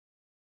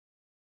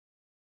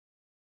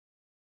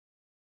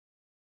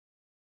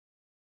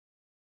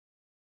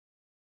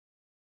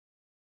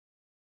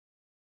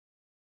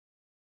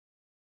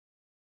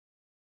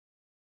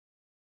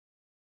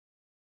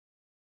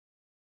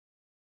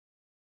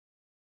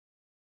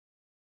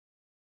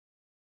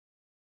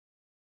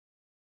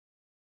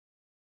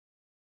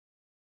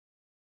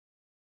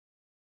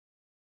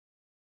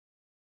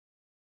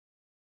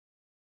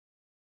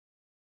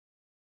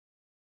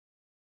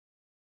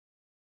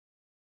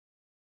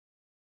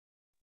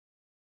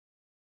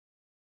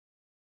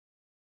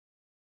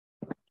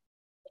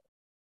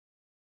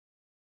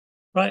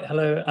Right,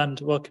 hello and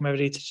welcome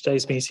everybody to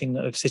today's meeting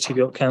of City of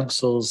York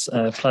Council's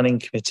Planning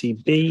Committee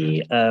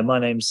B. My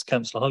name's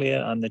Councillor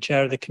Hollier, I'm the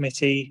chair of the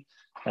committee.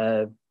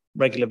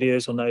 Regular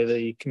viewers will know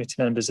the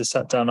committee members are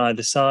sat down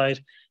either side.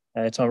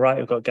 To my right,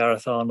 we've got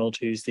Gareth Arnold,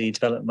 who's the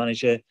development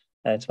manager.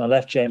 To my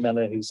left, Jane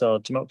Miller, who's our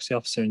democracy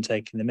officer and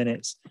taking the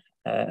minutes.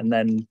 And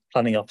then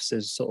planning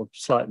officers, sort of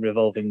slightly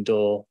revolving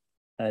door,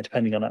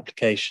 depending on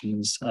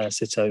applications,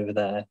 sit over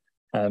there.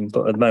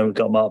 But at the moment, we've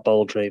got Mark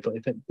Baldry, but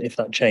if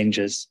that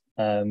changes,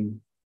 I'm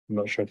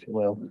not sure if it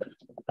will.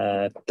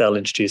 They'll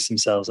introduce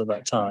themselves at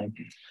that time.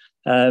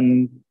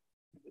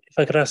 If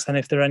I could ask then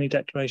if there are any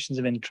declarations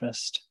of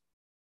interest.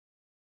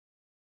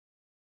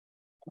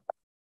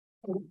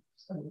 Oh,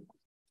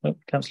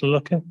 Councillor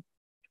Lucker.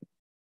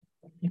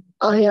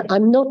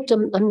 I'm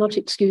not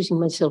excusing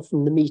myself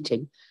from the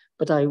meeting,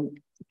 but I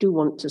do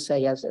want to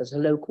say, as a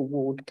local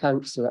ward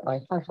councillor,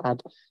 I have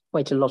had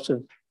quite a lot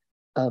of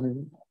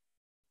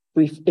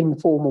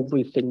informal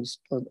briefings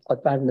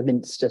around the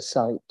Minster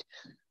site,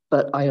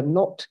 but I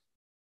haven't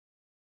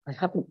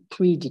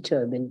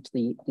predetermined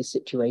the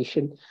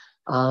situation.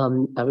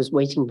 I was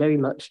waiting very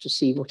much to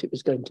see what it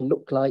was going to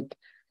look like,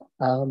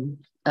 and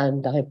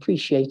I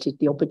appreciated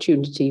the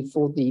opportunity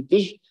for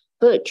the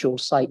virtual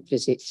site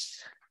visits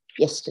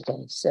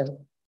yesterday. So,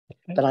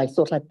 okay. But I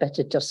thought I'd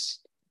better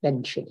just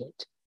mention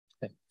it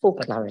for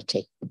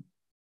clarity.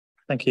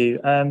 Thank you.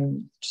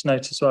 Just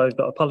notice as well, I've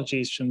got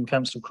apologies from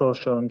Councillor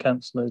Crawshaw and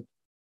Councillor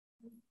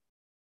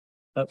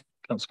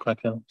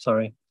Crackhill,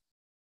 sorry.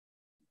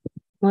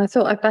 Well, I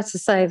thought I'd better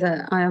say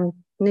that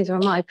neither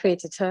am I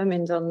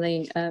predetermined on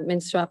the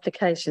Minster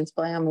applications,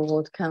 but I am a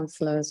ward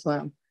councillor as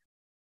well.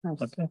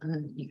 Okay.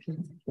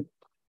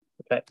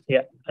 Okay,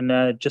 yeah,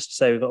 and just to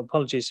say, we've got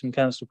apologies from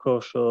Councillor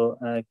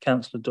Crawshaw,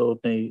 Councillor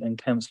Dordney and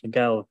Councillor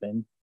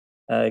Galvin.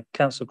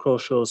 Councillor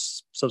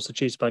Crawshaw's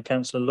substituted by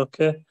Councillor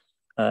Lucker,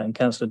 and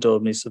Councillor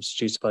Daubney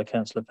substituted by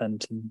Councillor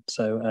Fenton.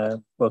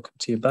 So welcome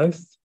to you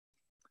both.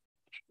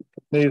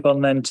 Move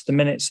on then to the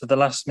minutes of the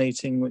last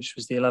meeting, which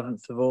was the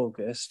 11th of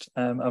August.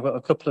 I've got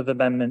a couple of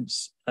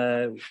amendments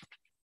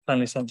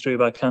finally sent through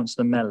by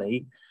Councillor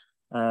Melly.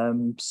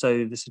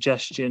 So the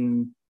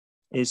suggestion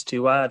is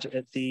to add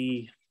at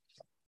the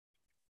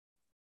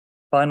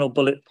final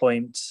bullet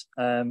point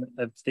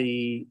of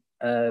the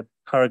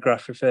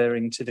paragraph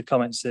referring to the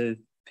comments of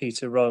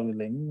Peter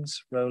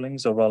Rollings,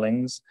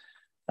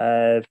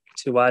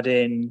 to add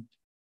in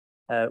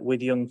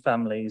with young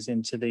families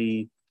into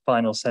the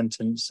final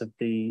sentence of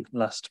the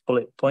last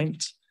bullet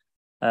point.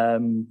 If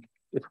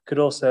we could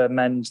also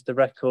amend the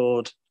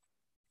record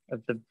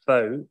of the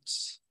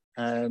votes,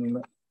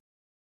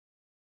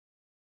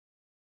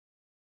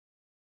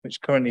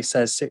 which currently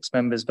says 6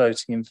 members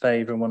voting in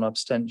favour and 1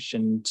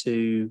 abstention,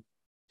 to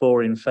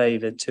 4 in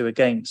favour, 2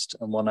 against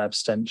and 1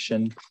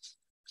 abstention.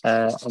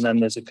 And then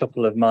there's a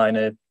couple of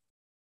minor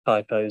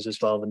typos as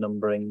well, the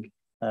numbering,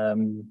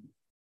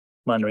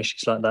 minor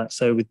issues like that.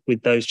 So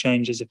with those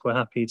changes, if we're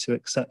happy to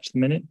accept the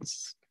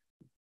minutes.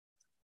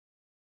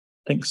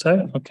 I think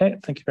so. Okay,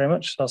 thank you very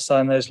much. I'll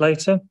sign those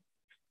later.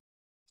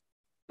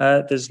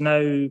 There's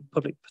no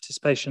public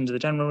participation to the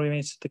general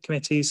remit of the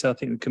committee, so I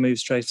think we can move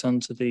straight on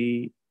to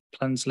the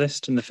plans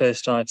list. And the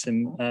first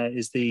item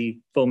is the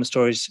former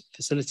storage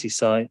facility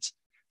site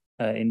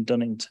in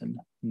Dunnington.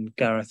 And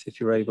Gareth, if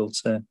you're able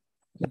to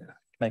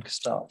make a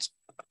start.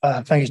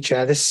 Thank you,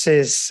 Chair. This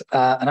is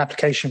an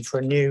application for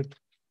a new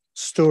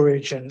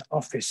storage and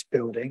office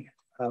building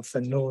for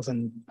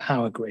Northern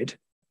Power Grid.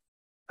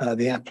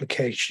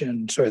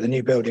 The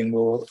new building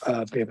will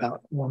be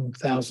about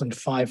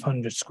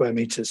 1,500 square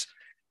metres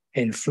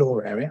in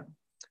floor area.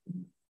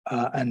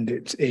 And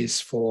it is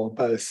for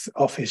both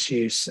office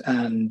use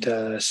and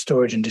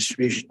storage and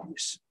distribution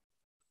use.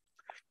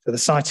 So the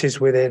site is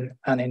within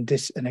an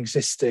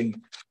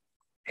existing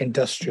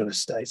industrial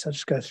estate. I'll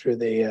just go through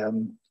the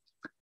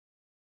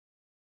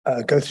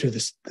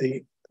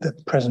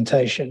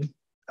presentation.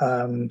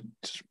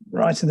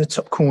 Right in the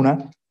top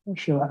corner, I'm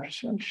sure that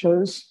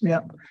shows.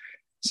 Yeah.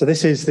 So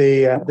this is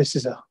a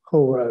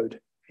Hall Road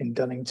in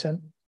Dunnington,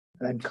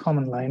 and then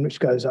Common Lane, which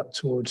goes up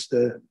towards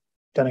the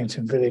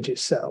Dunnington village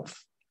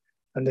itself.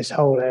 And this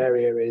whole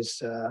area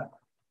is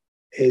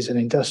an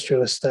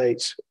industrial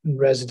estate and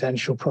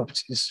residential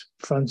properties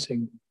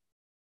fronting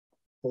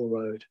Hall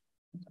Road.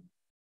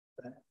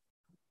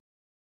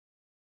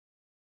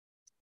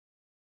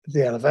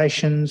 The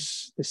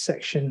elevations, this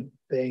section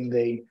being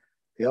the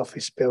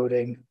office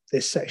building,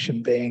 this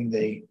section being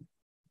the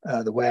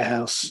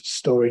warehouse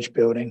storage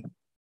building.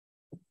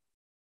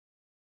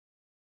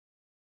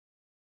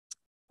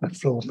 A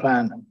floor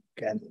plan,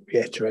 again,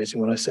 reiterating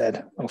what I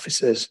said,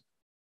 offices,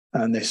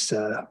 and this,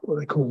 what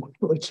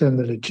they term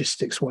the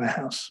logistics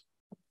warehouse.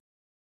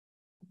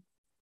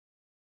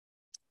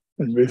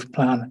 And roof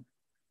plan,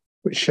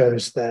 which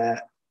shows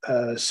their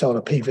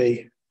solar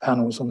PV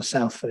panels on the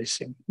south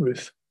facing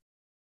roof.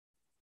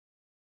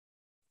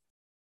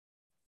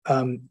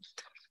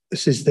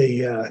 This is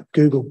the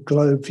Google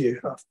Globe view.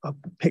 I've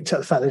picked up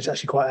the fact that it's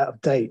actually quite out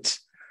of date.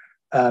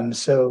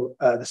 So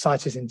the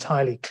site is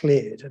entirely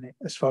cleared, and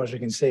as far as we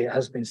can see, it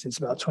has been since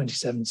about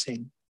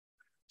 2017.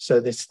 So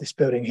this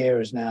building here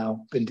has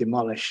now been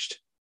demolished,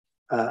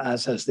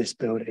 as has this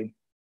building,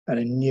 and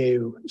a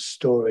new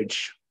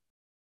storage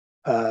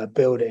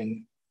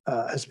building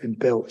has been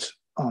built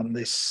on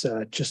this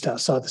just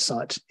outside the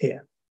site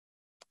here.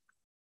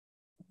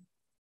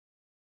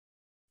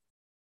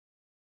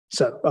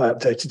 So I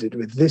updated it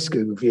with this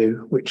Google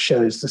view, which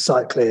shows the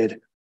site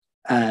cleared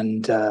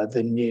and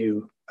the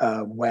new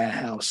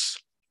warehouse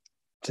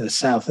to the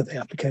south of the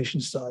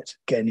application site.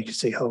 Again, you can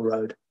see Hull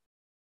Road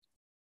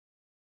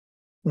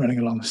running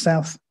along the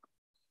south.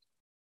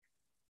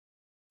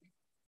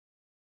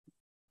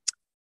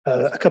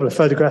 A couple of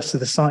photographs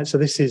of the site. So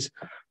this is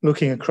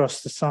looking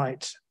across the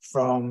site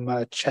from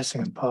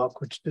Chessingham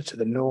Park, which to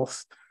the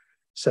north.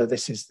 So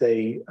this is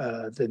the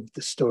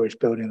storage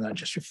building that I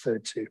just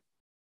referred to.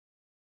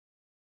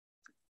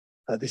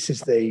 This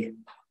is the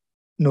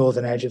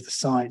northern edge of the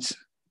site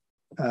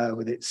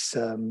with its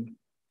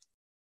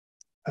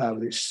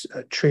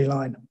tree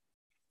line,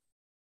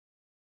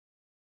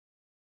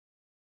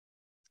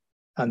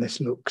 and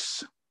this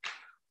looks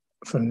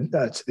from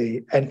to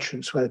the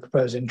entrance, where the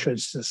proposed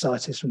entrance to the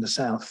site is, from the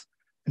south,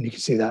 and you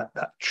can see that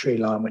tree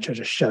line which I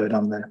just showed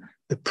on the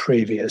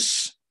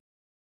previous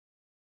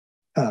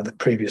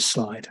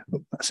slide.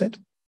 Oh, that's it.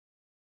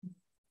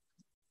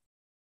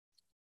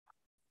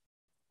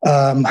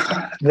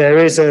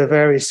 There is a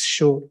very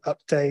short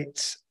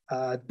update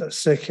that's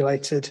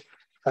circulated.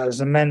 There's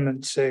an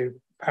amendment to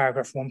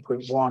paragraph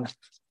 1.1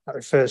 that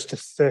refers to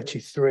 50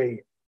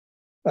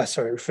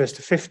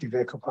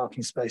 vehicle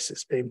parking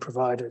spaces being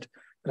provided,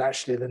 but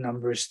actually the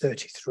number is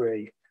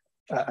 33,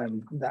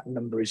 and that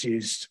number is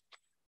used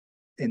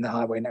in the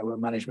Highway Network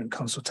Management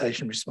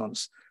consultation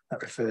response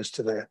that refers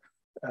to the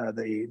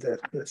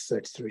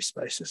 33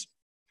 spaces.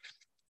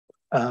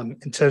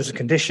 In terms of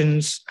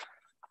conditions,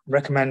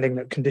 recommending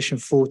that condition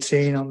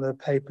 14 on the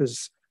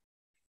papers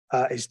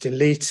is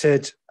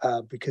deleted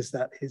because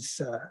that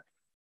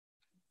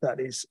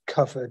is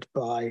covered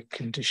by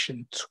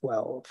condition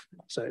 12.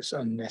 So it's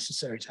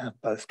unnecessary to have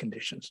both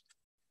conditions.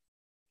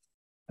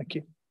 Thank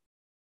you.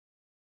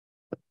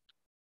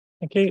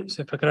 Thank you.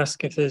 So if I could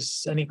ask if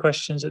there's any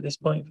questions at this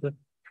point for the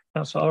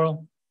Councillor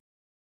Orrell.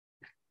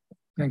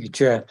 Thank you,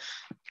 Chair.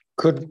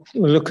 Could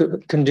we look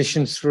at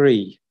condition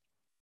 3?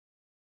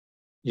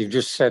 You've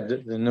just said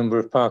that the number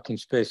of parking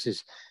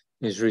spaces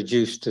is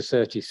reduced to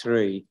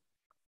 33,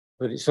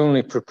 but it's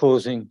only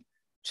proposing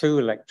 2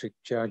 electric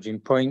charging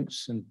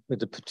points and with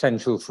the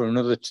potential for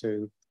another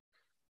 2.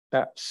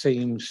 That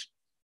seems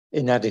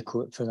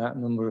inadequate for that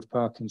number of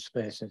parking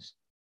spaces.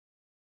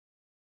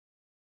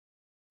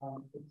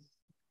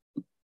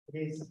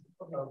 It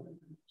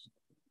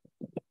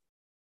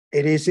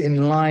is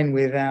in line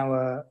with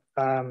our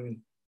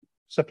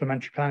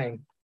supplementary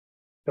planning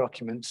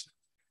documents.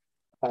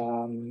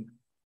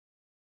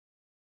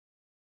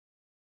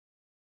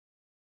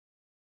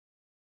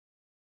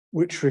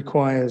 Which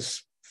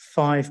requires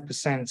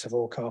 5% of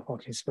all car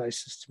parking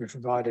spaces to be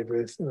provided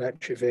with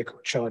electric vehicle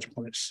charge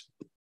points,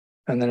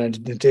 and then an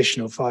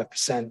additional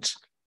 5%,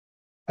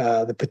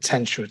 the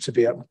potential to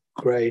be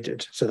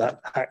upgraded, so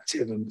that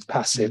active and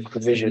passive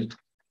provision.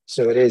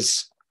 So it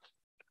is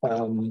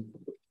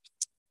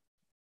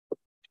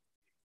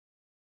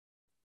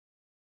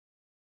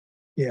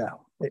yeah,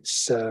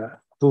 it's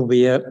will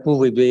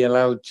we be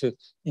allowed to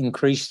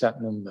increase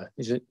that number?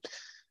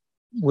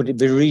 Would it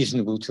be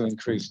reasonable to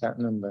increase that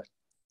number?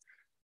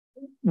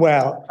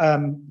 Well, I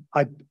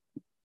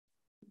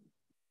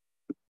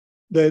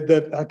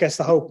guess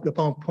the whole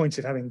point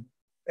of having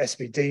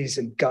SPDs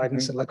and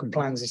guidance and local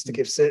plans is to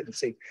give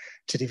certainty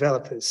to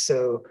developers.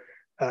 So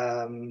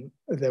there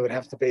would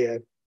have to be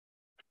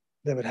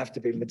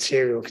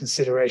material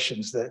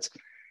considerations that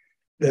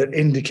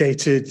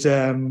indicated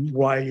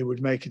why you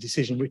would make a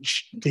decision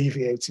which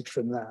deviated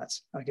from that,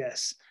 I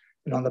guess.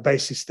 And on the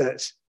basis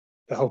that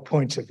the whole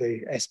point of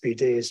the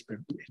SPD is,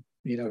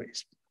 you know,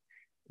 it's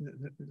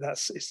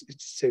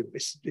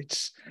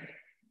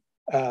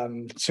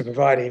to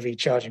provide EV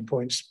charging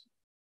points,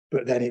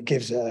 but then it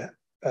gives a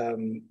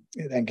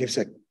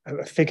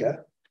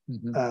figure.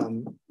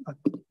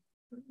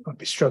 I'd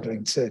be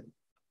struggling to.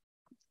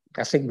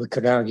 I think we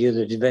could argue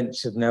that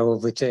events have now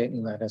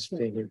overtaken that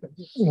SPD.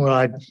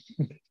 Well,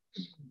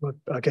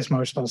 I guess my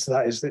response to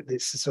that is that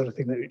it's the sort of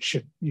thing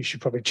that you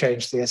should probably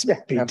change the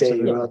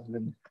SPD rather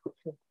than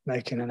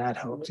making an ad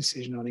hoc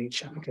decision on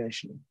each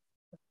application.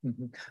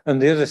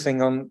 And the other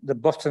thing, on the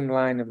bottom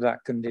line of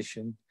that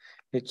condition,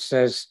 it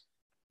says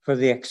for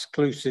the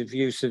exclusive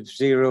use of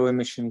zero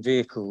emission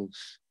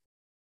vehicles.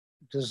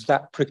 Does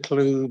that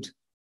preclude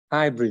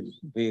hybrid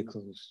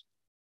vehicles?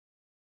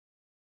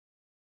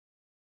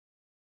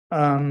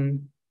 I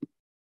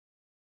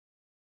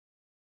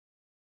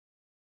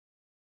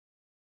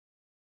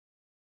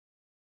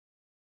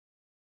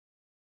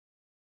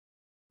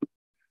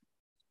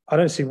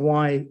don't see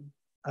why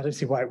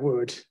it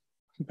would.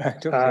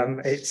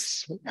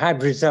 It's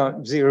hybrids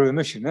aren't zero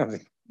emission, are they?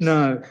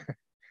 No.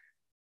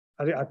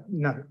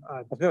 No,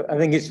 I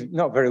think it's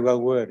not very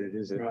well worded,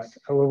 is it? right.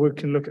 Well, we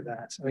can look at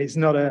that. I mean, it's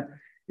not a.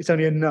 It's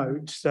only a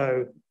note,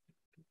 so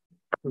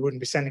we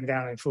wouldn't be sending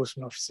down an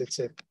enforcement officer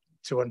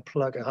to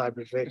unplug a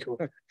hybrid vehicle.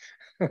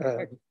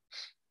 Oh,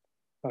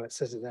 it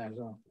says it there as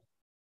well.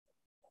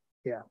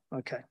 Yeah.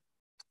 Okay.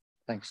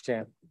 Thanks,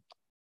 Chair.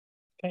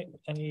 Okay,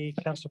 any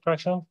councillor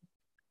Bradshaw?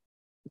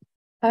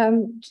 I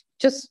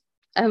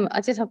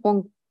did have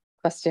one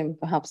question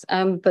perhaps,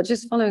 but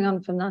just following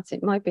on from that,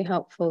 it might be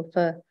helpful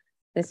for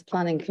this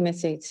planning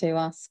committee to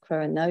ask for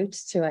a note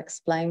to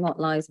explain what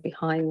lies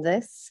behind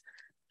this.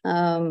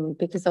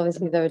 Because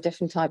obviously there are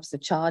different types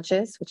of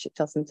charges, which it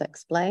doesn't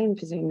explain.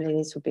 Presumably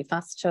these would be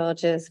fast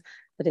charges,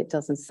 but it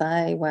doesn't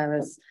say,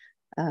 whereas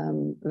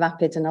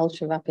rapid and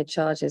ultra rapid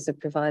charges are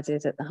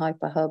provided at the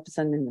hyper hubs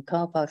and in the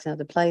car parks and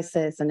other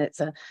places, and it's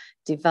a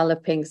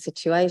developing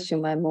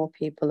situation where more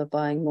people are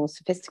buying more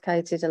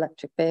sophisticated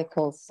electric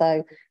vehicles.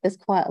 So there's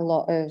quite a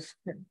lot of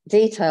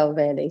detail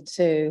really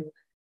to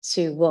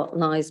what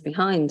lies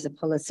behind a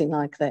policy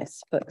like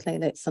this, but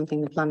clearly it's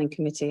something the planning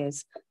committee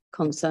is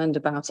concerned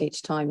about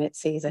each time it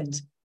sees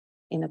it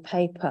in a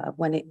paper,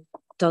 when it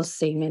does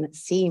seem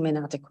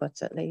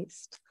inadequate. At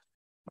least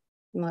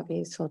it might be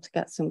useful to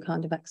get some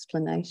kind of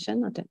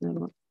explanation. I don't know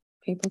what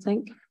people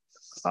think.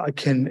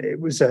 It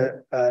was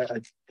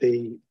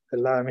the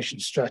low emission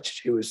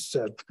strategy was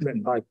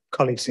written by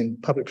colleagues in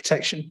public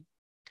protection.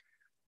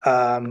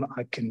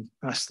 I can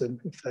ask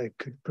them if they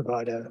could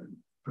provide a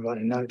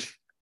note.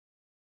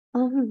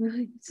 Oh,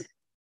 right.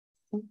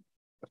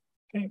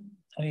 Okay.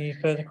 Any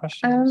further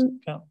questions?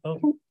 I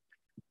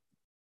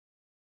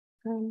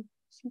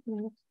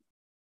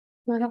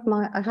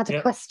had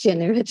a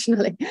question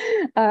originally.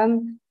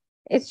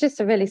 It's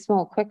just a really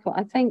small, quick one.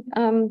 I think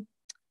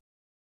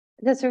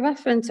there's a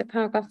reference at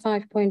paragraph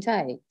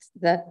 5.8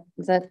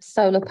 that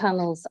solar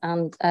panels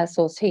and air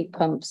source heat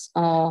pumps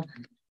are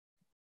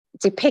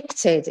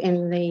depicted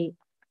in the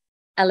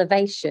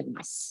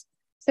elevations.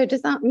 So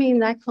does that mean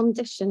they're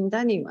conditioned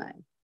anyway?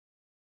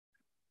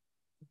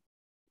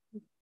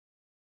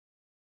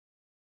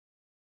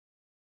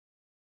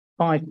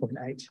 5.8,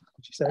 did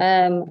you say?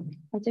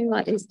 I do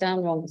write these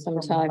down wrong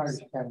sometimes.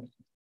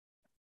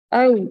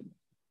 Oh,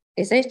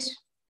 is it?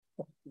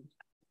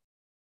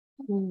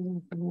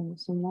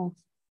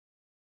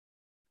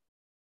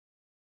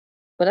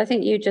 But I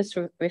think you just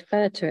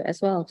referred to it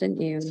as well,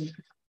 didn't you?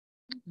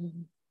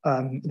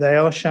 They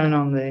are shown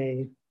on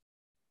the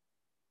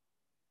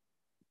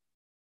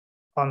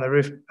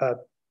roof.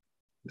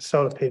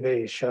 Solar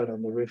PV is shown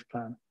on the roof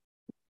plan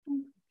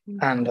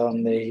and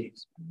on the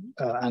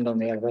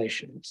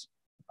elevations.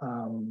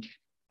 I'm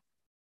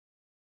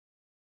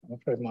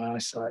afraid my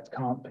eyesight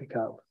can't pick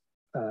up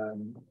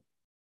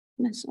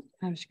That's not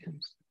parish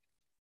council.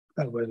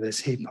 whether there's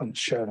heat pumps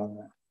shown on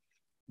there.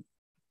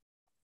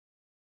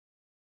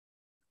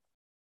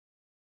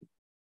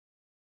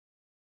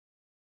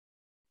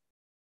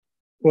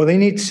 Well, they'll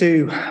need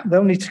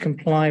to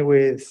comply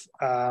with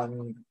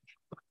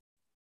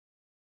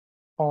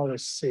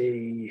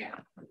policy.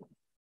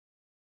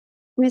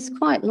 It's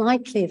quite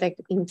likely they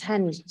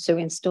intend to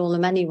install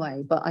them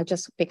anyway, but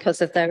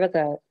because of their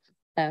other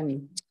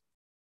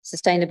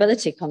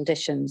sustainability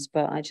conditions,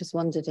 but I just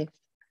wondered if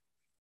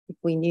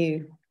we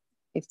knew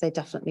if they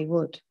definitely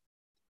would.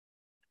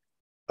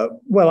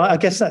 Well, I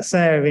guess that's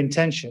their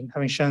intention,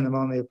 having shown them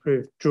on the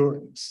approved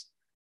drawings.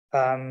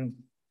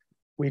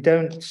 We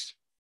don't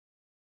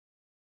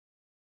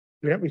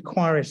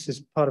require it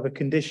as part of a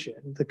condition.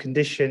 The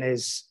condition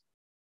is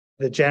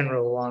the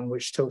general one,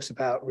 which talks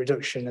about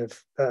reduction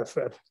of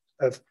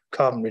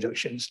carbon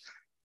reductions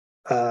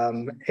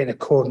in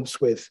accordance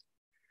with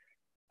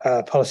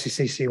policy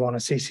CC1 and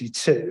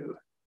CC2.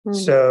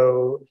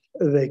 So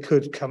they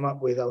could come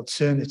up with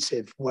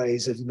alternative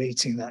ways of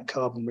meeting that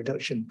carbon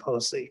reduction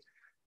policy,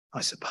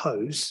 I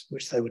suppose,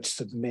 which they would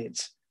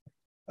submit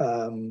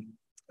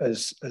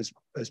as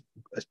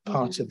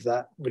part of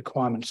that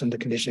requirements under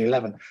condition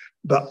 11.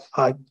 But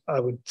I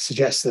would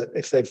suggest that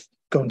if they've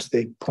gone to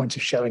the point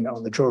of showing it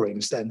on the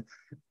drawings, then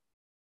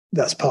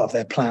that's part of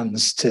their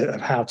plans of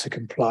how to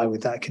comply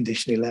with that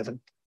condition 11.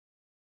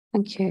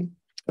 Thank you.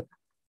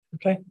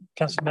 Okay,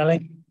 Councillor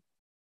Melly.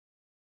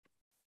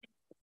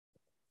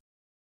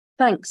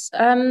 Thanks.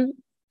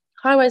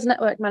 Highways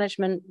Network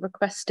Management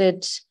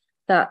requested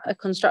that a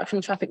construction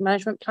traffic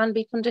management plan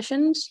be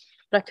conditioned,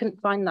 but I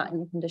couldn't find that in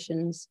the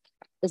conditions.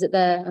 Is it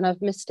there and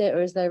I've missed it,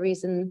 or is there a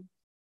reason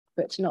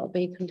for it to not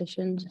be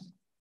conditioned?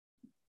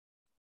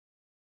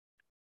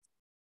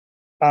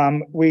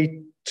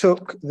 We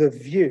took the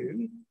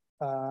view,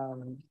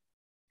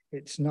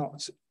 it's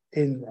not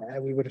in there.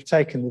 We would have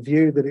taken the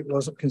view that it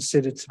wasn't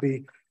considered to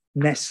be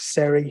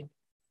necessary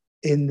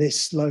in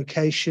this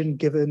location,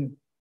 given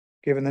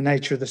the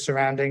nature of the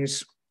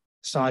surroundings,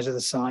 size of the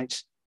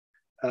site,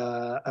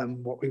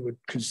 and what we would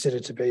consider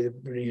to be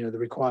the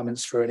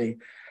requirements for any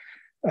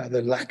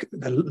the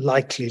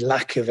likely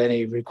lack of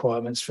any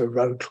requirements for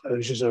road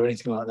closures or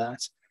anything like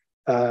that.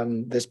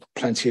 There's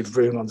plenty of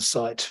room on the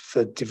site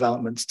for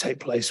development to take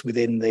place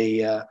within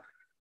the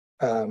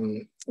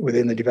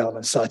within the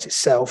development site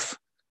itself.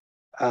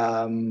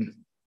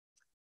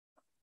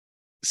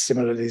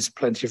 Similarly, there's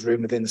plenty of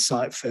room within the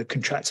site for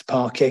contractor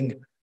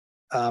parking.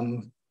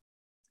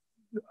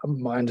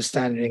 My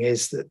understanding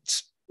is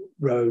that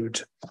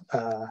the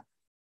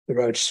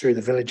roads through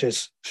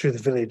the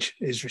village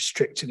is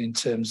restricted in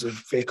terms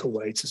of vehicle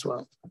weight as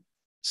well.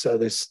 So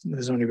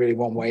there's only really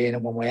one way in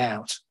and one way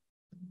out.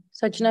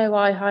 So do you know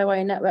why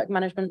Highway Network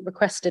Management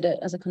requested it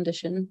as a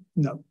condition?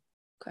 No.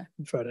 Okay.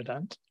 I'm afraid I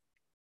don't.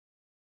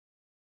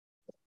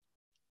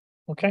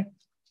 Okay.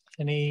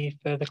 Any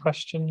further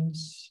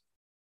questions?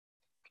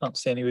 Can't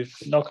see any. We've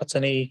not got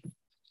any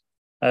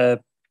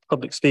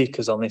public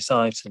speakers on this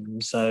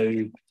item.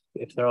 So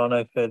if there are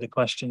no further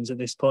questions at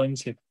this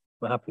point, if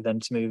we're happy then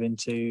to move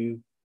into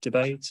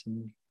debate,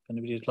 and if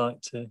anybody would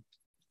like to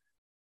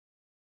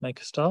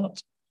make a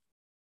start.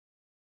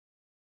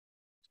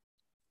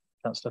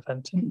 Councillor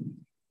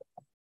Fenton.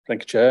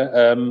 Thank you,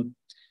 Chair.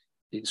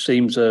 It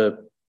seems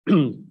an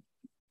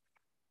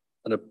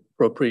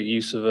appropriate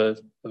use of a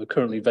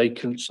currently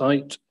vacant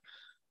site.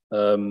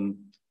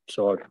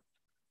 So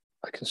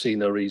I can see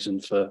no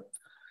reason for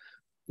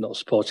not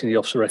supporting the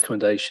officer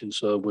recommendation,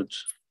 so I would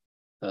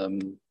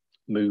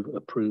move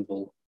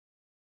approval.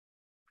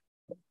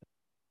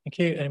 Thank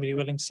you. Anybody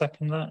willing to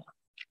second that?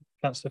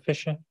 Councillor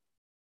Fisher.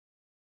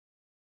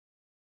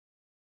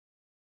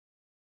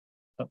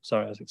 Oh,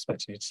 sorry, I was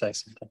expecting you to say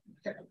something.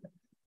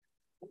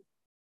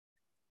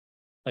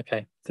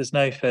 Okay, there's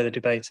no further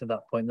debate at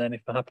that point then.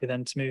 If we're happy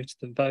then to move to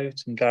the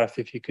vote, and Gareth,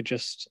 if you could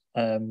just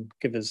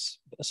give us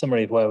a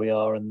summary of where we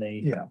are and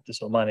the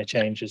sort of minor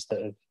changes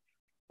that have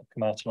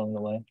come out along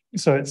the way.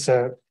 So it's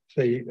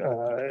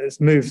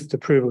moved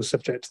approval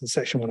subject to the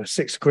Section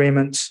 106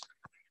 agreement,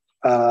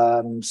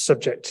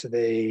 subject to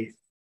the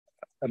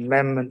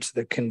amendment to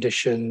the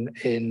condition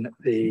in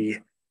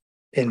the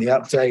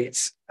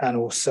update, and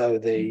also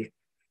the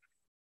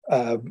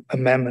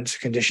amendment to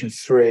condition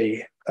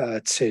 3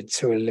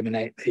 to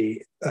eliminate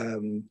the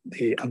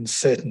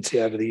uncertainty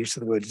over the use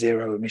of the word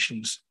zero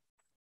emissions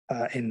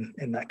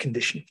in that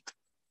condition.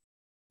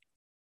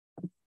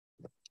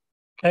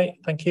 Okay,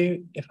 thank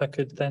you. If I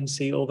could then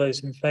see all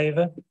those in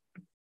favour.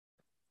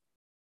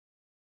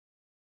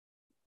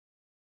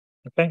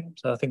 Okay,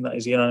 so I think that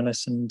is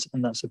unanimous and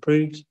that's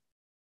approved.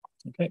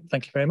 Okay,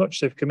 thank you very much.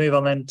 So if we can move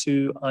on then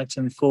to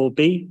item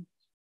 4B,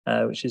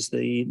 which is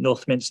the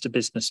Northminster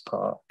Business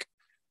Park.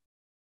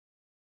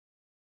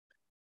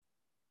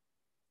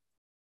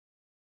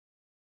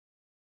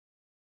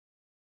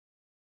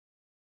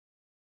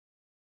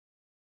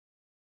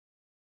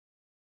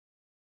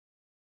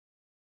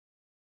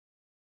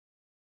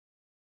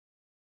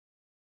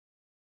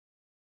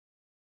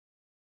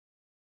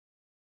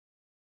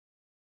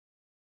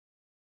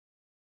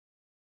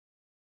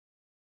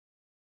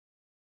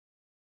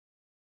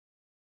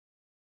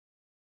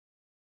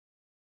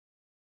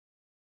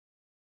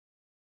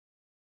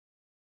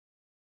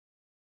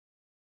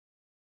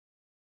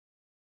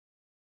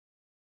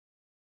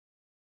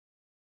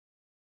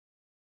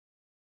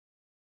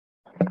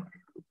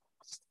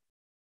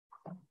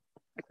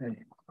 Okay.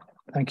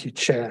 Thank you,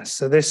 Chair.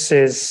 So this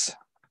is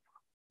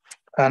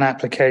an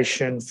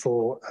application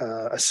for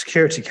a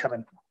security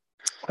cabin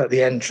at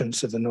the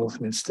entrance of the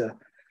Northminster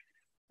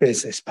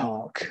Business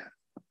Park.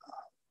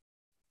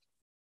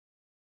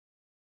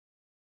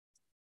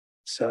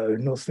 So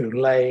Northfield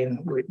Lane,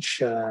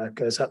 which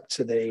goes up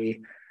to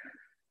the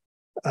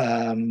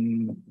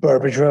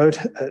Boroughbridge Road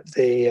at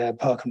the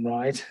Park and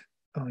Ride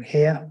on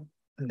here,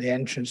 and the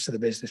entrance to the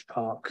business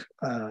park,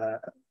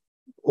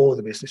 or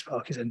the business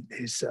park is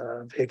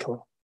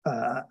vehicle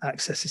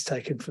access is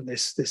taken from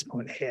this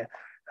point here,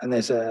 and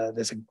there's a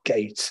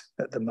gate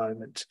at the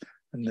moment,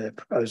 and the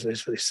proposal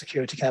is for this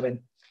security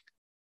cabin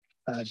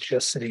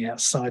just sitting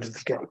outside of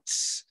the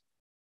gates.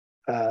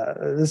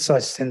 The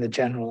site is in the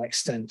general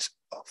extent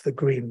of the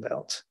green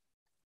belt.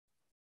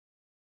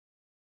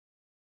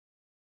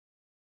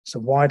 It's a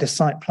wider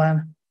site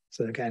plan.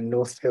 So again,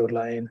 Northfield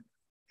Lane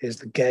is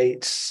the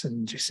gates,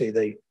 and you see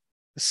the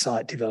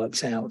site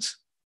develops out.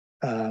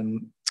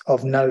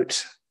 Of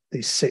note,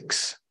 these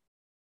 6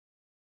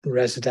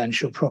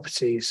 residential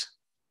properties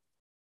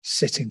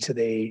sitting to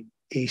the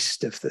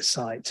east of the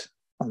site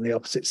on the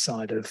opposite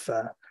side of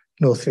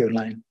Northfield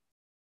Lane.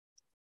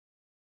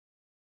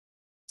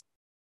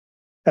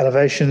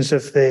 Elevations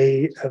of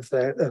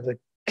the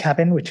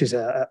cabin, which is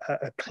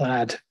a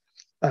clad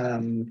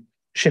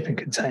shipping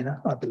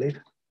container, I believe.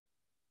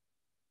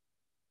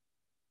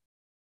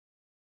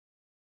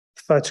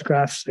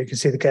 Photographs, so you can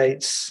see the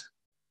gates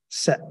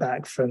set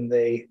back from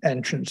the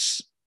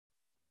entrance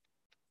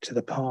to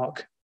the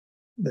park.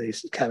 The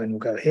cabin will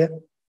go here.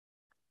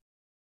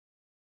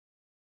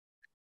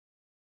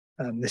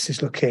 This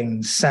is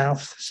looking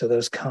south, so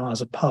those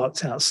cars are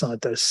parked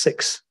outside those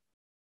 6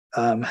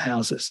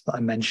 houses that I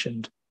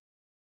mentioned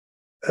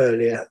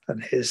earlier,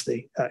 and here's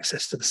the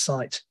access to the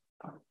site.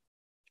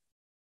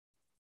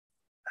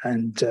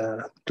 And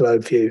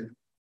globe view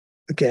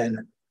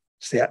again.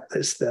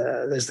 There's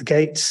the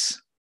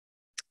gates.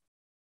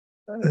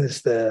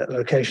 There's the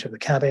location of the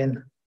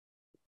cabin.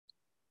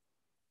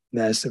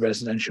 There's the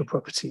residential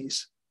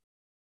properties.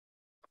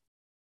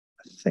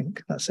 I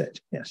think that's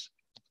it, yes.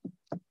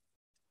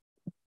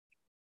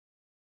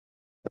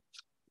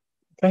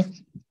 Okay.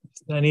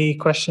 Any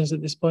questions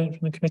at this point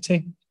from the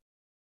committee?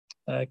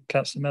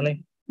 Councillor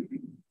Melly?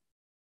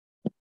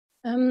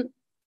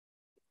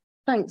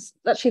 Thanks.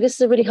 Actually, this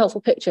is a really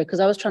helpful picture because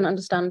I was trying to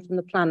understand from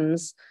the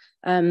plans.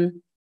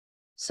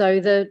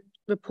 So the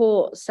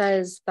report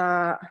says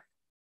that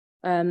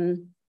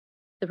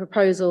the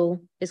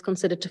proposal is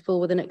considered to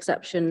fall within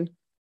exception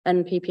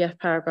NPPF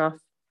paragraph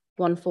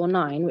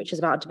 149, which is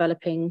about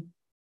developing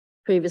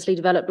previously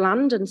developed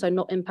land and so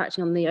not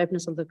impacting on the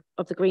openness of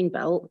the green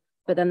belt.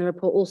 But then the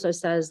report also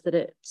says that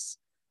it's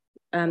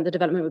the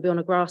development would be on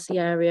a grassy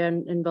area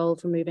and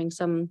involve removing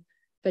some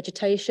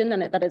vegetation,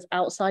 and that is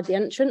outside the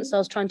entrance. So I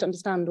was trying to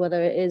understand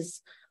whether it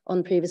is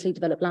on previously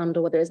developed land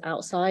or whether it's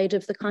outside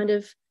of the kind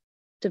of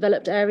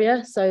developed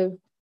area. So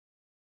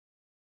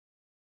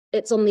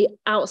it's on the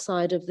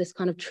outside of this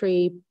kind of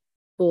tree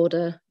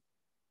border,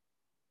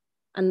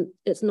 and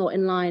it's not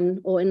in line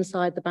or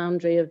inside the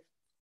boundary of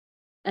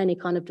any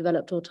kind of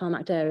developed or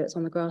tarmacked area. It's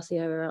on the grassy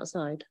area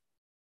outside.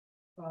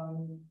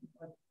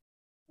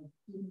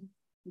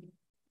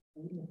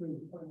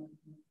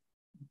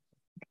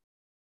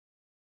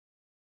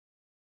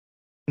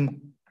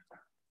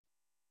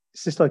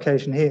 It's this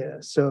location here.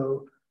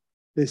 So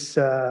this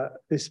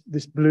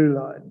this blue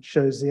line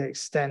shows the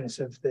extent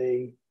of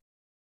the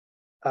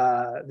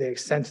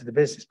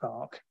business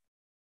park,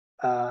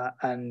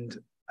 and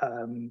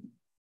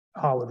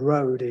Harwood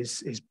Road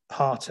is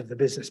part of the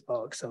business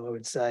park. So I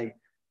would say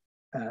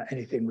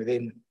anything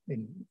within,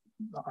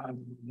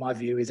 my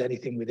view is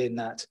anything within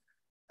that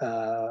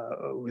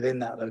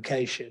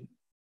location,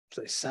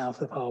 so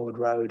south of Harwood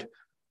Road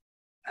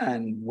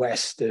and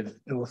west of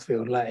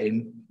Northfield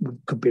Lane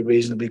could be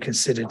reasonably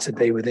considered to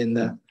be within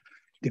the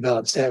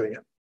developed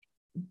area.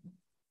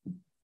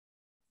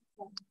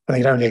 I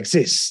think it only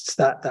exists,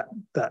 that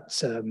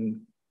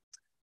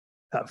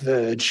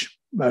verge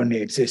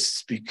only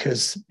exists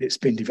because it's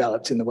been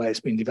developed in the way it's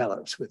been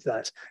developed, with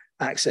that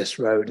access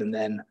road and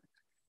then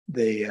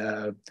the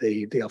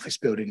office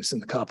buildings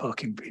and the car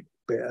parking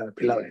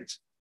below it.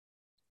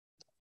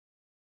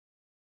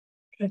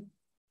 Okay,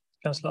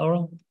 Councillor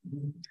Orrell.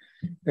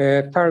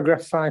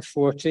 Paragraph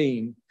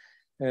 514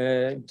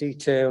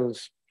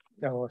 details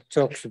or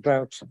talks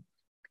about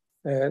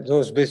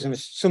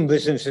some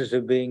businesses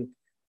are being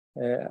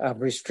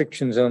have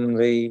restrictions on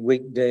the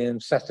weekday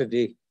and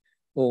Saturday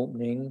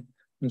opening,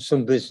 and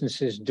some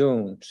businesses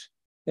don't.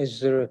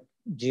 Do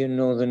you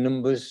know the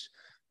numbers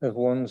of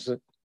ones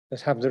that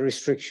have the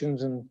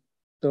restrictions and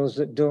those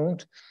that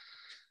don't?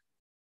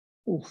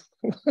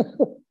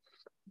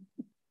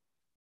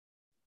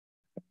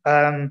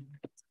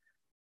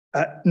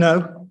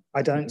 No,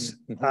 I don't.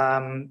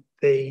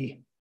 The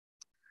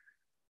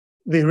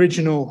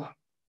original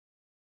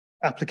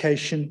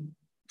application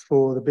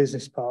for the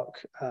business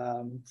park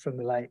from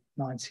the late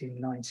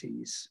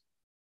 1990s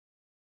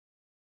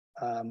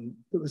that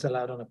was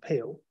allowed on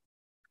appeal,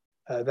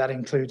 that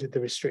included the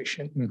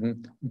restriction.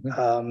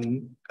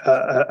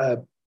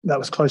 That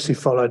was closely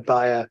followed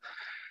by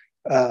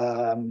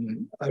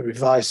a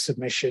revised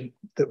submission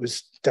that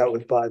was dealt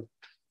with by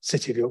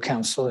City of York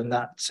Council, and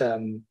that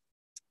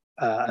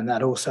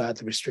also had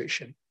the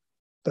restriction.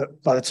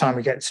 But by the time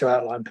we get to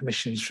outline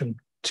permissions from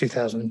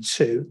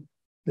 2002,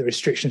 the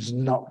restrictions have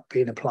not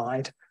been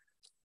applied.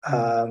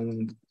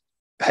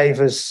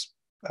 Pavers,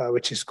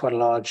 which is quite a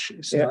large,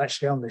 it's not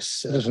actually on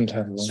this, doesn't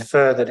have one. It's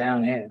further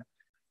down here.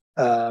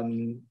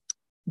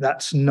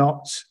 That's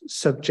not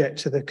subject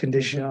to the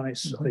condition on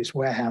its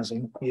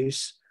warehousing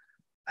use,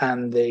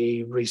 and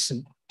the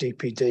recent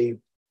DPD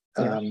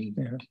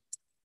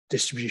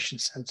distribution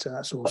centre,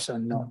 that's also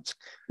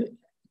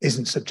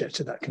isn't subject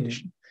to that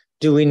condition.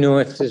 Do we know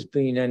if there's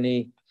been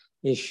any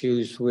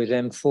issues with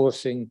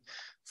enforcing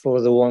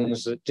for the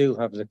ones that do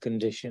have the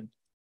condition?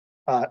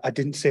 I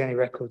didn't see any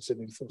records of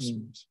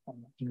enforcement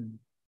on that.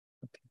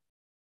 Okay.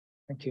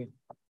 Thank you.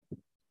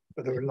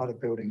 But there were a lot of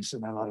buildings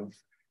and a lot of,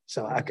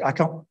 so I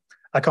can't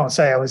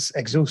say I was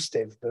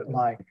exhaustive, but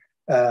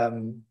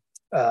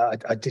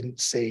I didn't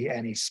see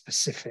any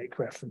specific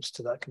reference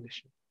to that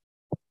condition.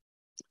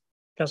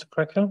 Councillor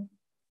Cracker.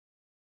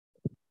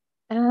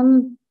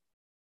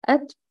 I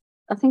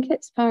think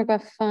it's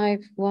paragraph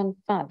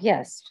 515.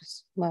 Yes,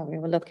 just where we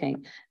were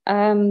looking.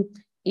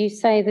 You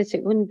say that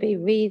it wouldn't be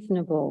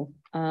reasonable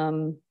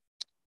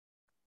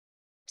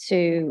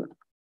to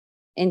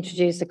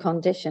introduce a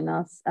condition,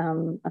 as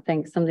I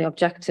think some of the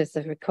objectors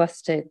have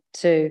requested,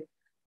 to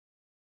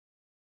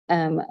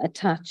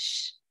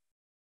attach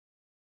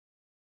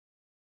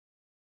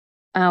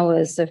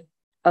hours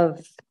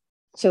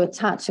to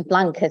attach a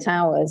blanket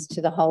hours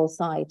to the whole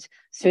site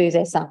through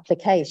this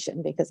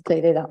application, because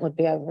clearly that would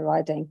be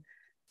overriding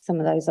some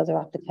of those other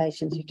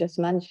applications you just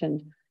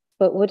mentioned.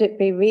 But would it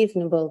be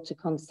reasonable to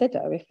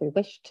consider, if we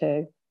wish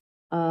to,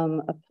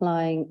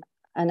 applying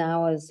an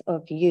hours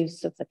of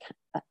use of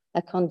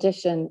a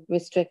condition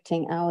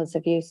restricting hours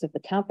of use of the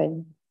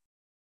cabin?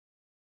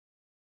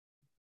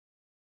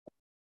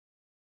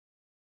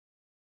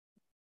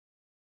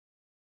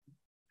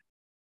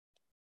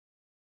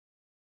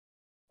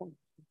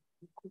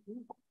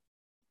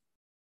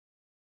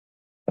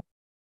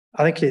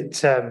 I think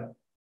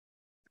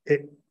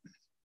it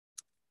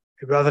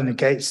rather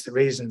negates the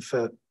reason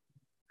for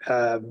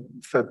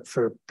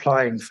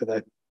applying for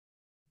the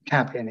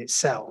cabin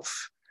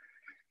itself.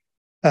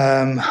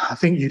 I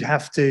think you'd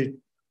have to,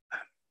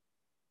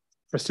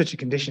 for such a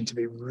condition to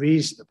be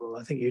reasonable,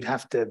 I think you'd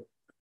have to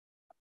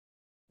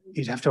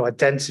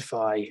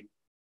identify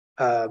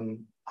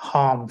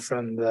harm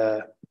from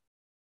the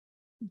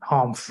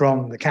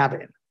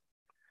cabin,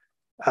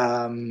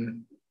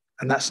 and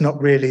that's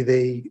not really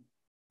the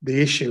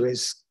issue.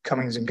 Is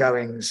comings and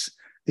goings.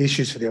 The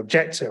issues for the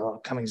objector are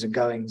comings and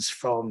goings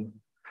from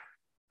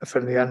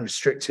the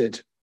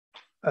unrestricted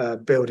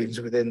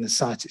buildings within the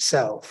site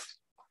itself,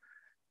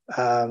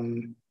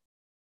 and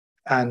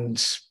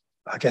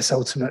I guess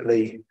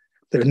ultimately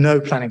there are no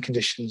planning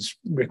conditions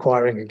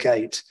requiring a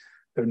gate.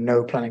 There are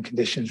no planning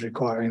conditions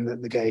requiring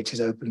that the gate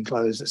is open and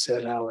closed at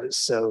certain hours.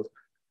 So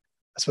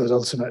I suppose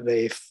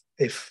ultimately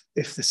if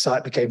the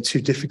site became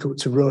too difficult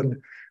to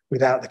run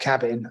without the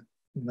cabin,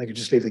 they could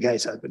just leave the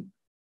gate open.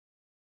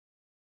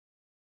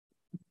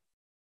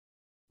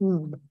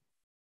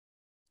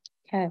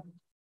 Okay.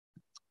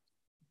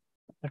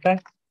 Okay.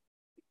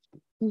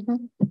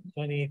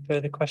 Any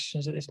further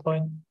questions at this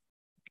point?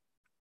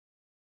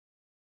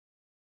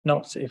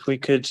 Not. If we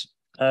could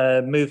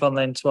move on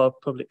then to our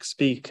public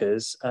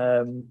speakers.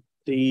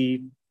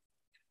 The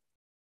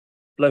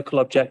local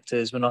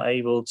objectors were not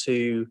able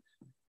to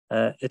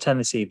attend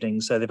this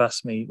evening, so they've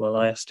asked me, well,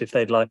 I asked if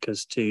they'd like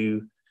us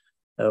to,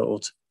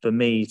 for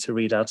me to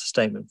read out a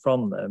statement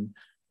from them.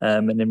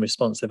 And in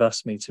response, they've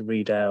asked me to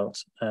read out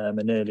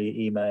an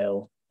early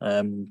email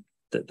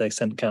that they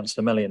sent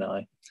Councillor Melly and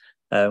I,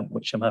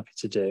 which I'm happy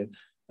to do.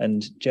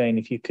 And Jane,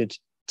 if you could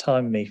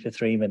time me for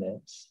 3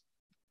 minutes.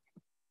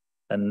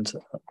 And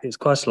it's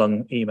quite a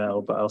long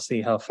email, but I'll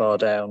see how far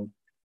down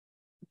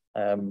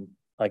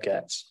I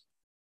get.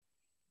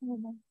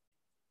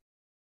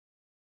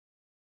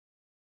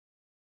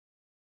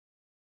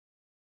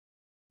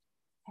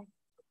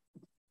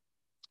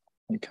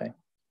 Okay.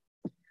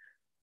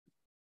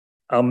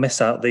 I'll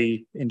miss out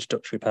the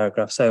introductory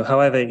paragraph. So,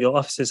 however, your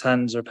officers'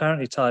 hands are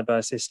apparently tied by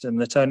a system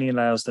that only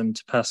allows them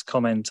to pass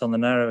comment on the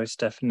narrowest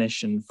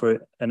definition for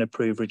an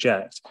approve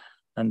reject,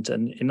 and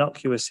an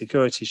innocuous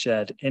security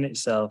shed in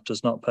itself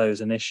does not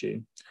pose an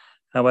issue.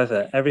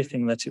 However,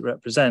 everything that it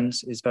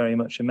represents is very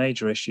much a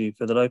major issue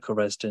for the local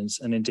residents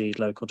and indeed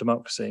local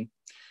democracy.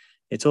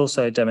 It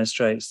also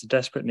demonstrates the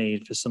desperate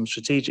need for some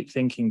strategic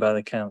thinking by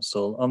the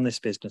council on this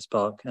business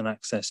park and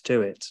access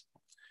to it.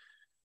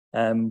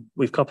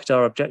 We've copied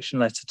our objection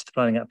letter to the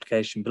planning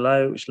application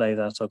below, which lays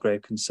out our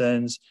grave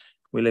concerns.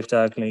 We live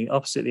diagonally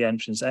opposite the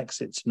entrance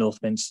exit to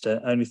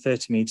Northminster, only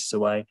 30 metres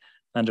away,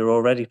 and are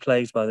already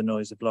plagued by the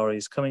noise of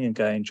lorries coming and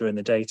going during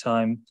the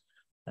daytime,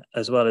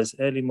 as well as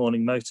early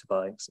morning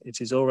motorbikes. It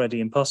is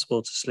already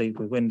impossible to sleep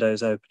with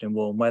windows open in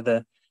warm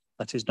weather.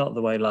 That is not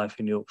the way life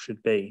in York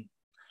should be.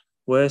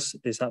 Worse,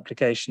 this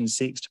application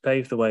seeks to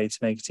pave the way to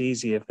make it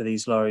easier for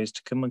these lorries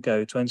to come and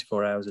go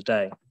 24 hours a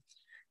day.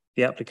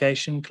 The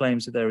application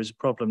claims that there is a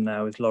problem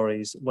now with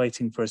lorries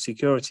waiting for a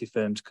security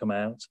firm to come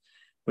out,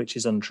 which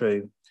is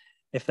untrue.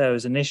 If there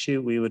was an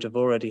issue, we would have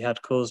already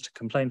had cause to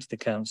complain to the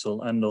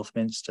council and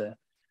Northminster.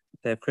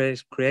 They have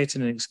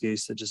created an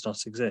excuse that does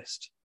not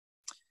exist.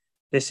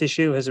 This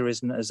issue has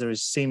arisen as there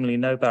is seemingly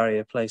no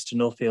barrier placed to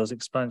Northfield's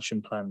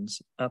expansion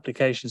plans.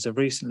 Applications have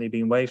recently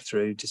been waved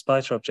through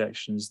despite our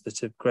objections that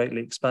have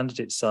greatly expanded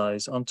its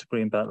size onto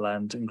greenbelt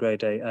land and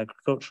Grade A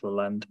agricultural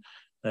land,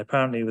 and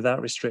apparently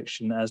without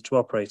restriction as to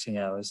operating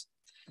hours.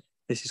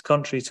 This is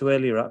contrary to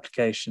earlier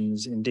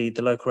applications. Indeed,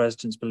 the local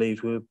residents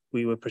believed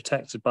we were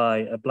protected by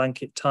a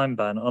blanket time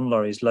ban on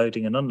lorries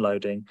loading and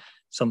unloading,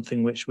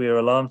 something which we are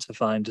alarmed to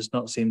find does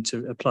not seem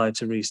to apply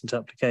to recent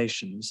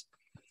applications.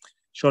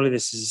 Surely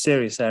this is a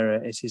serious error.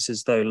 It is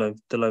as though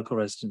the local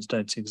residents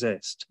don't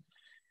exist.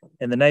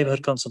 In the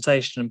neighbourhood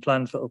consultation and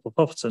plan for Upper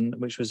Poppleton,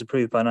 which was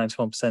approved by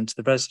 91% of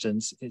the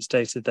residents, it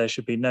stated there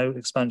should be no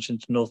expansion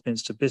to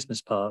Northminster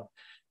Business Park.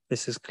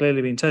 This has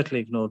clearly been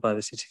totally ignored by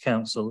the City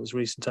Council, as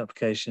recent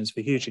applications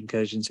for huge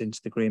incursions into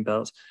the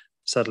Greenbelt have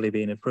sadly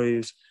been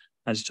approved,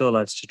 and it all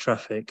adds to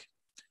traffic.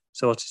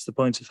 So what is the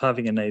point of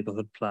having a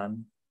neighbourhood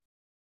plan?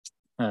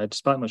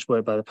 Despite much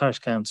work by the Parish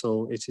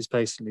Council, it is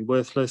basically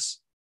worthless.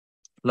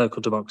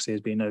 Local democracy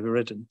has been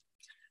overridden.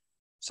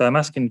 So I'm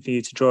asking for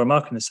you to draw a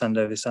mark in the sand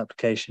over this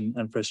application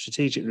and for a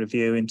strategic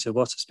review into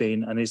what has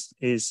been and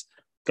is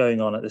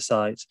going on at the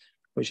site,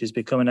 which is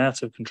becoming an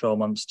out of control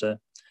monster.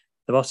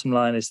 The bottom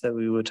line is that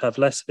we would have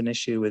less of an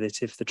issue with it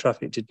if the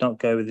traffic did not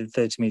go within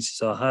 30 metres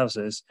of our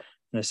houses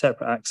and a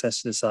separate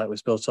access to the site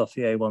was built off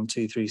the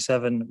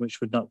A1237, which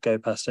would not go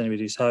past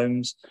anybody's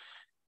homes.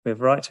 We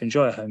have a right to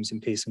enjoy our homes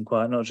in peace and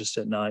quiet, not just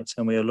at night,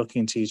 and we are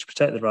looking to you to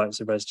protect the rights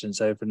of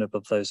residents over and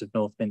above those of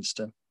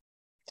Northminster.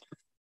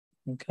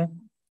 Okay,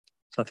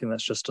 so I think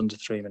that's just under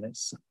 3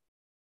 minutes.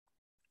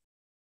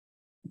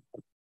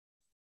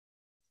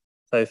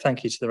 So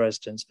thank you to the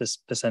residents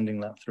for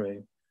sending that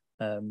through.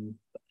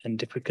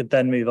 And if we could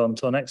then move on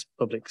to our next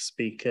public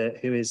speaker,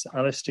 who is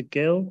Alistair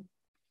Gill,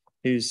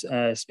 who's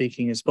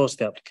speaking in support of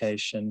the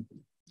application.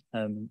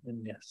 And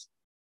yes.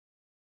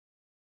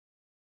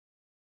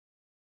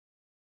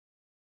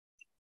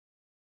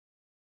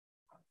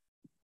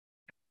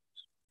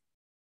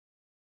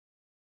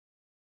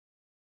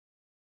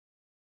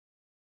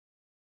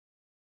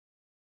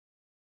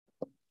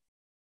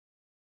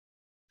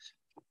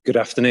 Good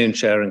afternoon,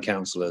 Chair and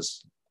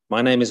Councillors.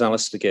 My name is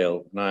Alistair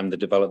Gill, and I am the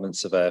Development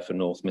Surveyor for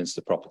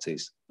Northminster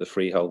Properties, the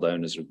freehold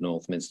owners of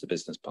Northminster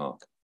Business Park.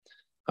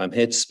 I'm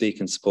here to speak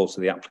in support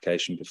of the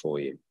application before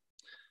you.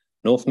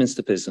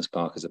 Northminster Business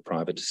Park is a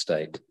private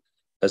estate.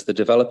 As the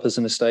developers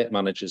and estate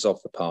managers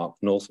of the park,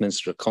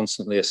 Northminster are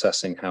constantly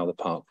assessing how the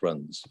park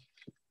runs.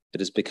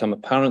 It has become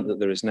apparent that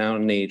there is now a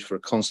need for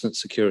a constant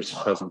security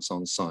presence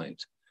on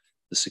site.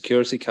 The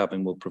security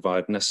cabin will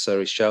provide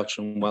necessary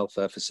shelter and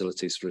welfare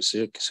facilities for a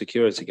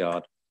security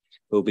guard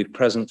who will be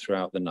present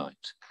throughout the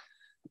night.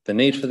 The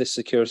need for this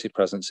security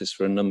presence is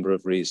for a number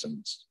of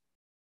reasons.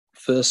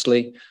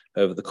 Firstly,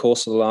 over the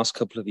course of the last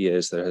couple of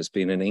years, there has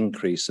been an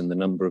increase in the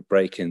number of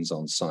break-ins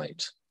on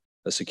site.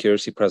 A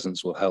security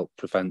presence will help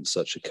prevent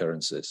such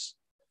occurrences.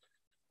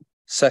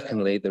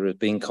 Secondly, there have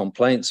been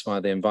complaints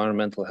by the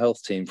environmental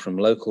health team from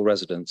local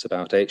residents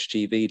about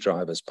HGV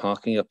drivers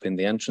parking up in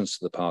the entrance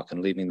to the park and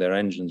leaving their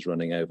engines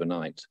running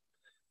overnight.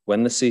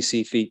 When the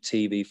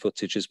CCTV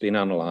footage has been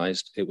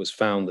analysed, it was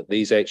found that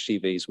these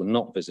HGVs were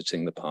not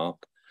visiting the park.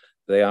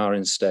 They are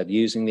instead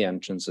using the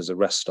entrance as a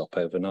rest stop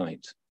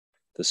overnight.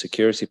 The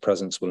security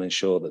presence will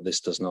ensure that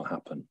this does not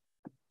happen.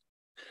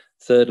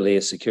 Thirdly,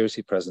 a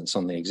security presence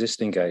on the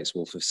existing gates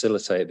will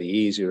facilitate the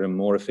easier and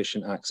more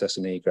efficient access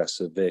and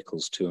egress of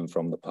vehicles to and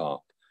from the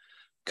park.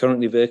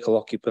 Currently, vehicle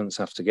occupants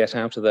have to get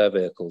out of their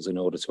vehicles in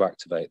order to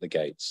activate the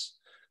gates.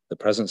 The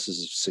presence of a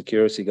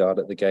security guard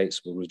at the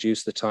gates will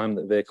reduce the time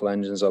that vehicle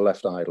engines are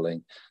left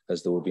idling,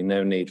 as there will be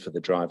no need for the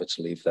driver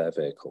to leave their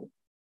vehicle.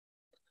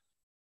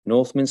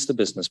 Northminster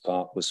Business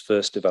Park was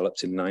first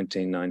developed in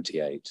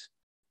 1998.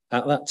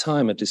 At that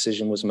time, a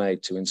decision was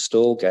made to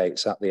install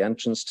gates at the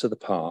entrance to the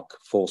park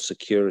for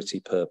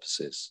security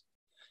purposes.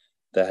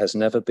 There has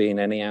never been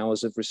any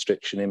hours of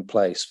restriction in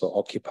place for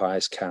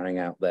occupiers carrying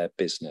out their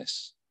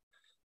business.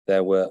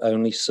 There were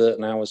only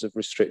certain hours of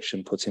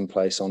restriction put in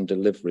place on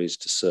deliveries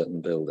to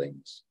certain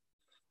buildings.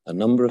 A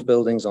number of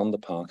buildings on the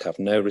park have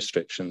no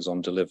restrictions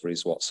on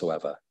deliveries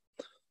whatsoever.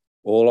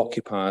 All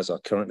occupiers are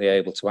currently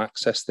able to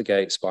access the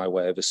gates by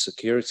way of a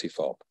security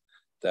fob.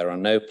 There are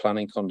no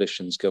planning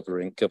conditions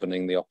governing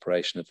the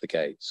operation of the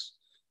gates.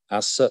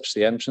 As such,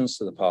 the entrance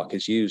to the park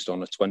is used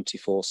on a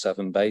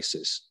 24/7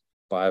 basis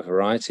by a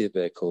variety of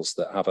vehicles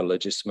that have a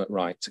legitimate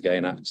right to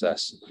gain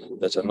access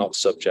that are not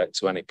subject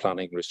to any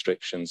planning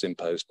restrictions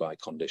imposed by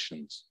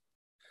conditions.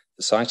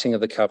 The siting of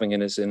the cabin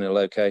is in a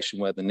location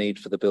where the need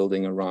for the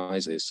building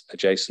arises,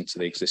 adjacent to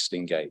the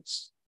existing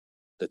gates.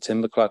 The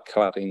timber-clad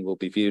cladding will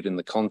be viewed in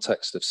the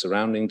context of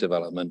surrounding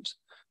development,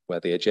 where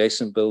the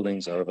adjacent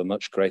buildings are of a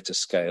much greater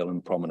scale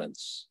and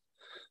prominence.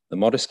 The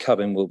modest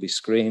cabin will be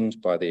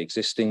screened by the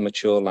existing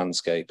mature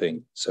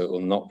landscaping, so it will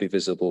not be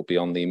visible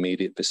beyond the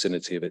immediate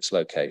vicinity of its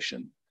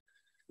location.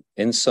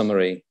 In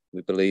summary,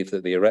 we believe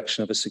that the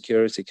erection of a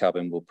security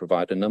cabin will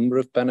provide a number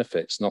of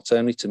benefits, not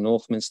only to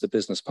Northminster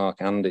Business Park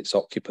and its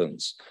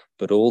occupants,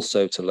 but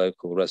also to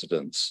local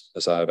residents,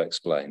 as I have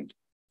explained.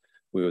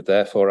 We would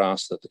therefore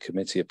ask that the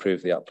committee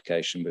approve the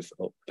application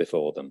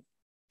before them.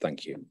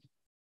 Thank you.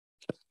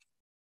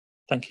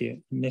 Thank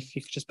you. And if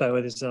you could just bear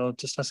with us, I'll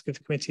just ask if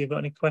the committee have got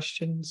any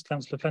questions.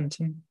 Councillor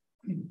Fenton.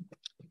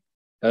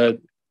 Thank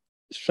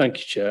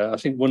you, Chair. I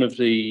think one of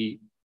the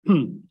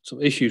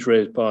sort of issues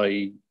raised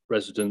by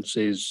residents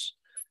is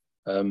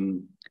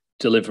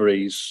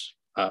deliveries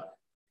at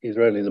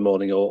either early in the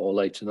morning or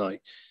late at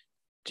night.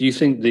 Do you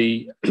think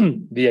the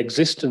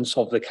existence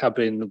of the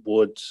cabin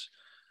would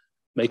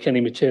make any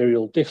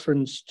material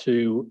difference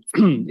to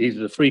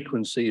either the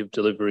frequency of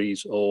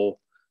deliveries or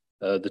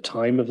the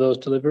time of those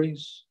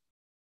deliveries?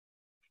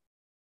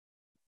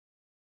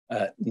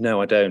 No,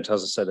 I don't.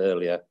 As I said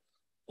earlier,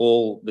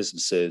 all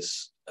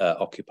businesses,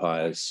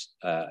 occupiers,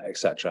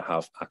 etc.,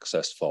 have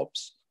access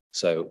fobs.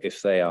 So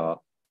if they are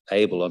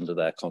able under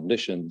their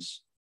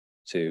conditions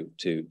to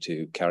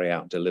carry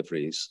out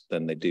deliveries,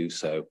 then they do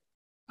so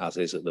as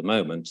is at the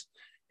moment.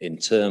 In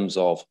terms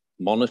of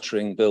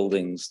monitoring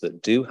buildings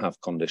that do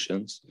have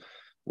conditions,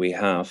 we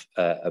have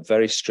a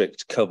very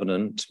strict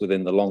covenant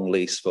within the long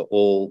lease for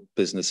all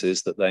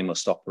businesses that they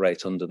must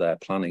operate under their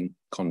planning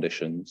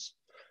conditions.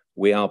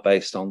 We are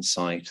based on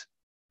site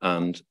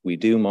and we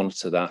do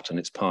monitor that, and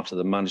it's part of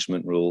the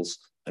management rules.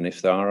 And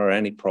if there are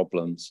any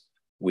problems,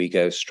 we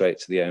go straight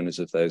to the owners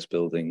of those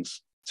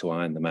buildings to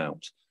iron them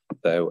out.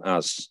 Though,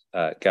 as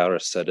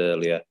Gareth said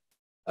earlier,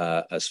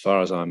 as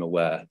far as I'm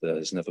aware, there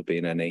has never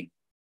been any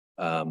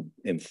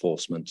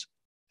enforcement.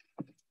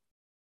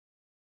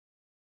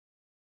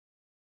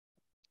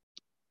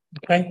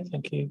 Okay,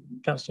 thank you.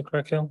 Councillor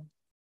Crokill.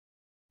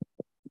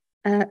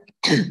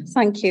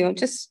 Thank you. I'm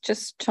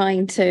just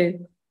trying to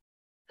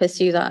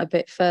pursue that a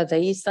bit further.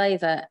 You say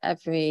that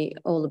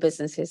all the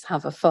businesses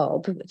have a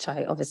fob, which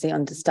I obviously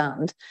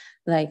understand.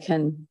 They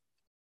can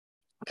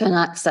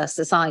access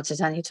the site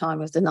at any time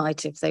of the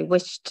night if they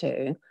wish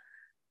to.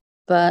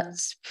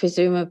 But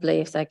presumably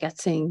if they're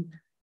getting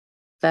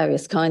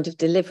various kind of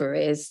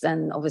deliveries,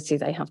 then obviously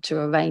they have to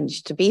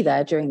arrange to be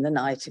there during the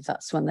night if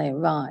that's when they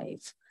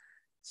arrive.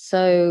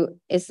 So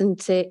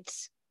isn't it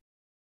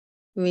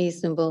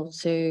reasonable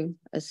to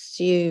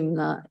assume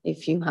that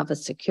if you have a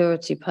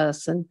security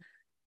person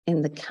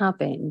in the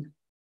cabin,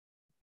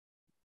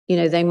 you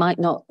know, they might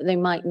not at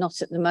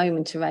the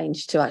moment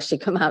arrange to actually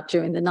come out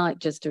during the night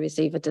just to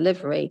receive a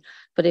delivery,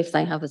 but if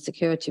they have a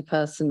security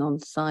person on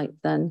site,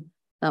 then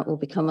that will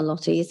become a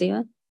lot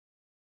easier?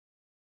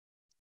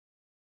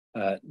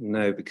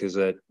 No, because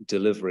a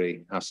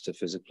delivery has to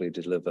physically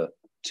deliver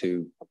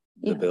to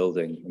the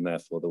building, and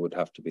therefore there would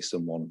have to be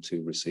someone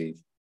to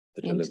receive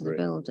the into delivery.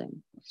 The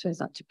building. So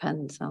that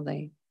depends how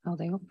they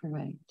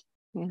operate.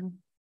 Yeah.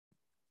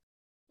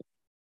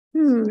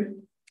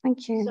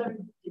 Thank you. Sorry,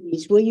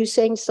 Denise, were you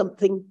saying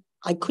something?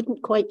 I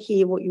couldn't quite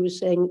hear what you were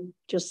saying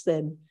just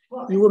then.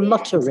 You were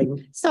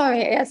muttering. Sorry,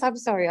 yes, I'm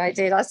sorry, I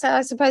did.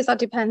 I suppose that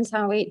depends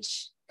how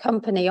each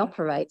company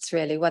operates,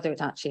 really, whether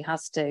it actually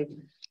has to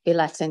be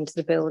let into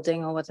the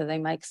building or whether they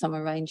make some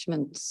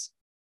arrangements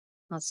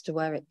as to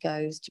where it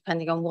goes,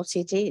 depending on what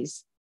it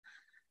is.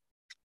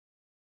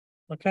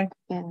 Okay.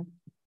 Yeah.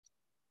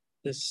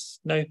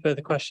 There's no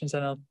further questions,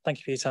 and I'll thank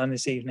you for your time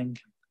this evening.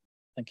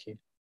 Thank you.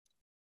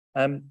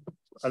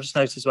 I just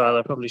noticed as well,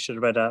 I probably should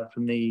have read out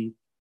from the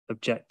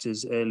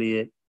objectors'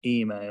 earlier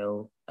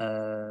email,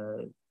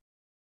 a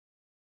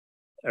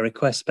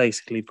request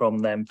basically from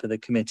them for the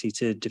committee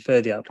to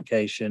defer the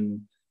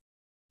application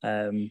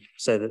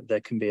so that there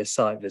can be a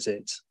site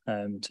visit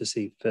to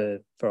see for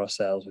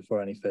ourselves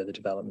before any further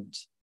development.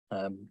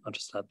 I'll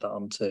just add that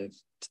on to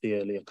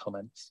the earlier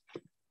comments.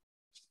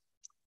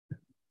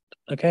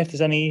 Okay, if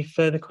there's any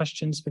further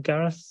questions for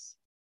Gareth?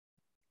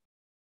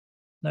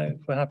 No,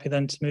 if we're happy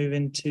then to move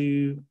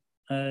into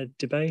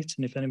debate,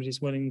 and if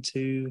anybody's willing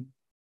to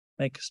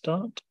make a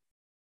start.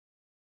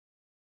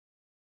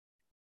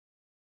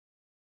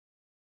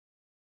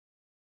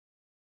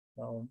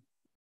 Well,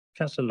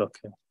 Councillor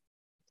Lucker.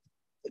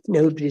 If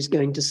nobody's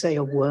going to say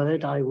a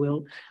word, I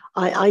will.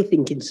 I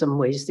think in some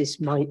ways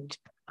this might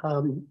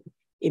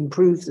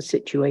improve the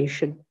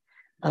situation.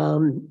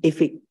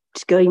 If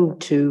it's going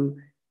to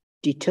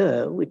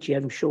deter, which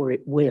I'm sure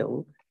it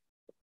will,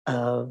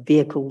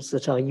 vehicles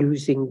that are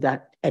using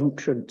that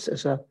entrance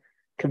as a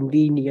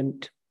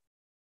convenient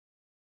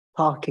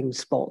parking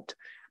spot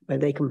where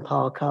they can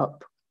park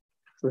up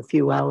for a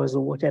few hours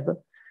or whatever.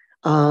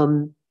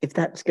 If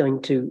that's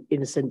going to,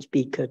 in a sense,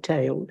 be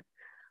curtailed,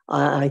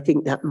 I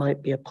think that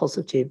might be a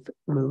positive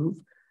move.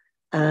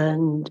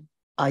 And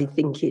I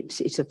think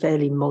it's a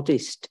fairly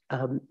modest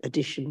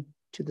addition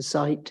to the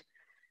site.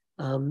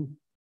 And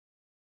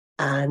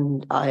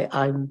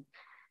I'm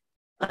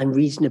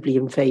reasonably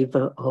in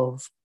favour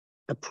of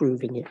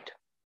approving it.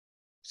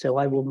 So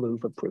I will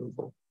move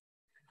approval.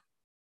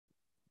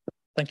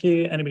 Thank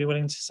you. Anybody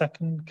willing to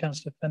second?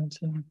 Councillor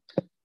Fenton?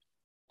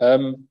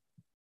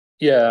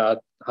 Yeah, I'm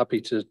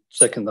happy to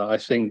second that. I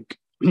think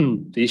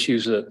the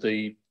issues that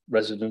the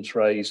residents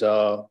raise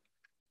are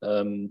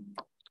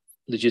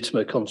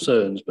legitimate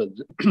concerns, but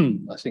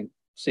I think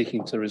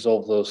seeking to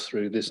resolve those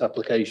through this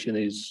application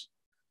is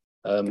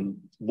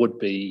would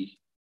be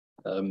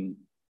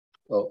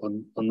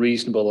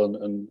unreasonable,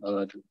 and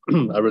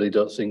I really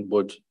don't think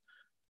would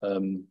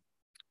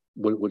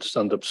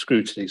stand up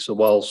scrutiny. So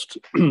whilst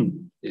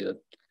yeah,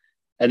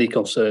 any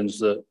concerns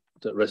that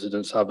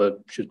residents have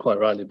should quite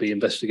rightly be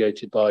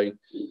investigated by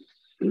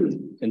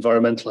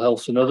environmental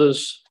health and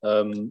others,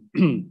 I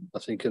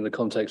think in the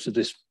context of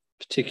this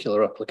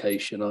particular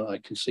application, I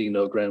can see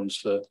no grounds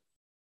for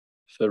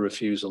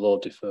refusal or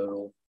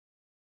deferral.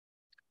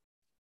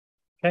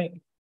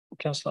 Okay,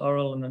 Councillor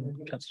Orrell and then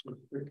Councillor.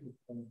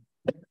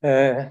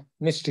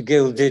 Mr.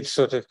 Gill did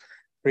sort of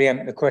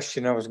preempt the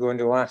question I was going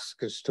to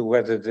ask as to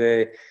whether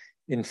they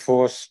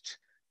enforced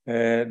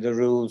the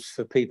rules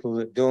for people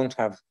that don't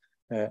have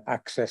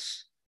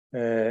access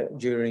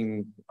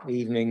during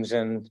evenings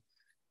and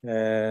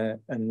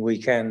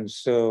weekends.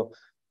 So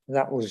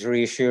that was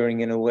reassuring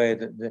in a way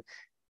that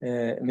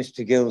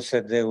Mr. Gill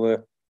said they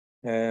were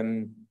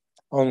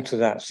onto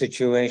that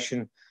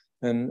situation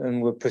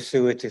and would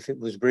pursue it if it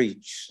was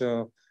breached.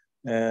 So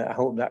I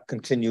hope that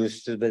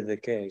continues to be the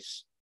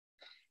case.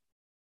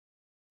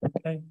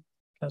 Okay,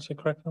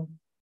 Councillor Cracknell.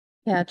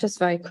 Yeah, just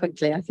very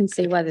quickly, I can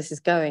see where this is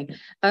going.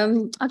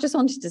 I just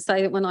wanted to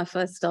say that when I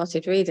first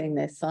started reading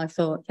this, I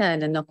thought, yeah,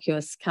 an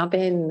innocuous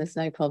cabin, there's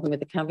no problem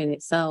with the cabin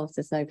itself,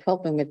 there's no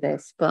problem with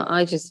this. But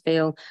I just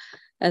feel,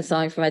 as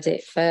I've read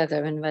it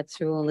further and read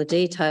through all the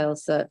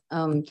details, that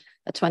a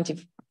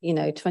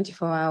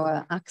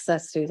 24-hour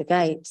access through the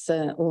gates,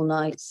 all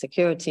night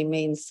security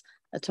means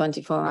a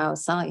 24-hour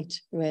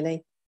site,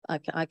 really.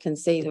 I can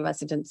see the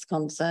residents'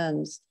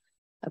 concerns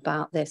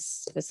about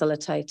this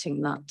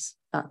facilitating that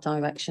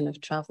direction of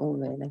travel,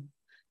 really.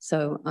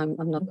 So I'm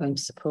not going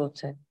to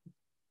support it.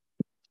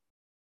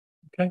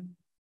 Okay.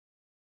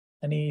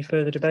 Any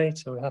further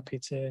debate, or we're happy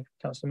to,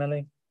 Councillor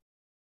Melly?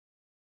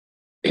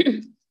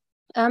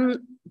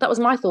 That was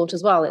my thought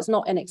as well. It's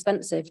not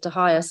inexpensive to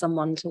hire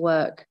someone to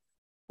work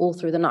all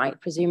through the night.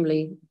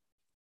 Presumably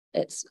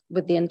it's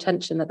with the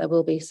intention that there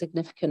will be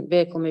significant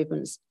vehicle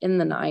movements in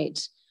the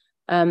night.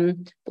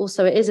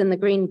 Also, it is in the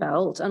green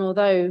belt, and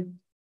although,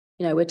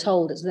 you know, we're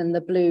told it's in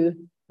the blue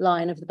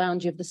line of the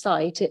boundary of the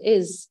site, it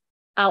is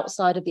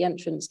outside of the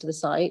entrance to the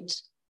site.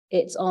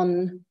 It's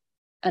on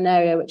an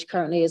area which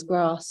currently is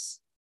grass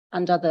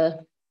and other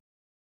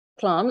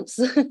plants.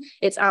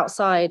 It's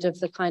outside of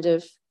the kind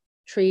of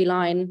tree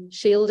line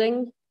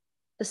shielding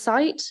the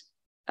site.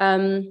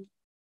 But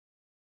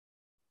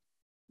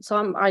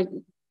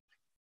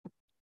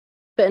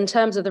in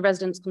terms of the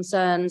residents'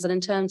 concerns and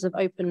in terms of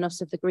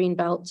openness of the green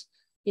belt,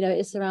 you know,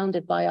 it's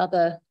surrounded by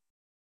other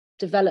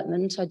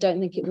development. I don't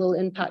think it will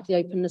impact the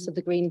openness of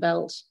the green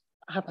belt.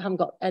 I haven't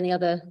got any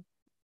other,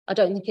 I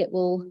don't think it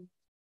will,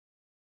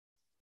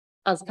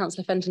 as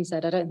Councillor Fenton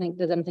said, I don't think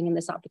there's anything in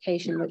this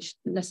application which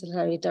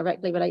necessarily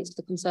directly relates to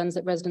the concerns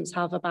that residents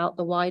have about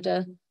the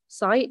wider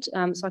site.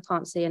 So I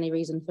can't see any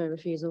reason for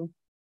refusal.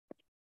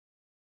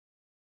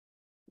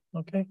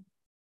 Okay.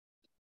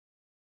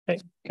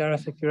 Okay,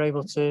 Gareth, if you're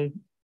able to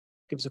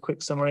give us a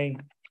quick summary.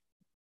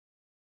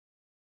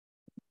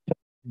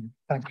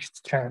 Thank you,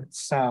 Chair.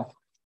 So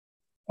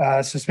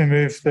it's been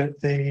moved that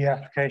the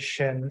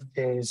application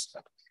is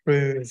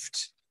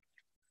approved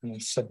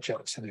and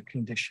subject to the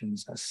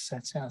conditions as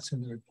set out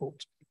in the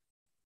report.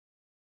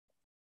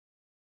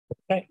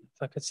 Okay,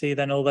 if I could see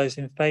then all those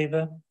in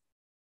favour.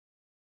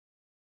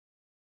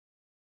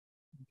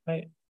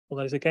 Okay, all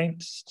those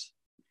against?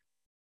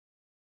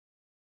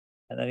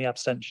 And any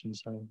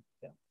abstentions? Sorry.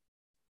 Yeah.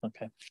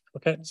 Okay.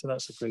 Okay, so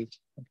that's agreed.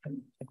 Okay,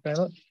 thank you very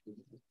much.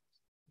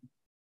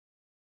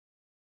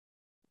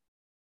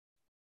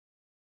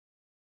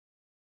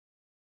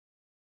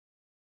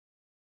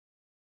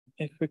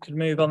 If we could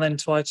move on then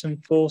to item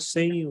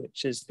 4C,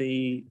 which is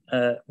the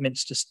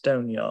Minster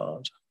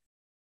Stoneyard.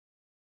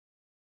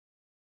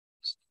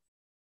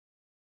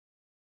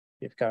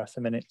 Give Gareth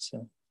a minute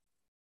to.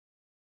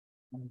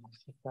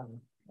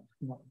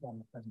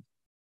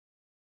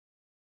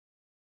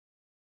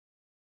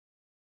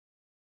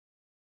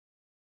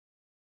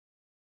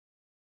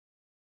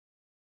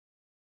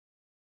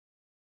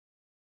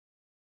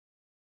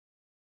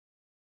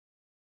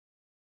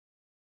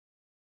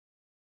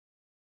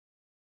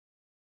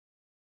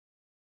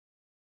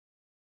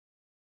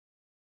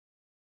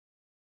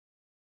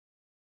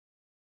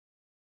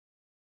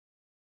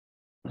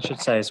 I should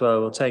say as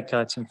well, we'll take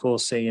item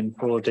 4C and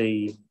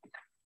 4D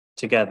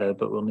together,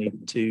 but we'll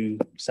need 2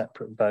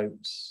 separate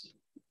votes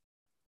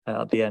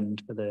at the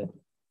end for the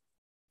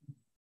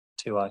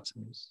 2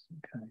 items.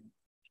 Okay.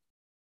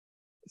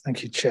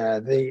 Thank you,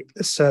 Chair.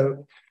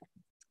 So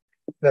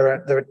there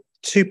are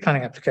 2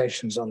 planning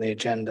applications on the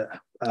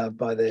agenda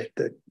by the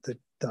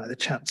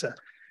chapter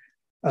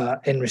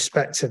in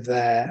respect of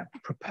their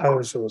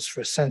proposals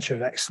for a centre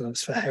of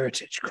excellence for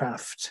heritage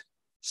craft,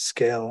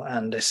 skill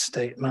and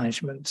estate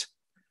management.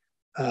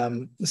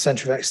 The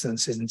Centre of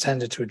Excellence is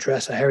intended to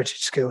address a heritage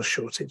skills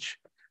shortage,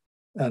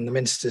 and the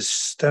Minster's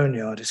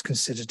Stoneyard is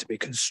considered to be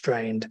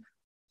constrained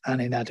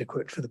and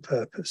inadequate for the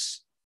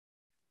purpose.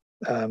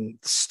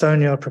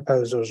 Stoneyard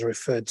proposals are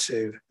referred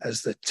to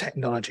as the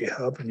technology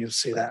hub, and you'll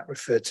see that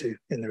referred to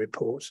in the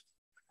report.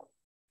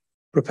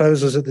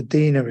 Proposals at the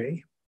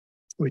Deanery,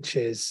 which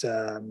is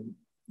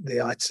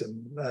the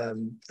item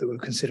that we'll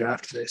consider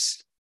after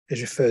this,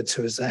 is referred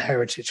to as the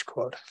heritage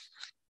quad.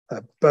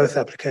 Both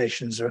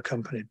applications are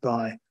accompanied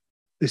by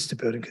listed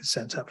building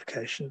consent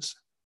applications.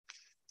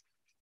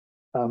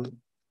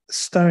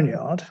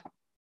 Stoneyard,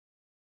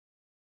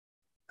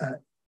 I'm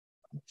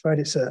afraid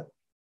it's an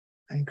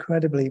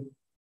incredibly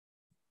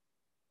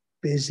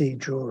busy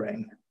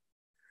drawing.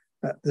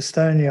 The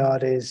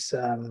Stoneyard is,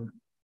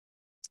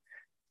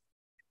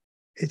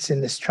 it's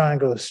in this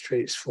triangle of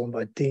streets formed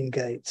by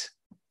Deangate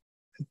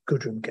and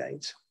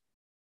Gudrumgate,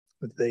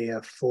 with the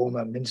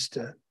former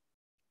Minster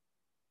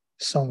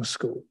Song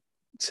School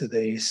to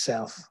the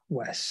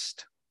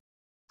southwest.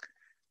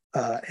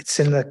 It's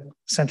in the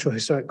Central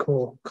Historic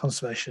Core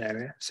Conservation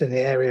Area. It's in the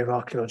area of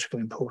archaeological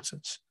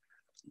importance,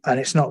 and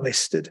it's not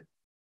listed,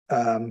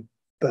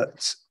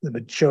 but the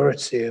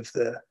majority of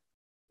the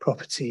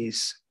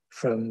properties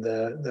from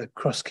the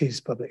Cross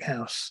Keys Public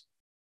House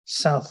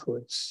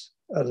southwards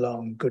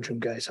along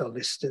Gudrumgate are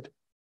listed.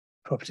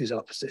 Properties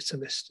opposite are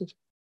listed.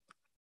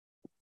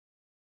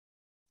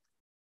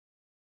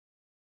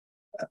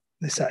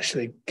 This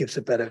actually gives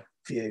a better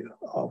view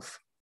of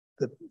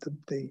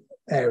the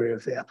area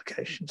of the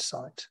application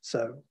site.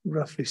 So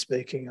roughly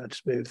speaking, I'll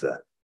just move the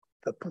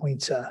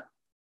pointer.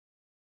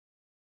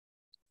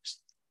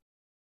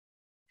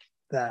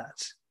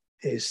 That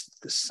is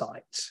the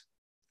site.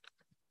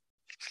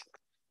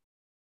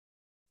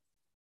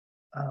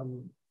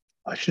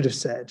 I should have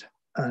said,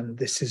 and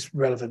this is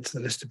relevant to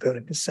the list of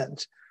building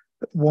consent,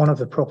 but one of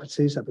the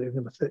properties, I believe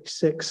number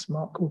 36,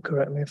 Mark will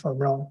correct me if I'm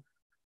wrong,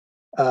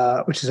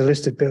 which is a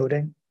listed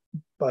building,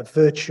 by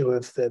virtue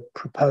of the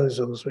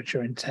proposals which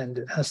are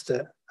intended, has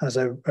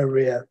a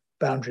rear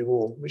boundary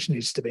wall which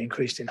needs to be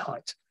increased in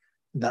height.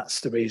 And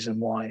that's the reason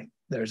why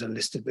there is a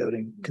listed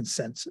building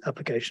consent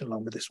application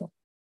along with this one.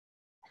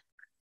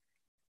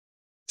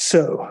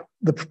 So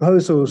the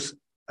proposals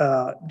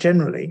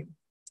generally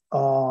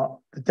are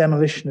the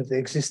demolition of the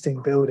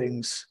existing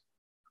buildings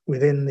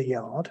within the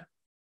yard.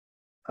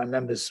 Our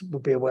members will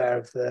be aware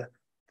of the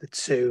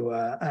two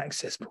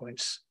access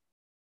points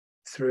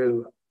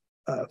through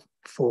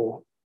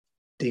for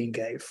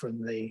Deangate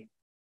from the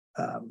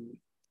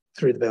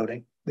through the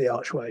building, the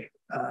archway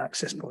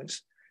access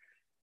points.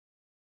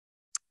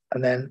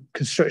 And then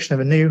construction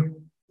of a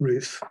new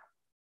roof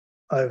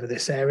over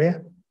this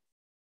area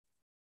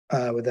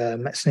with a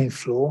mezzanine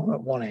floor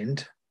at one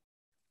end,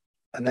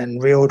 and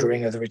then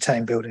reordering of the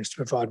retained buildings to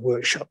provide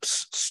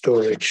workshops,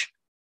 storage,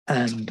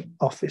 and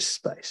office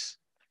space.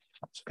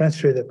 So going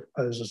through the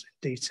proposals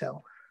in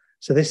detail.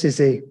 So this is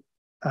the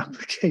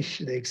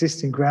application, the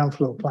existing ground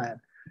floor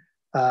plan.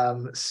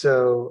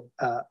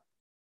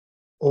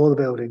 All the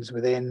buildings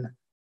within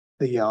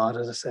the yard,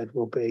 as I said,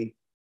 will be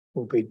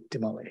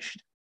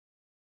demolished.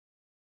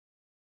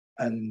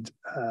 And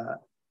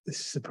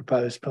this is the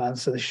proposed plan.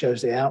 So this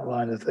shows the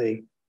outline of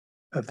the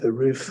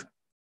roof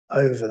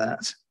over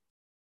that,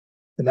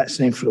 the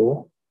mezzanine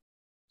floor,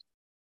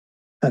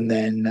 and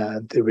then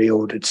the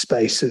reordered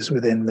spaces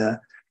within the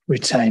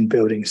retained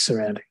buildings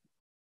surrounding.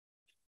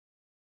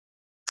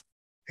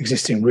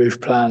 Existing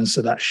roof plan,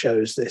 so that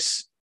shows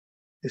this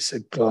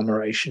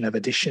agglomeration of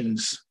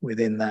additions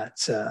within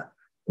that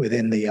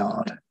within the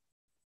yard.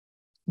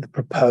 The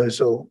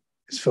proposal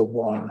is for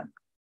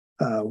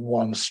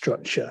one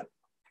structure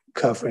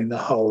covering the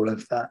whole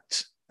of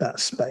that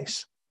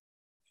space.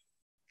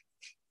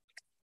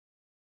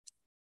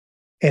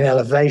 In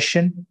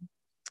elevation,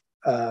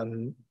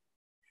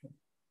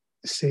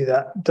 see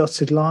that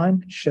dotted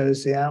line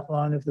shows the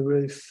outline of the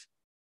roof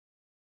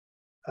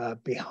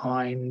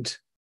behind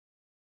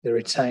the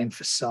retained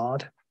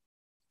facade.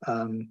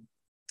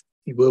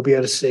 You will be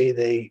able to see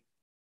the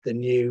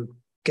new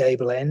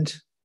gable end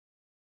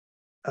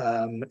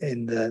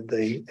in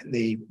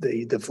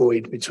the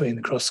void between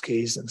the cross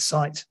keys and the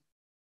site.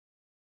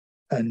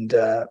 And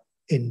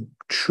in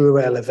true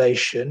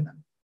elevation,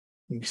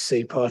 you can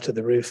see part of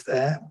the roof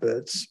there,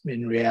 but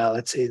in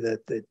reality,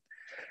 that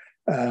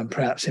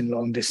perhaps in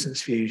long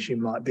distance views, you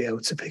might be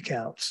able to pick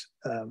out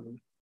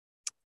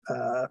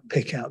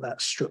that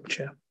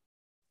structure.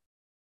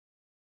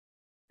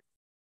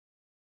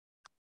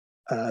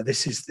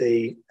 This is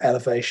the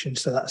elevation,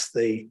 so that's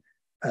the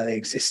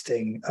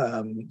existing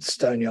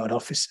Stoneyard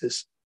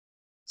offices,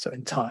 so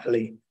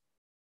entirely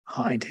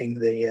hiding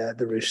the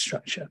roof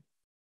structure.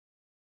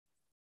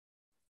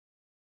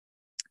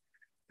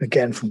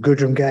 Again, from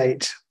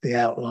Deangate, the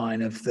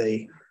outline of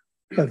the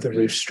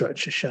roof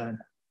structure shown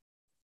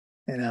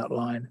in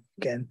outline,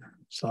 again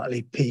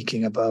slightly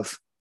peaking above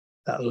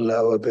that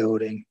lower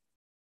building,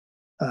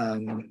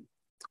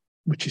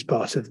 which is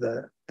part of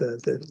the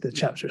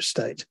chapter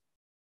estate.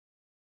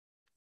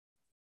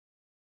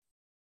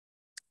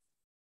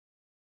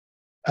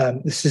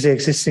 This is the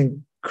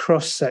existing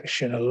cross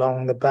section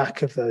along the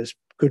back of those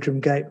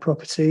Deangate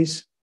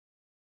properties.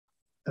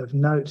 Of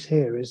note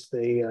here is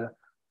the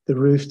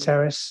roof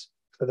terrace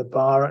for the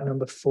bar at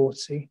number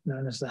 40,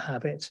 known as the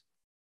Habit.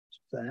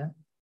 There,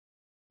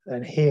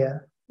 and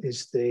here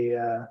is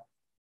the.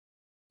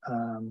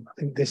 I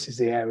think this is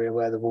the area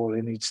where the wall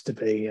needs to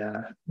be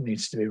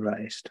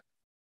raised.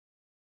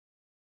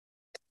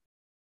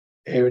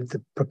 Here,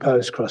 the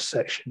proposed cross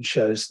section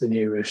shows the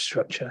new roof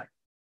structure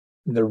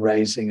and the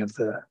raising of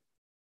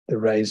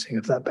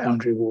that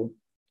boundary wall.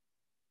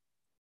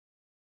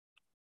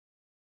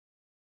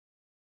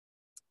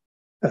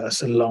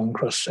 That's a long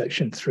cross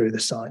section through the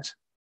site.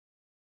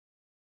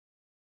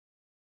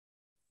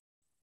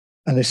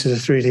 And this is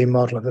a 3D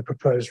model of the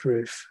proposed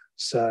roof.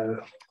 So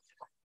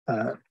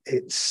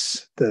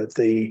it's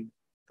the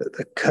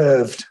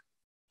curved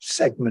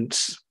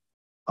segments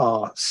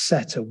are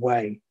set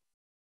away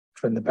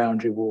from the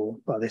boundary wall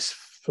by this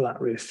flat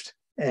roofed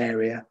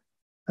area,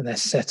 and they're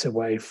set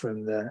away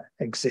from the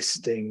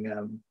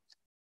existing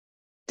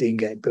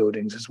Deangate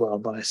buildings as well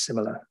by a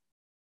similar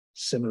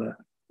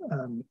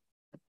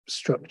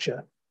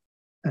structure.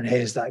 And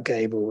here's that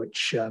gable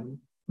which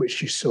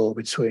you saw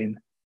between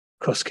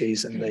Cross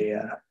Keys and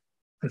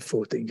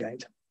Fort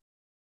Deangate.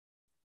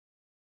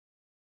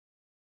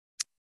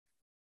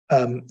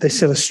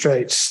 This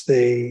illustrates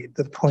the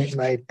point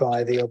made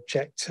by the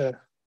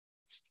objector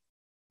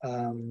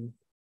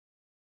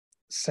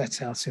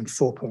set out in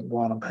 4.1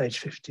 on page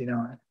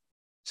 59.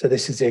 So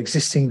this is the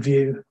existing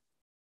view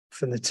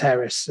from the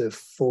terrace of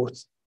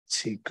 40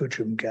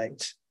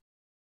 Deangate.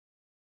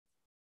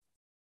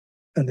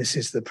 And this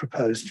is the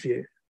proposed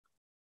view.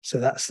 So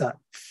that's that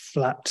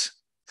flat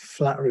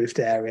roofed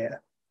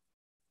area.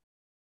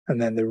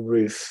 And then the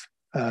roof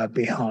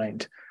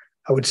behind.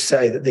 I would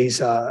say that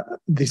these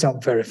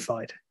aren't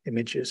verified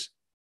images.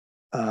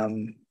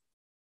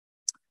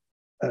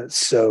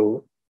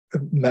 So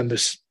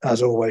members,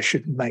 as always,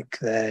 should make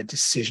their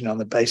decision on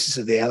the basis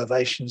of the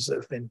elevations that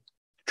have been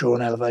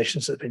drawn,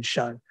 elevations that have been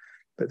shown.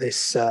 But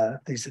these are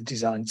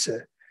designed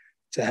to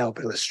help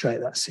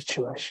illustrate that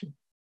situation.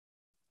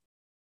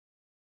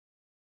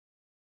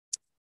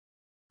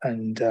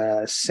 And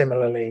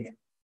similarly,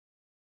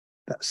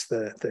 that's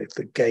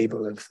the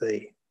gable of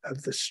the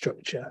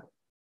structure,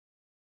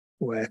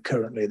 where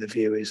currently the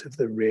view is of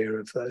the rear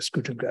of those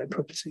Deanery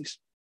properties.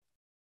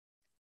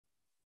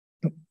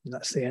 And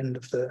that's the end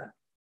of the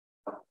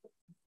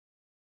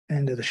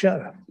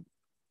show.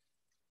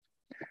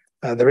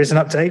 There is an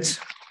update.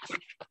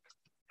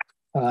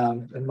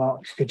 And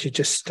Mark, could you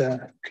just go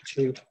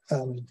through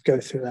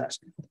that?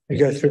 You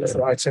go through it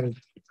for item,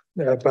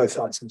 both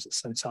items at the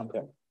same time.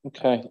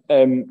 Okay.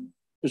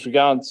 As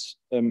regards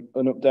an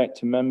update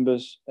to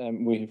members,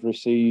 we have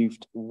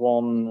received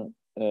one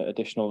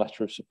additional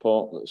letter of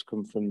support that's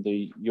come from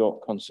the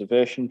York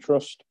Conservation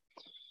Trust,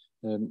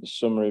 a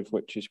summary of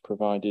which is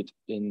provided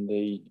in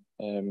the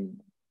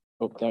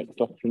update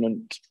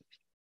document.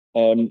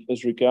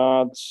 As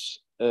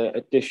regards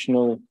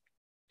additional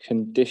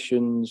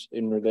conditions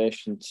in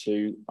relation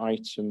to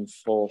item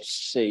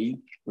 4C,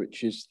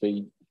 which is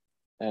the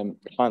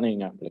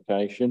planning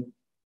application.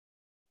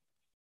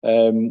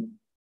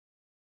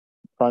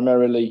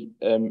 Primarily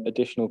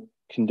additional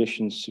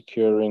conditions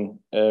securing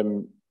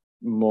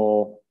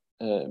more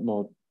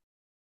sort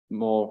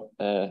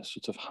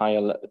of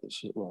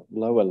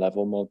lower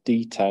level, more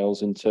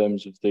details in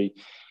terms of the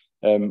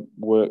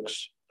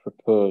works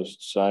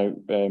proposed. So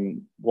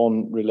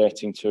one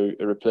relating to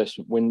a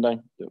replacement window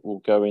that will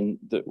go in,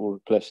 that will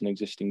replace an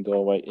existing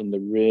doorway in the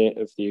rear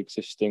of the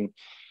existing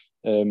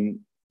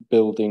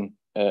building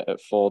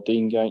at 4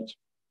 Deangate,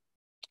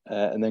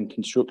 and then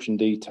construction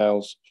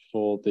details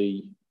for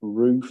the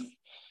roof,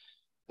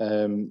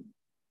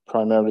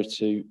 primarily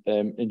to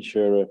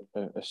ensure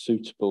a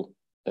suitable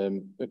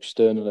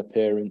external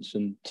appearance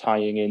and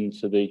tying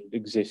into the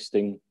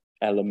existing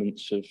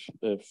elements of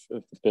the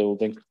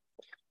building.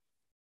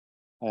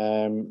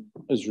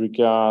 As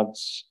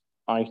regards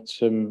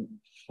item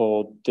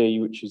 4D,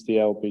 which is the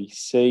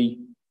LBC,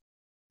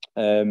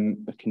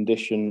 a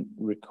condition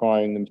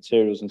requiring the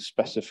materials and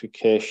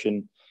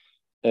specification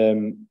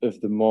of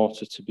the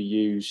mortar to be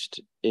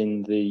used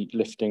in the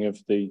lifting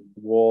of the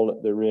wall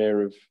at the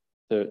rear of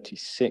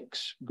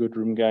 36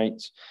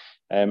 Deanery,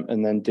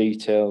 and then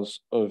details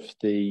of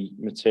the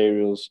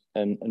materials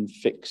and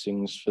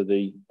fixings for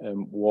the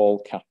wall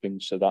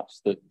capping. So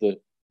that's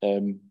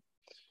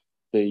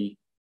the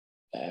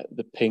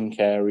pink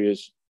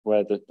areas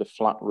where the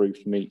flat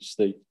roof meets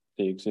the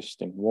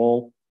existing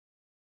wall.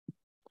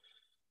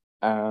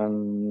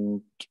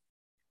 And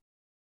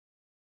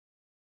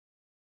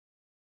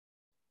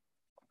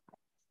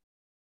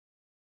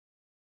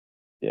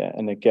yeah,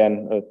 and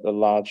again, a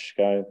large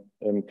scale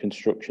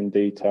construction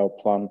detail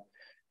plan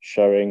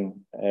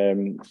showing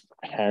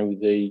how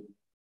the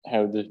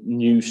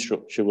new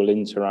structure will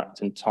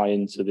interact and tie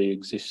into the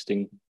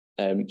existing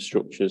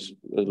structures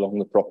along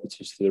the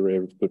properties to the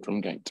rear of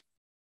Deanery.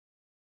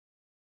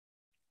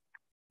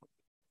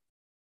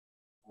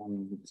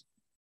 And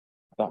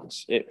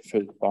that's it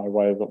by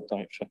way of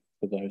update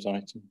for those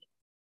items.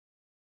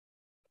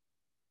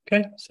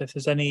 Okay, so if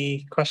there's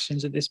any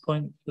questions at this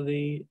point for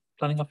the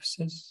planning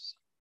officers.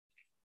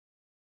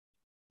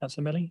 That's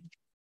Millie.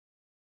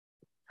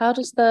 How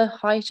does the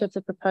height of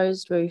the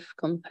proposed roof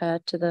compare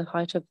to the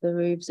height of the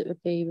roofs it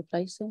would be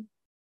replacing?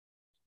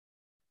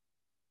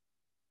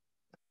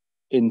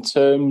 In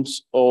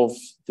terms of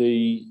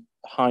the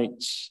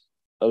heights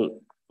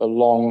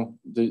along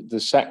the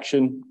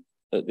section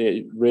at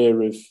the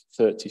rear of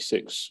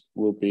 36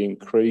 will be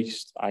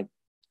increased. I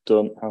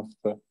don't have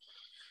the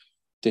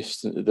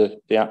distance,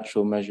 the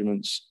actual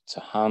measurements to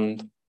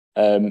hand.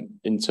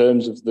 In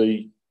terms of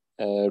the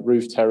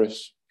roof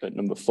terrace at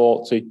number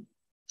 40,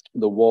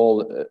 the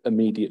wall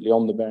immediately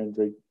on the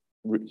boundary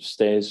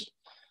stays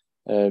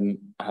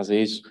as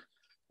is,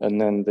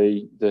 and then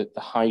the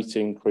height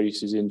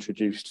increase is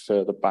introduced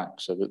further back,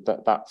 so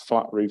that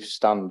flat roof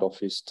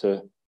standoff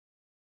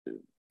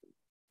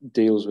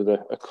deals with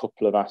a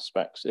couple of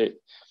aspects. It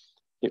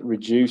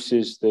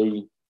reduces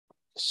the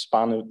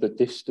span of the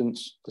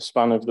distance the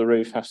span of the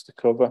roof has to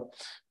cover,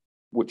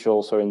 which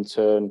also in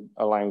turn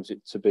allows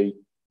it to be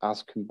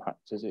as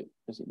compact as it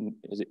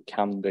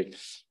can be.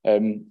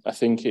 I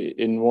think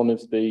in one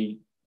of the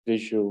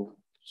visuals,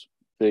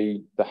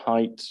 the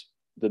height,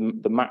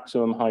 the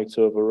maximum height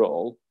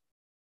overall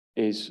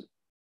is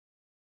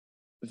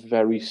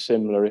very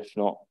similar, if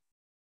not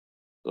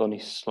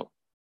only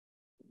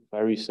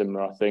very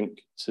similar, I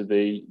think, to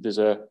there's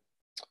a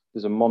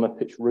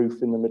monopitch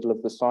roof in the middle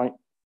of the site.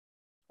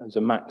 There's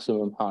a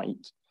maximum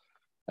height.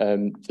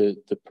 The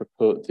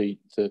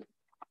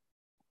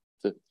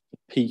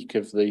peak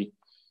of the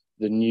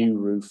new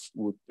roof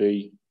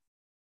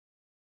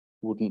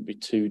wouldn't be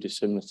too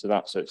dissimilar to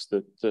that. So it's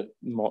the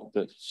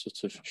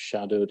sort of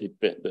shadowed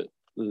bit that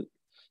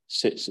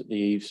sits at the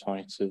eaves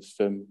height of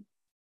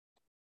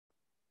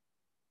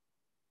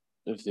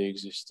the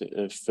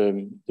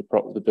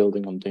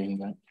building on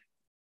Deangate.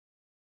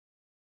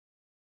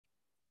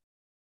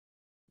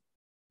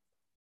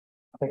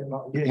 think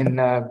in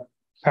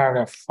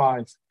paragraph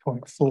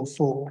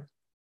 5.44,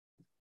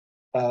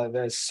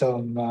 there's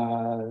some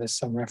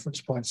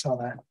reference points,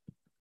 aren't there?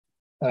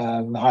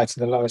 The height of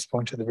the lowest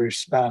point of the roof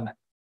span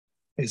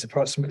is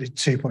approximately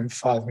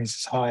 2.5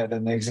 metres higher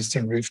than the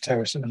existing roof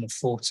terrace at number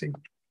 40.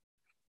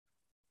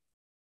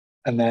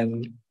 And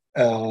then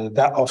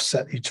that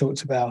offset you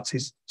talked about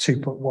is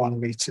 2.1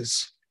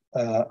 metres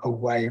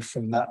away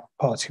from that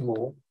party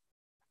wall.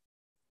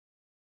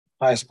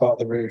 Highest part of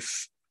the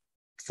roof,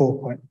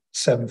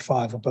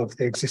 4.75 above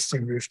the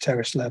existing roof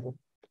terrace level.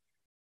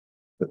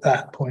 But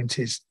that point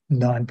is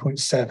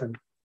 9.7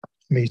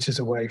 metres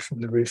away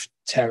from the roof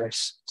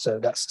terrace. So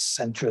that's the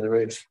centre of the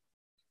roof.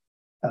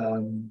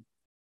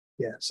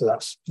 Yeah, so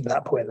that's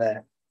that point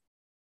there,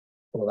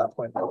 or that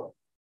point there.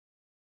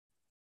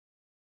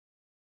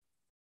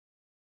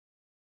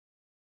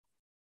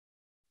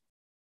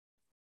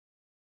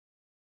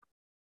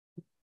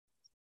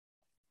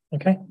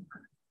 Okay. Do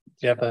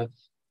you have a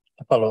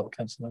follow-up,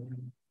 Councillor?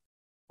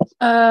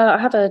 I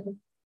have a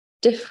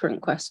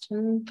different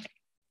question.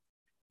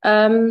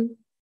 Paragraph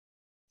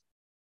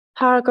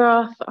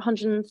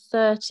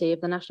 130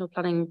 of the National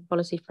Planning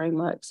Policy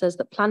Framework says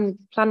that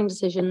planning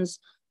decisions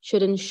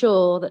should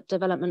ensure that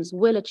developments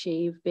will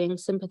achieve being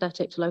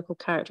sympathetic to local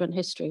character and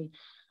history.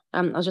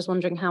 I was just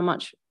wondering how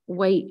much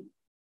weight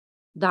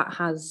that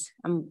has,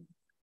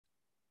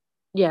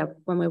 yeah,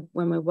 when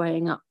we're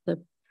weighing up the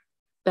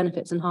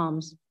benefits and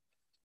harms.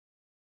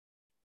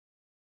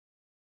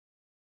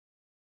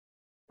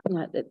 You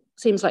know, it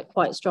seems like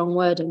quite strong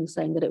wording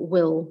saying that it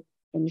will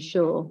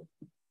ensure,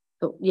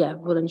 but yeah,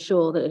 will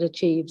ensure that it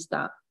achieves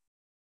that.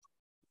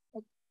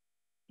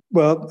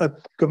 Well,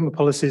 government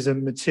policy is a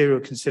material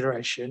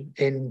consideration.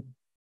 In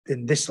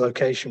this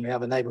location, we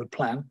have a neighbourhood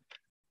plan,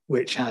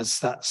 which has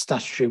that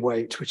statutory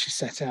weight, which is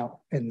set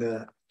out in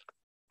the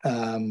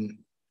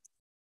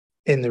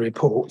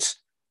report.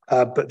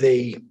 But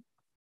it's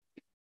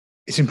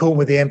important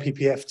with the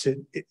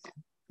NPPF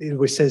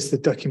it says the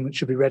document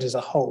should be read as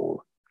a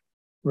whole,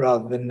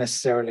 rather than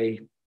necessarily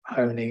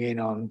honing in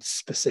on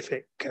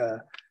specific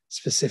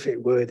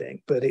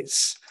wording. But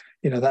it's,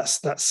 you know,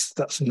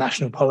 that's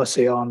national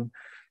policy on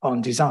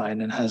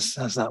design and has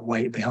that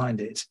weight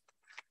behind it.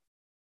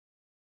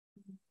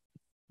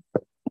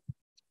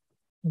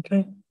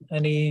 Okay,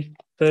 any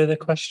further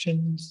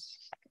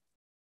questions?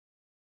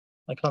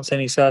 I can't see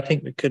any, so I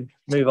think we could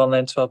move on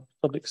then to our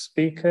public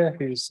speaker,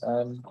 who's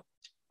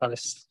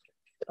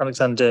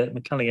Alexander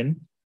McCallion,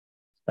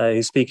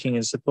 who's speaking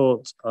in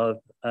support of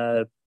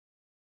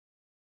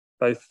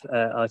both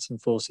item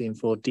 4C and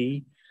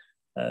 4D.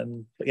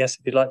 But yes,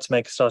 if you'd like to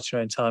make a start at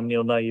your own time,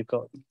 you'll know you've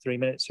got 3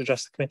 minutes to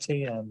address the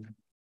committee.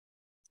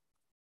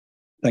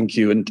 Thank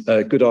you, and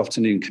good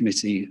afternoon,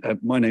 committee.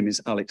 My name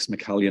is Alex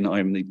McCallion.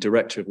 I'm the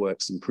Director of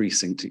Works and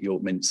Precinct at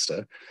York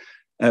Minster.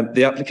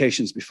 The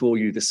applications before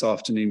you this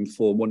afternoon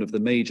form one of the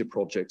major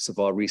projects of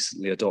our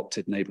recently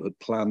adopted neighbourhood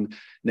plan,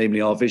 namely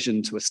our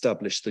vision to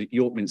establish the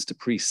York Minster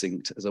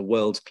Precinct as a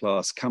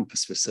world-class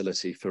campus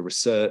facility for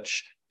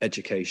research,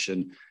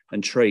 education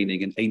and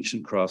training in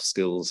ancient craft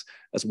skills,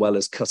 as well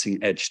as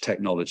cutting-edge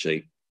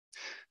technology.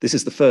 This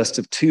is the first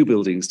of 2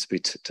 buildings to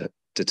be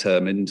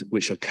determined,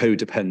 which are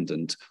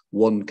codependent.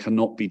 One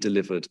cannot be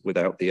delivered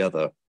without the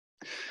other.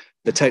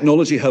 The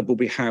technology hub will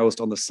be housed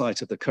on the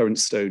site of the current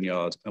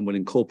Stoneyard and will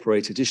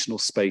incorporate additional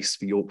space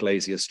for York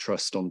Glaziers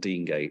Trust on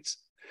Deangate.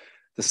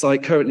 The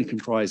site currently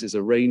comprises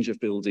a range of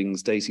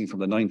buildings dating from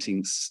the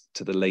 19th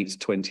to the late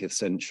 20th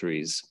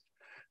centuries.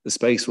 The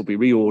space will be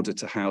reordered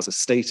to house a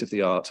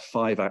state-of-the-art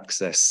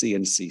 5-axis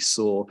CNC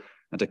saw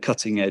and a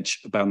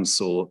cutting-edge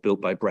bandsaw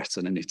built by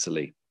Breton in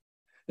Italy.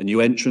 A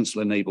new entrance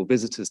will enable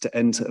visitors to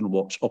enter and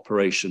watch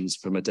operations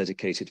from a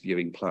dedicated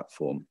viewing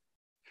platform.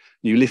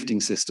 New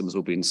lifting systems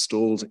will be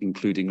installed,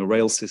 including a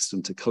rail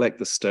system to collect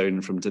the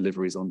stone from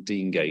deliveries on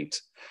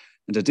Deangate,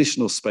 and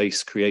additional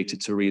space created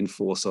to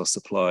reinforce our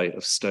supply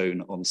of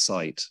stone on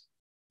site.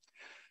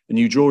 A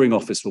new drawing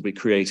office will be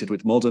created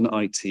with modern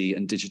IT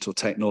and digital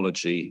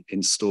technology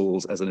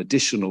installed as an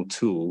additional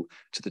tool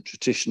to the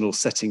traditional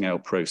setting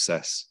out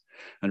process,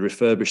 and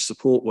refurbished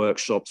support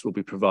workshops will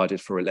be provided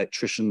for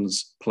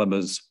electricians,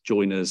 plumbers,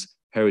 joiners,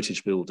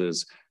 heritage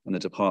builders, and the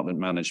department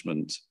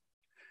management.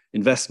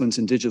 Investment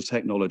in digital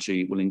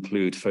technology will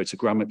include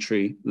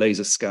photogrammetry,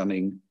 laser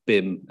scanning,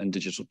 BIM, and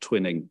digital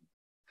twinning.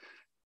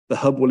 The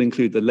hub will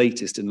include the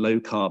latest in low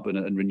carbon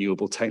and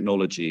renewable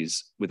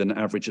technologies, with an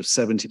average of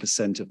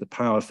 70% of the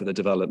power for the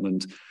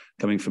development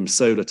coming from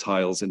solar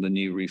tiles in the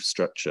new roof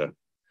structure.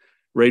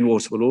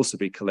 Rainwater will also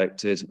be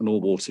collected and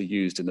all water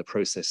used in the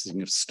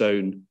processing of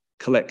stone,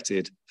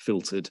 collected,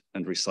 filtered,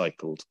 and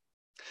recycled.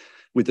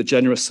 With the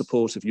generous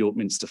support of York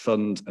Minster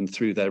Fund and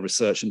through their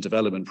research and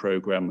development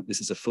programme,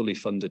 this is a fully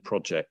funded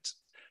project.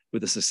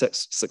 With a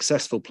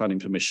successful planning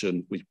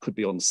permission, we could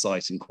be on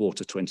site in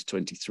quarter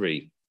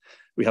 2023.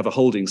 We have a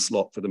holding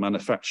slot for the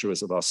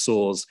manufacturers of our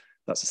saws.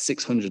 That's a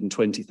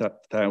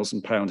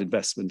 £620,000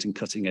 investment in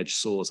cutting edge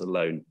saws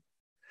alone.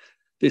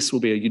 This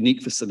will be a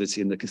unique facility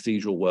in the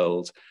cathedral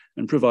world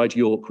and provide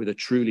York with a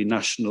truly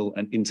national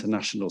and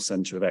international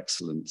centre of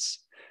excellence.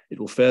 It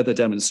will further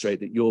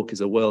demonstrate that York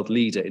is a world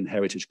leader in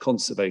heritage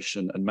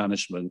conservation and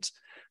management,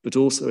 but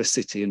also a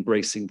city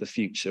embracing the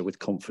future with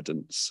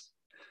confidence.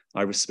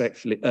 I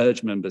respectfully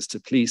urge members to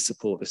please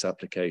support this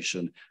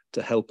application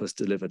to help us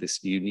deliver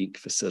this unique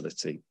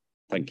facility.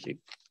 Thank you.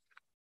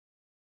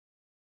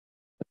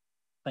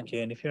 Thank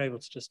you. And if you're able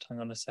to just hang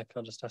on a sec,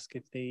 I'll just ask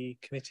if the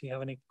committee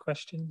have any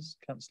questions.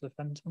 Councillor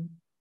Fenton.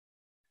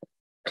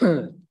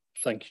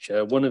 Thank you,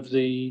 Chair. One of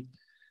the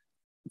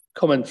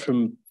comments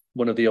from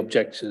one of the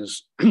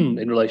objectors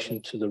in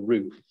relation to the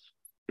roof,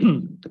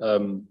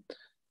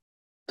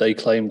 they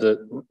claimed that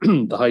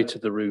the height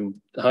of the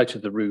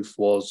roof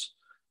was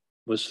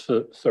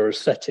for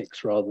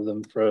aesthetics rather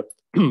than for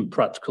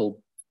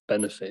practical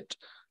benefit.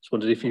 Just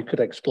wondered if you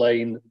could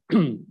explain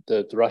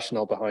the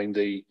rationale behind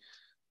the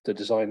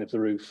design of the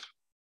roof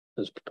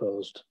as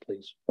proposed,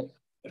 please.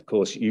 Of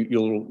course,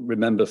 you'll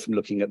remember from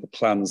looking at the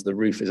plans, the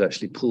roof is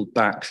actually pulled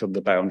back from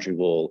the boundary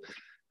wall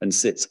and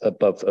sits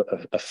above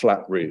a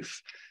flat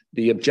roof.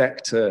 The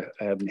objector,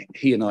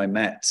 he and I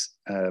met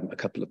a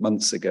couple of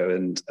months ago,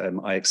 and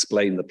I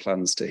explained the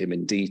plans to him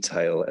in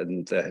detail,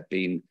 and there had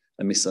been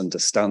a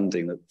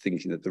misunderstanding of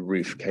thinking that the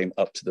roof came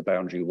up to the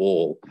boundary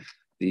wall.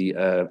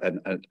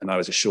 And I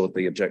was assured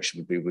the objection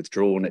would be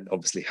withdrawn. It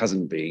obviously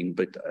hasn't been,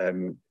 but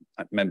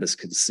members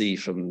can see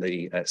from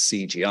the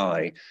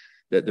CGI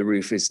that the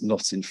roof is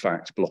not in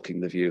fact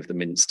blocking the view of the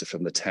Minster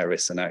from the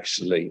terrace, and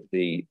actually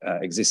the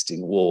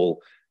existing wall,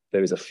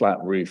 there is a flat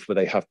roof where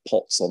they have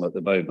pots on at the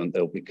moment.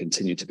 They'll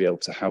continue to be able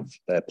to have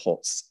their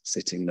pots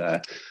sitting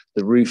there.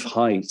 The roof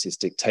height is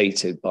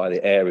dictated by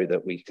the area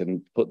that we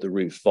can put the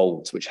roof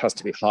vault, which has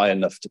to be high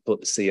enough to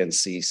put the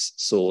CNC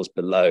saws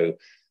below.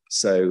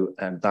 So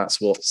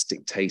that's what's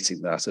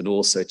dictating that, and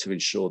also to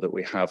ensure that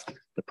we have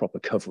the proper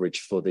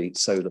coverage for the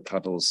solar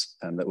panels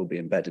that will be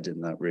embedded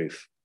in that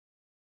roof.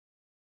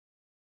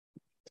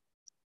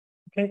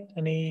 Okay,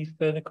 any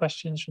further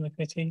questions from the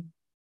committee?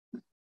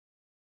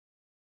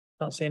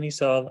 Can't see any,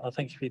 so I'll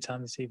thank you for your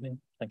time this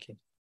evening. Thank you.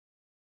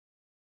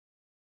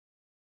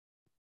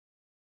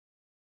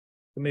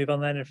 We'll move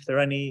on then if there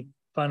are any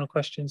final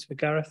questions for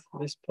Gareth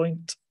at this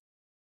point.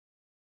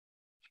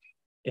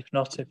 If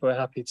not, if we're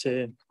happy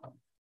to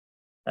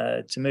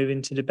move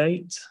into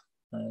debate.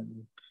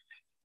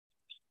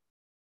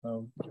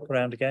 I'll look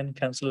around again.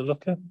 Councillor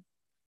Looker.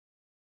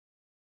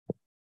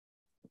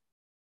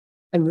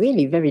 I'm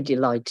really very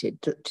delighted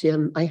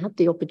that I had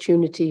the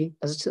opportunity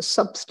as a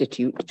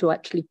substitute to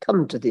actually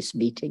come to this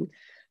meeting,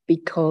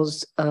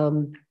 because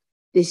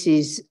this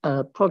is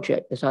a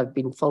project that I've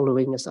been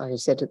following, as I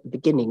said at the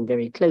beginning,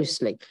 very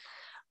closely.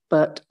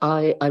 But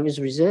I was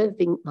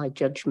reserving my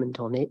judgment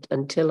on it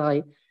until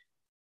I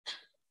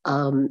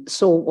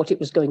saw what it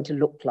was going to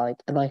look like.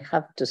 And I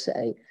have to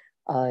say,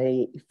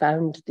 I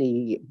found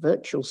the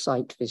virtual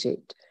site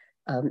visit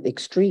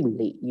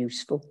extremely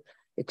useful,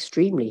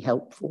 extremely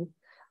helpful.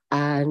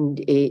 And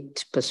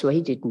it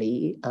persuaded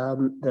me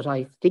that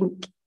I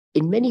think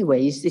in many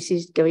ways this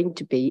is going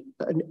to be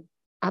an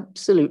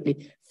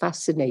absolutely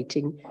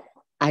fascinating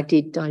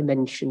added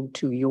dimension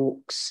to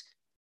York's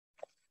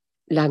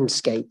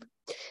landscape.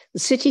 The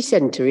city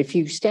centre, if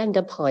you stand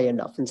up high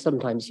enough, and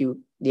sometimes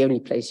the only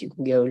place you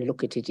can go and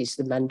look at it is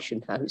the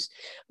Mansion House,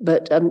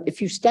 but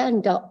if you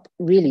stand up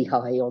really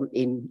high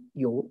in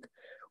York,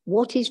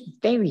 what is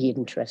very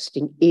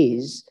interesting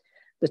is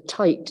the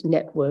tight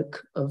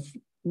network of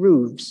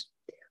roofs,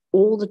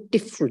 all the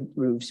different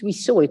roofs. We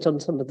saw it on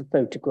some of the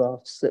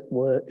photographs that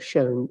were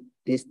shown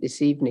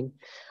this evening.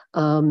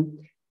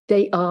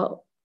 They are,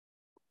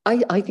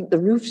 I think the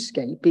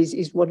roofscape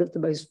is one of the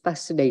most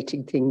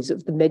fascinating things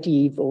of the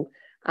medieval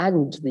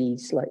and the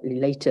slightly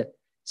later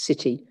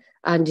city,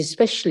 and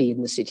especially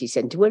in the city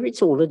centre where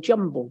it's all a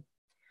jumble.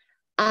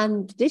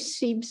 And this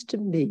seems to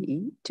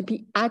me to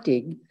be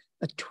adding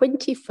a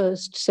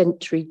 21st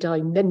century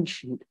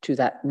dimension to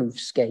that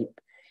roofscape.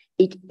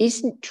 It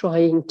isn't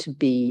trying to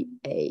be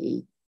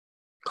a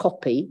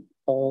copy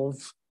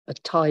of a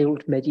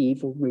tiled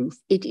medieval roof.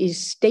 It is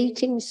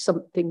stating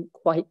something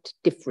quite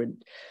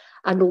different.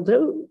 And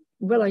although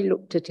when I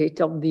looked at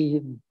it on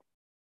the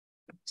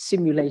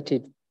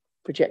simulated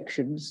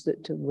projections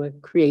that were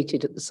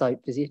created at the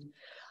site visit,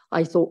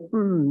 I thought,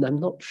 I'm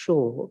not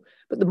sure.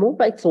 But the more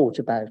I thought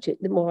about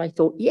it, the more I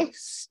thought,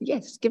 yes,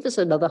 give us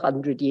another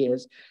 100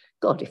 years.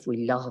 God, if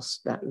we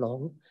last that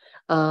long.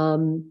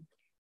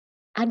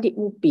 And it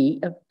will be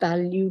a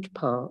valued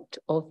part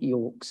of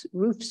York's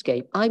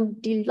roofscape. I'm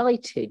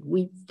delighted.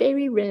 We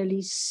very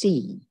rarely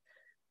see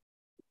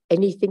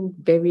anything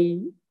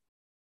very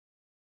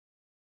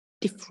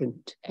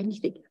different,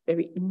 anything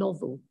very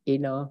novel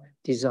in our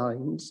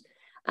designs.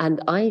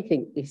 And I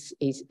think this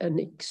is an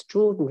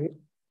extraordinary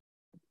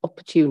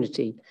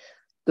opportunity.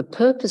 The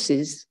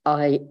purposes,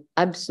 I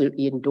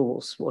absolutely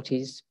endorse what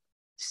is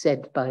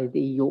said by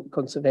the York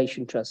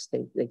Conservation Trust.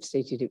 They've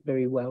stated it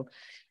very well.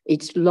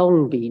 It's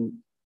long been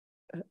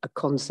a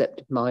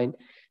concept of mine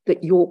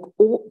that York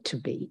ought to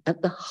be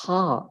at the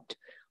heart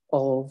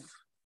of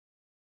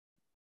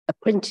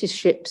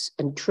apprenticeships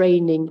and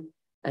training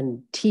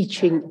and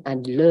teaching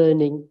and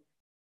learning,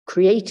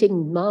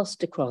 creating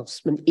master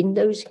craftsmen in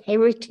those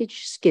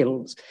heritage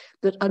skills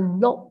that are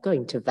not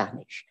going to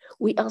vanish.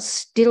 We are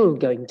still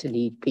going to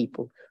need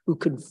people who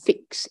can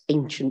fix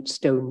ancient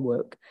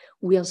stonework.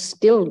 We are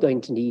still going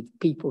to need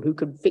people who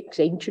can fix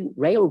ancient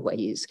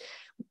railways.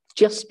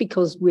 Just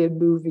because we're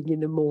moving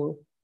in a more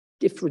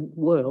different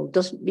world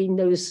doesn't mean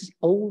those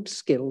old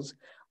skills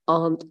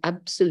aren't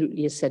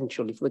absolutely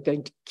essential if we're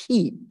going to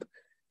keep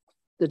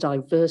the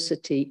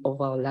diversity of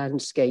our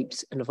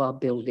landscapes and of our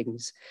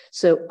buildings.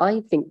 So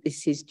I think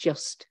this is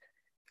just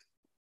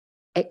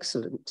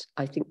excellent.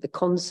 I think the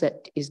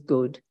concept is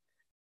good,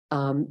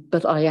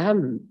 but I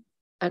am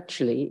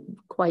actually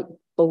quite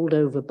bowled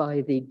over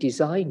by the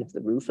design of the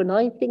roof, and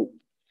I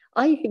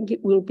think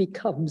it will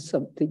become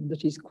something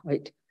that is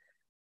quite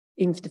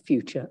in the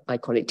future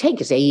iconic. Take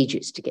us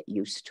ages to get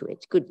used to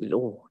it. Good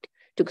Lord.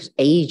 Took us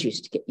ages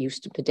to get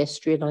used to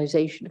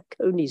pedestrianisation of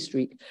Coney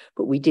Street,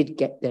 but we did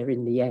get there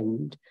in the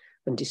end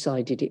and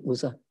decided it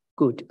was a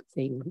good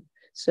thing.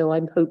 So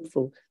I'm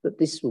hopeful that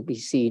this will be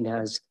seen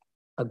as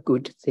a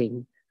good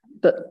thing,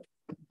 but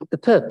the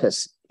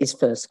purpose is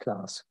first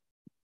class.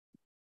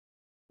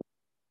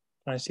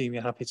 I assume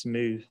you're happy to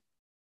move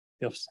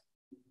the office.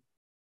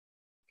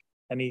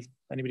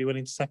 Anybody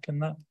willing to second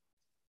that?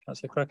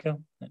 Councillor Cracker?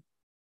 No.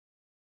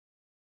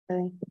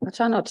 I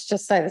try not to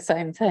just say the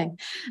same thing.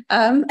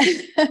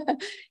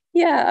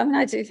 Yeah, I mean,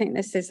 I do think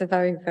this is a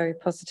very, very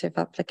positive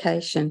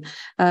application.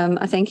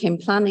 I think in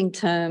planning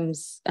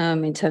terms,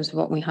 in terms of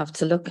what we have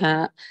to look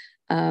at,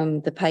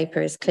 the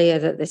paper is clear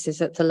that this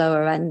is at the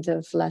lower end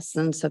of less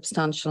than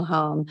substantial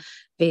harm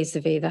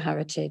vis-a-vis the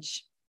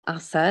heritage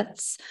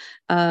assets.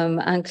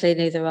 And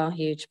clearly there are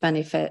huge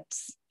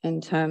benefits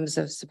in terms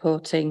of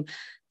supporting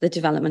the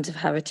development of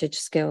heritage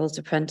skills,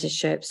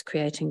 apprenticeships,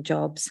 creating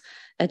jobs,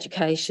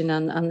 education,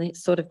 and the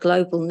sort of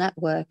global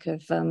network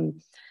of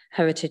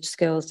heritage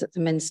skills that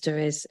the Minster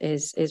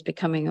is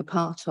becoming a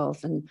part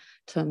of in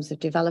terms of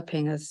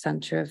developing a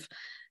centre of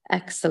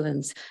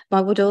excellence. But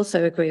I would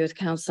also agree with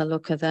Councillor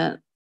Looker that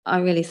I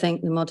really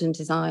think the modern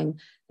design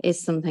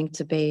is something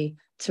to be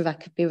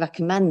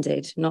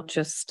recommended, not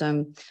just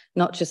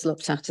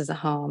looked at as a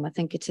harm. I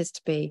think it is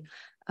to be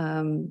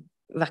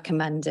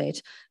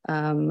recommended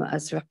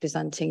as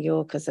representing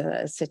York as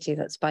a city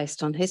that's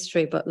based on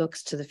history but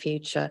looks to the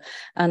future,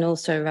 and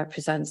also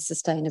represents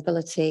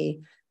sustainability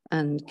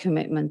and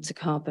commitment to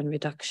carbon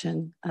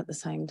reduction at the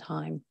same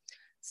time.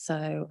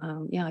 So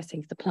yeah, I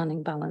think the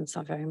planning balance,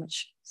 I very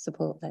much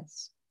support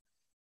this.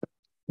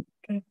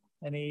 Okay,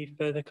 any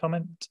further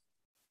comment?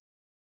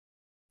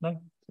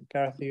 No?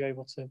 Gareth, are you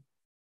able to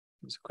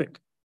give us a quick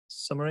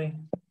summary?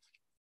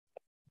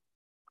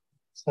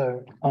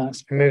 So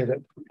it's been moved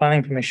that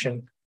planning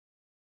permission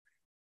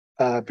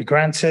be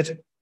granted,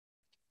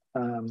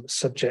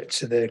 subject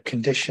to the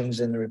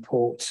conditions in the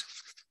report,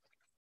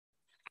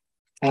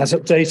 as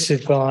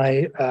updated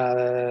by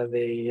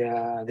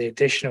the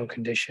additional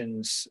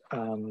conditions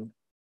on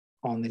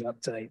the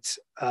update.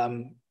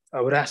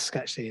 I would ask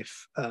actually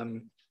if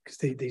because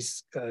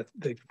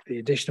the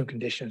additional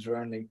conditions were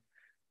only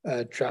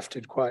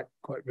drafted quite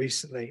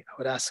recently. I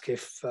would ask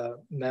if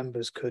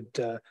members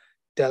could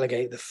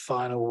delegate the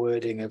final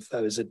wording of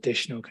those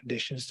additional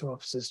conditions to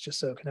officers, just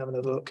so I can have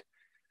a look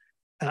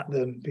at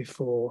them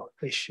before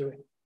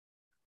issuing.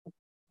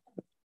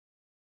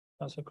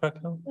 That's a crack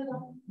on.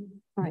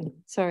 Right,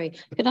 sorry.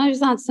 Could I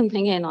just add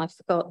something in? I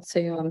forgot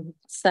to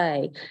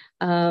say.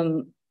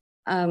 I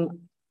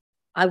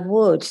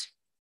would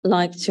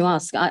like to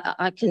ask.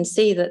 I can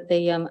see that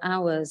the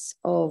hours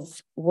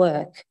of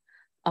work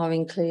are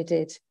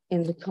included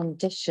in the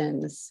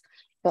conditions,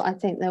 but I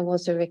think there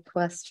was a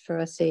request for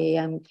a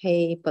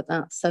CEMP, but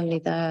that's only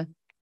there.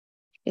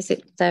 Is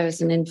it there as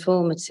an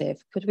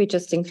informative? Could we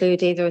just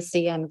include either a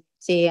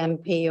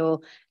CEMP or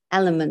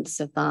elements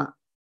of that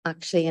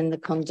actually in the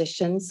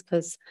conditions?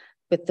 Because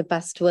with the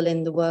best will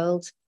in the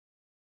world,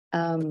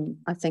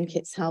 I think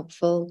it's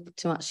helpful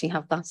to actually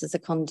have that as a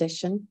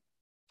condition.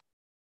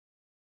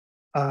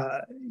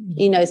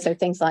 You know, so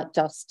things like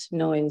dust,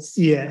 noise,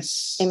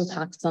 yes,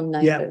 impacts on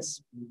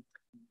neighbours.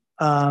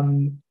 Yeah.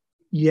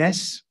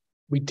 Yes,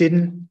 we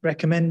didn't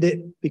recommend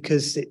it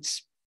because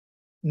it's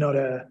not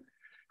a,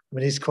 I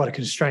mean, it's quite a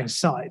constrained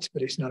site,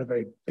 but it's not a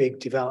very big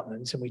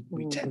development, and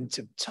we tend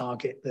to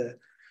target the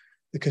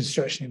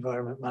construction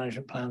environment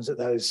management plans at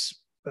those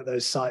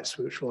sites,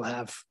 which will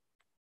have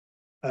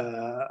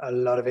a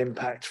lot of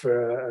impact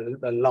for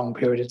a long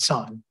period of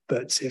time.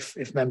 But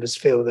if members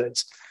feel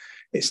that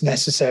it's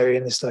necessary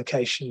in this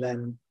location,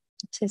 then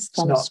it's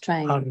not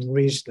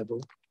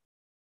unreasonable.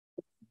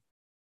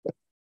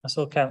 I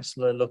saw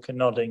Councillor Looker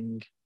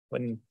nodding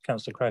when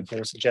Councillor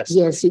Cracker suggested.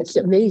 Yes, it's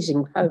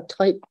amazing how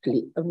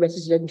tightly a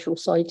residential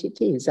site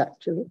it is,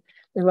 actually.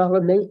 There are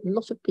a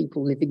lot of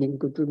people living in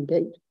Goodrum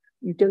Gate.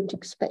 You don't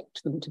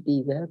expect them to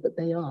be there, but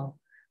they are.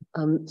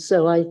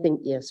 So I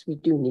think, yes, we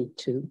do need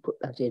to put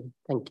that in.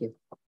 Thank you.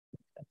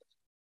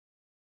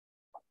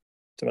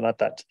 So we'll add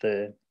that to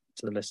the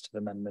list of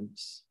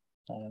amendments.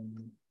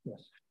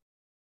 Yes.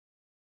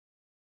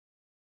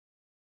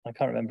 I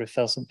can't remember if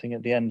there was something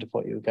at the end of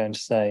what you were going to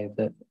say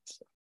that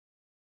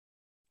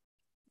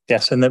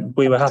Yes, and that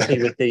we were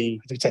happy with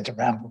the I do tend to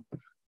ramble.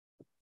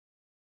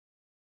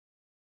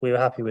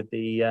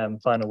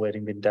 final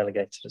wording being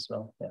delegated as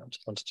well. Yeah, I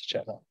just wanted to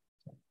check that.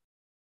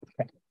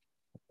 Okay.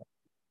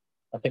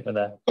 I think we're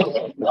there.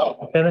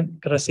 Okay, then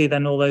could I see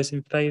then all those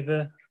in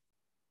favour?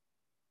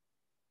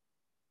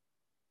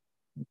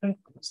 Okay,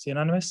 it's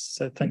unanimous.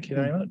 So thank you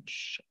very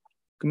much.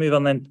 We can move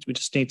on then. We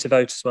just need to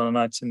vote as well on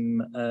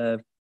item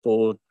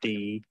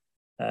 4D.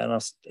 And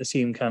I'll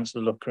assume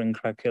Councillor Looker and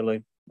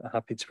Craghill are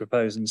happy to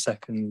propose and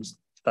second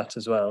that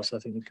as well. So I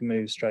think we can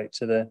move straight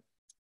to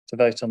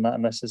vote on that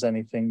unless there's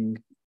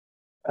anything.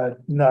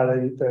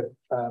 No,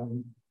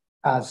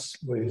 as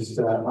with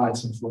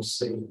item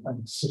 4C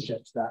and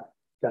subject to that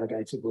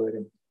delegated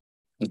wording.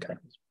 Okay.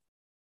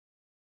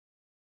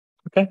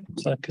 Okay,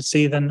 so I could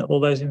see then all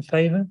those in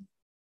favour.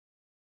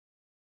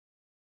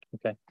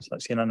 Okay, so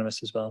that's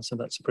unanimous as well. So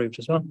that's approved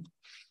as well.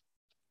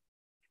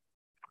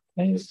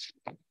 Okay.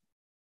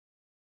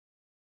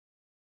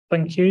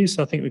 Thank you.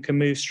 So I think we can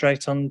move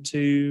straight on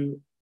to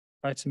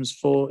items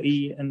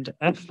 4E and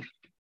F.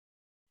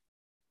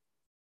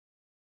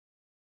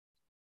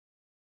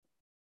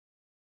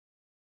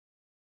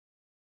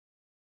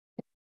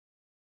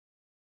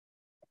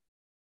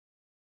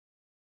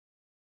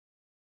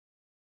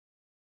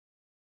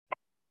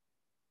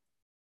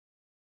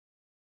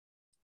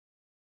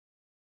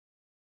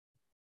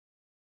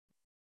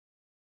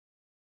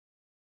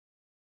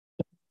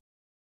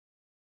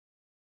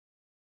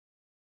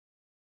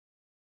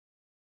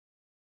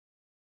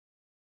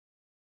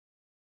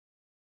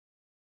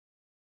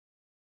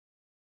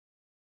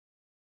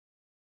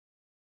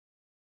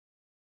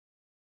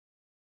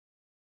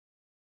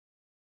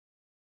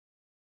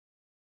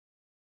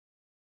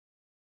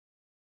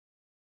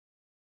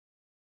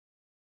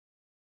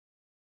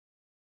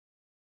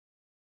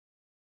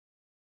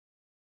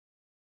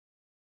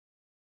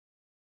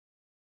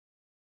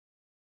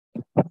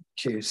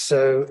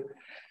 So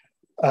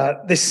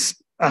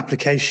this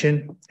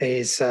application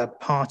is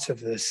part of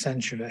the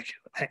Centre of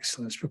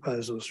Excellence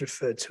proposals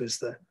referred to as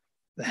the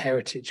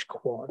Heritage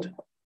Quad.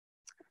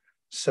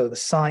 So the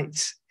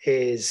site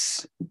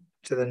is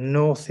to the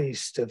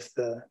northeast of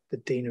the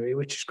Deanery,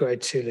 which is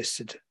grade 2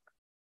 listed.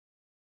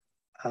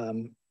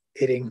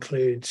 It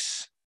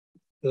includes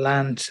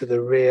land to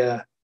the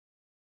rear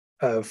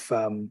of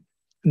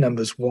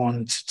numbers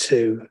 1 to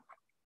 2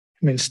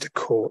 Minster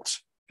Court,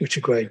 which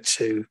are grade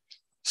 2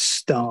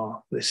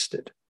 star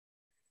listed.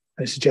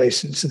 And it's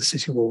adjacent to the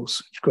city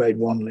walls, which are grade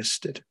 1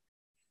 listed.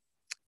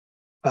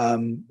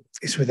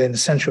 It's within the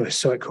Central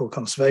Historical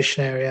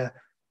Conservation Area,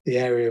 the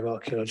area of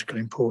archaeological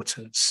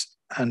importance,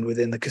 and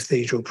within the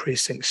Cathedral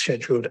Precinct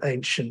scheduled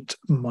ancient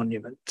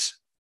monument.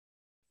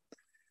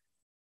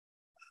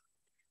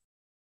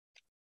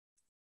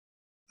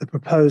 The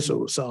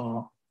proposals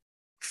are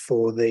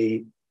for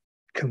the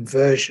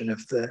conversion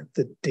of the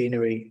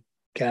Deanery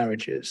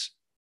garages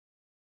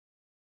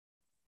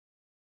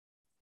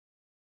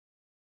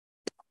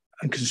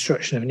and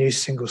construction of a new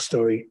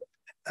single-storey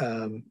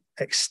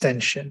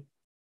extension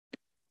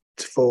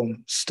to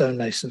form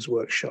stonemasons'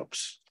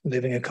 workshops,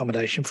 living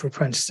accommodation for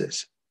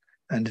apprentices,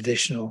 and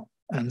additional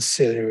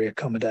ancillary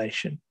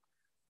accommodation.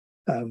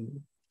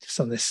 Just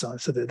on this side,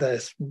 so that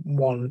there's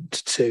 1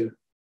 to 2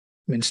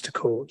 Minster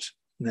Court,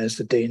 and there's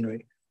the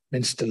Deanery,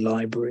 Minster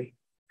Library,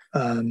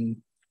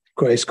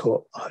 Grace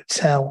Court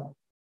Hotel,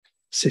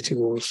 City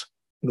Walls,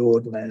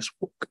 Lord Mayor's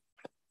Walk.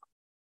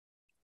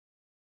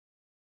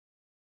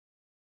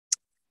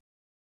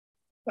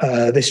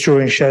 This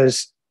drawing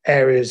shows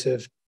areas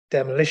of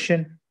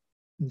demolition,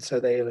 and so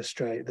they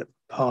illustrate that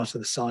part of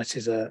the site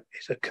is a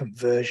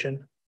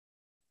conversion.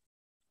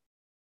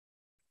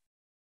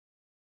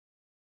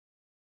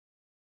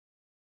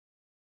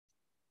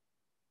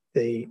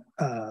 The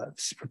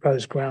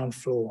proposed ground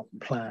floor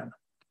plan.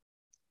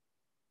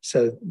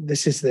 So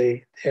this is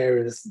the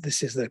area.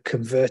 This is the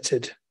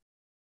converted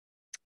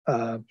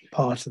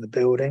part of the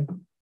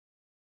building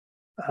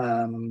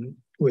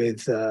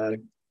with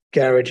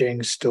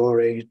garaging,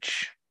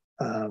 storage,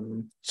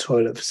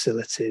 toilet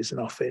facilities, and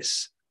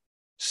office,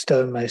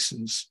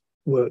 stonemasons,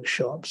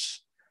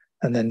 workshops,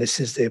 and then this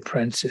is the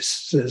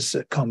apprentices'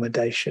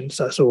 accommodation.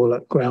 So that's all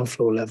at ground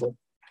floor level.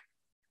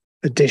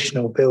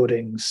 Additional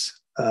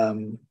buildings,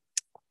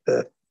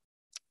 the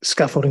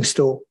scaffolding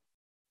store,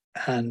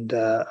 and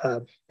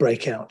a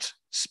breakout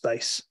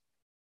space.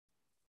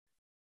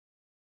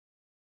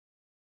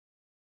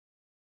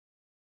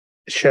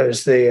 It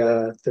shows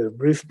the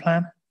roof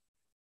plan.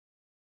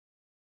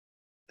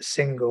 A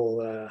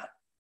single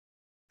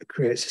it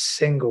creates a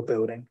single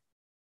building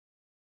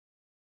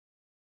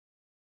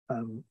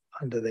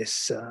under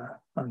this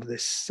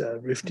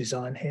roof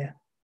design here.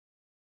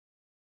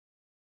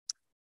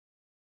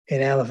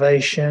 In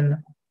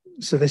elevation,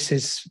 so this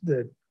is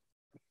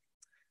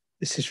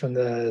from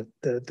the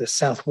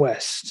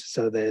southwest,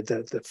 so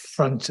the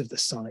front of the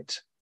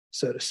site,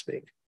 so to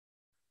speak.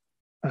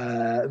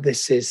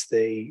 This is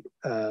the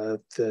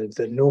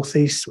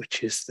northeast,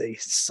 which is the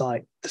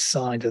side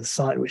of the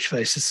site which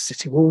faces the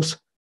city walls.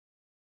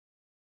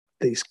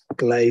 These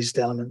glazed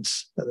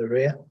elements at the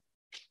rear.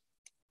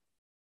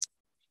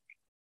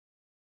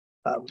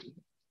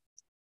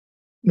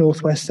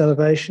 northwest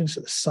elevation,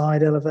 so the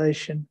side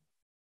elevation,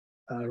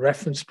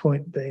 reference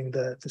point being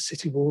the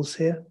city walls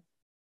here.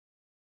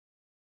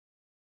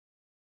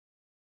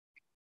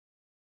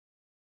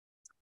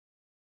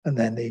 And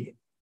then the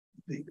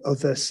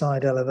other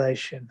side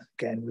elevation,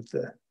 again with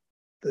the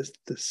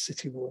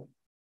city wall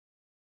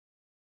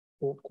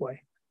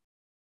walkway.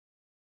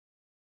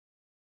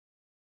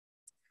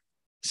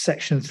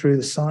 Section through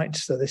the site,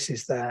 so this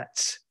is the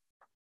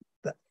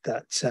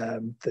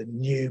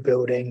new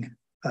building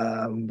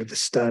with the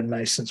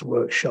stonemasons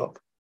workshop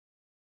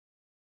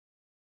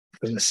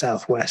from the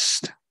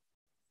southwest,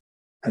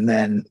 and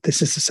then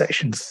this is the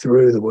section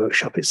through the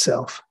workshop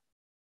itself.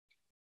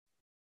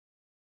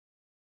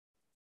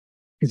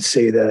 You can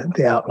see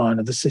the outline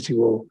of the city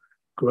wall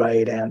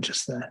greyed out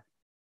just there.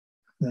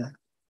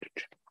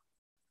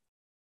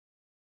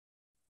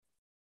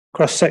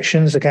 Cross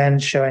sections again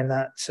showing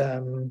that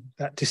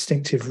that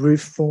distinctive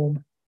roof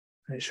form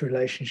and its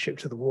relationship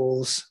to the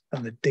walls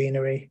and the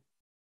deanery.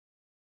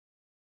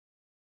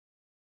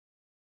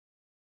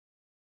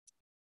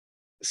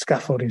 The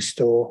scaffolding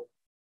store,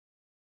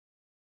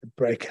 the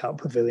breakout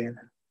pavilion.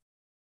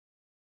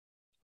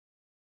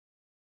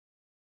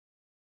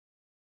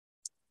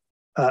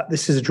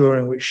 This is a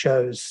drawing which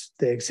shows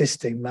the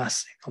existing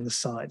massing on the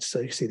site.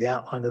 So you see the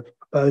outline of the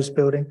proposed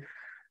building,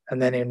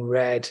 and then in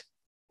red,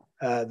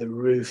 the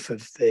roof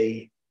of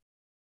the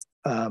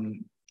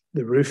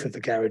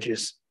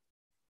garages,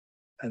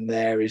 and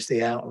there is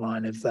the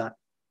outline of that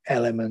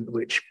element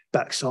which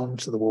backs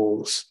onto the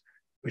walls,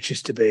 which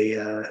is to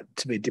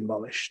be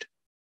demolished.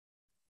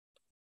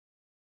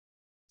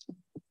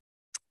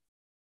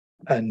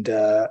 And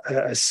a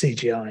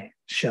CGI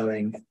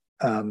showing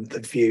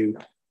the view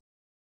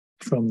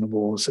from the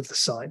walls of the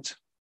site.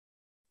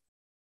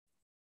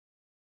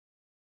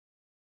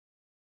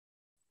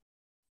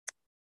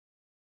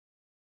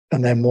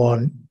 And then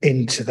one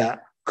into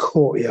that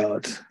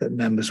courtyard that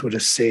members would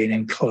have seen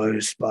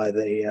enclosed by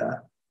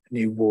the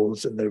new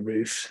walls and the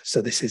roof.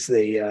 So this is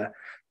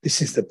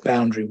the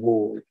boundary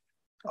wall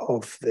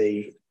of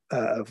the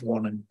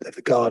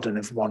garden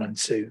of 1 and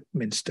 2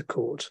 Minster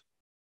Court.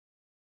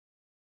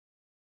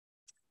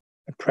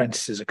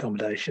 Apprentices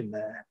accommodation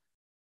there,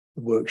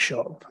 the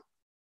workshop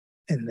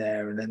in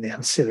there, and then the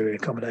ancillary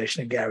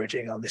accommodation and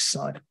garaging on this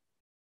side.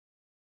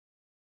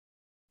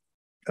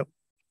 Oh,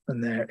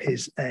 and there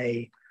is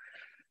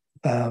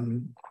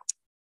another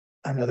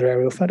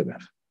aerial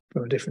photograph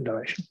from a different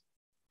direction.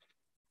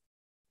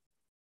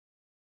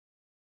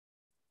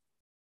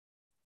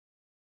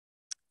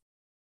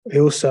 We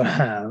also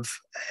have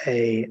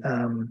a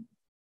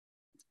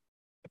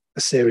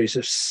series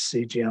of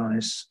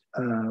CGIs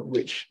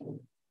which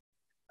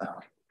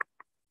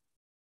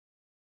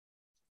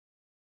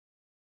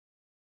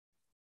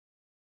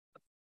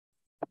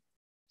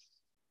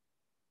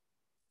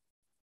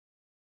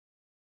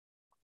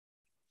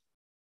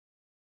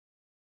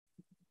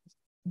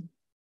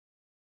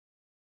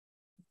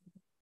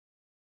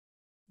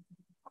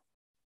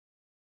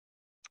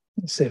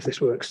let's see if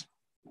this works.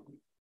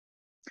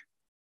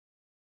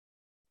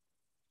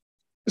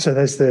 So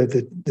there's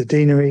the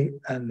deanery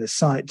and the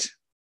site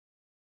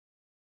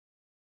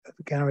of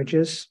the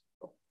garages.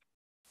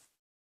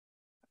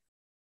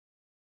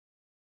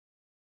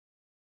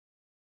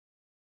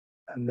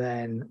 And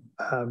then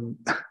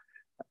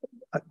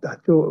I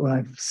thought when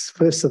I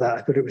first saw that,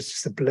 I thought it was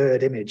just a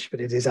blurred image,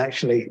 but it is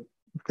actually,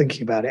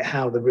 thinking about it,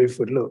 how the roof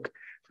would look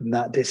from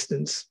that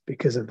distance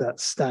because of that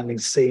standing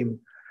seam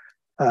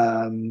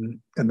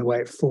and the way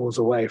it falls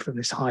away from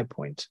this high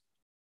point.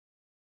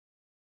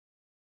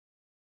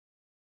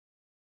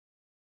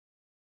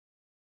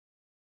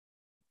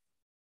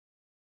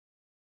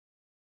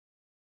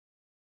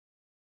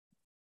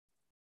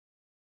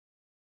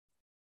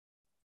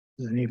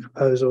 The new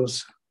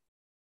proposals.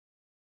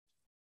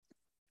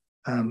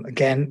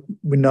 Again,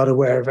 we're not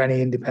aware of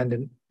any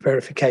independent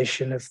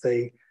verification of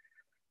the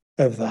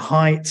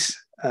height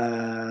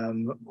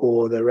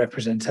or the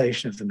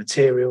representation of the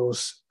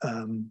materials,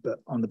 but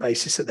on the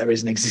basis that there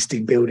is an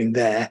existing building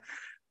there,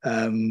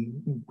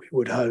 we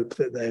would hope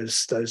that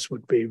those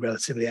would be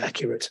relatively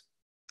accurate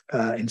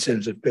in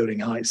terms of building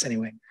heights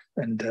anyway,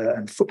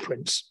 and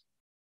footprints.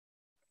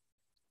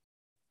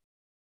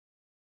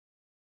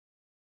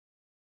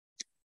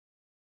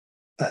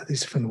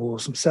 These are from the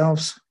walls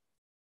themselves.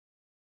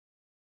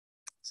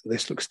 So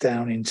this looks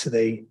down into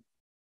the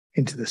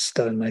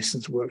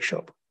stonemason's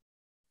workshop.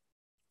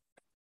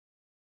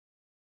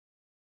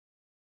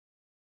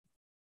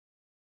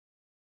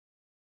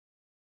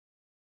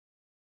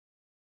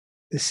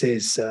 This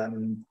is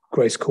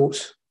Grace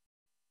Court.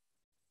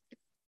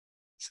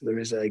 So there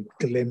is a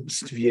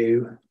glimpsed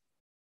view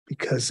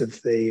because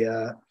of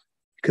the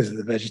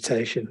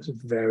vegetation. It's a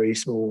very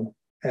small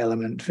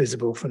element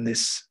visible from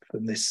this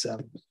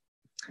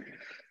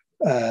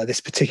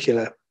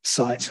particular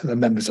site. The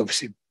members,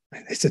 obviously,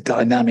 it's a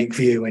dynamic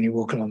view when you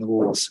walk along the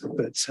walls,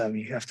 but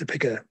you have to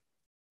pick a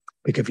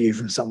view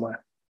from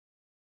somewhere.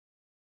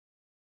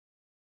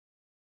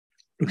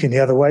 Looking the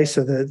other way,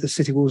 so the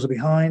city walls are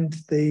behind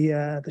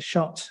the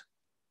shot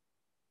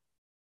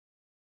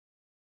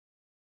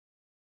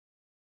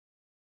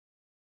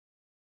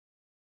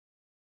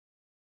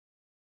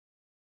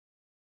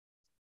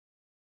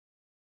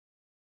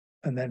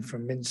And then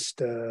from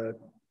Minster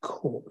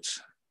Court,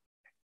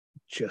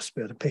 just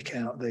be able to pick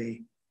out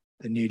the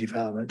new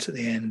development at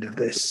the end of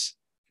this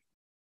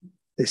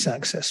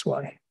access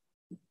way.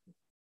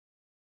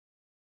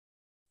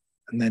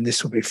 And then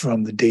this will be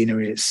from the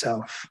Deanery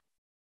itself.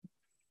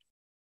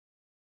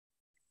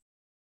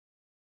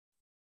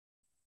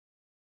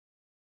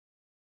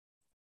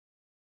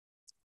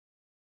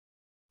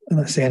 And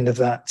that's the end of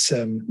that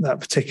that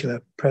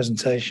particular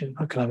presentation.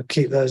 I can either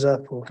keep those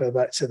up or go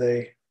back to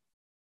the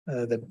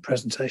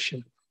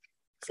presentation.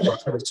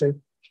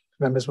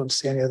 Members want to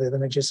see any other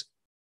images?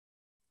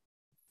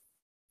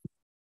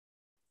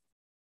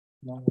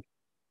 No.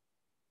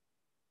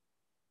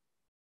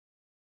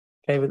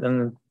 Okay, but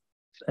then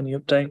any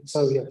updates?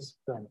 Oh yes.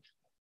 So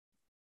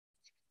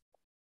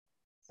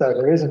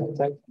there is an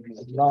update.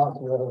 Mark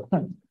will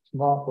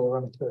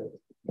run through it.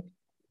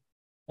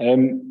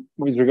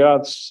 With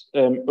regards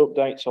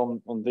updates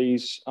on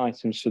these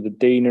items for the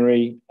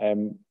Deanery,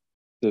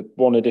 the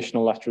one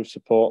additional letter of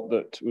support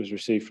that was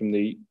received from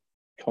the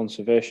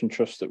Conservation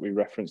Trust that we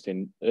referenced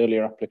in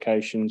earlier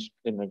applications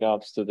in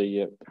regards to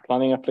the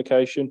planning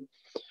application,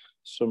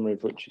 summary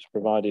of which is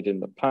provided in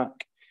the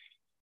pack.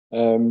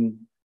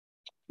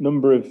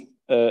 Number of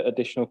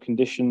additional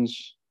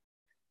conditions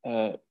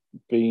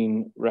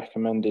being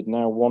recommended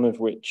now, one of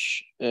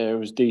which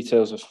was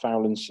details of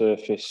foul and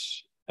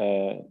surface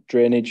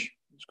drainage.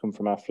 It's come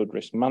from our flood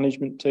risk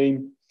management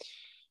team,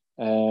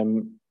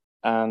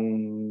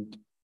 and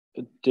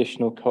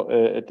additional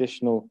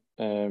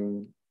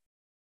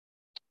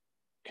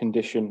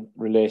condition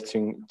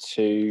relating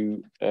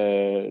to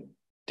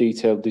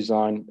detailed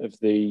design of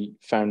the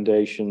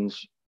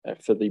foundations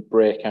for the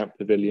breakout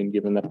pavilion,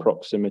 given their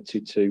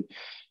proximity to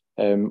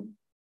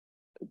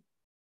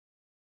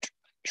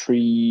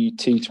tree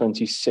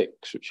T26,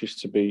 which is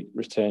to be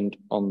retained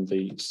on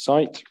the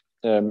site,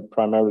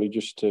 primarily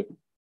just to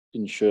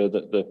ensure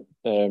that the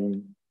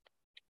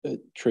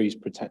tree is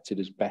protected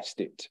as best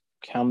it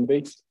can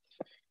be.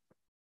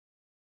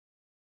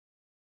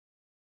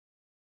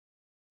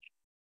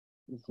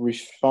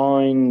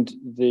 Refined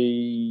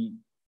the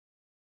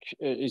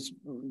as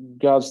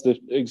regards the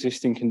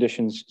existing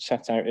conditions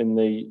set out in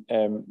the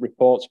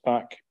reports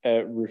pack,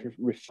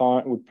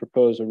 would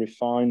propose a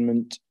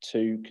refinement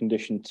to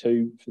condition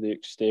 2 for the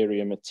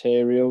exterior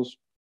materials,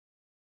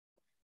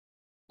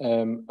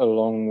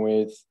 along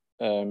with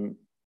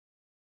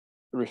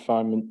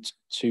refinement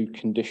to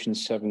condition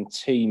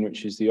 17,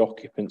 which is the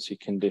occupancy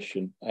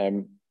condition.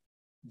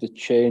 The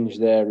change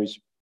there is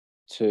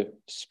to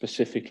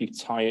specifically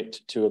tie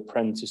it to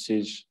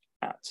apprentices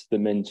at the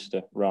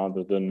Minster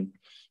rather than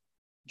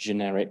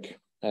generic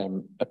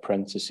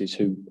apprentices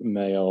who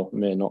may or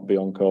may not be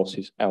on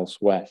courses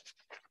elsewhere.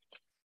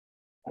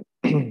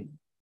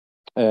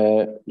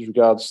 As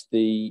regards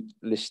the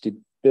listed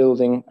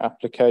building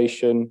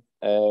application,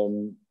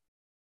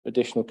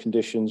 additional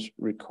conditions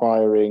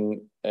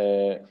requiring,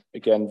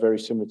 again, very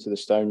similar to the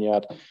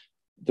Stoneyard,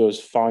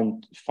 those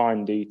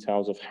fine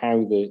details of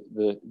how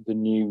the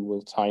new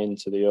will tie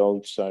into the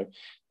old. So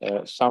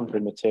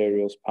sampling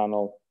materials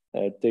panel,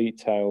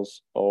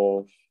 details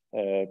of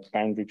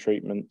boundary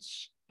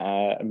treatments,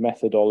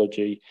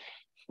 methodology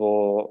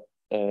for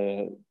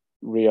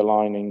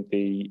realigning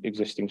the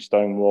existing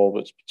stone wall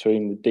that's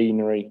between the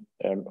Deanery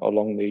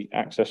along the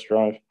access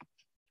drive,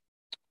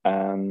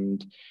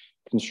 and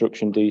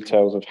construction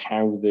details of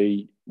how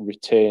the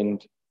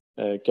retained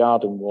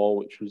garden wall,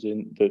 which was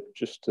in the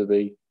just to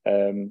the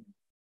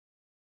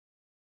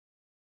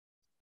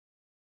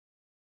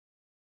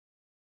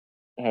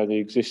how the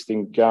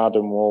existing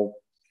garden wall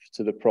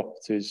to the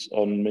properties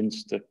on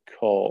Minster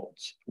Court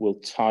will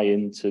tie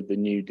into the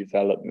new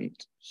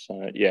development.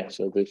 So yeah,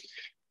 so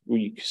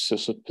we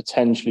sort of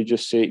potentially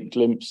just see it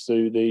glimpse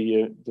through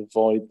the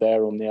void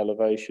there on the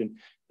elevation.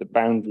 The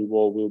boundary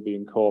wall will be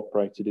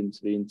incorporated into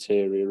the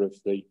interior of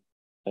the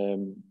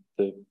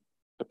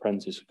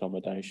apprentice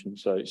accommodation.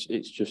 So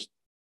it's just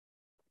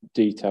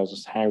details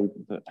as how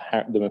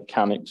the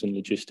mechanics and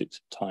logistics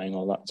of tying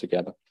all that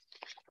together.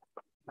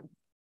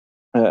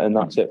 And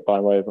that's it by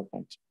way of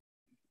update.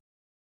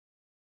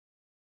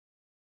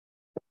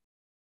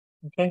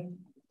 Okay.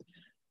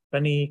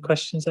 Any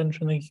questions then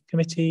from the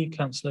committee,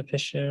 Councillor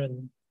Fisher?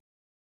 And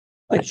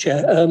thanks,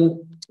 Chair.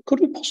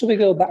 Could we possibly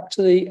go back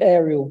to the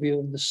aerial view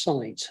of the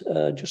site,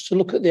 just to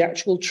look at the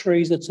actual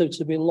trees that are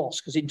to be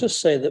lost? Because it does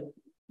say that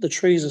the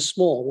trees are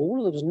small. Well, one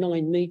of them was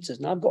 9 metres,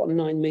 and I've got a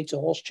 9-metre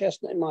horse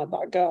chestnut in my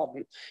back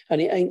garden,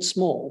 and it ain't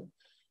small.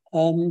 I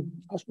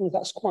was wondering if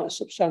that's quite a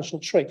substantial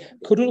tree.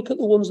 Could we look at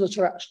the ones that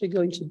are actually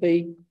going to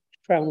be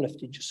crown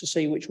lifted, just to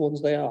see which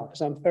ones they are?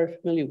 Because I'm very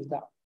familiar with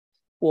that,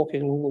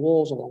 walking along the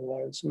walls along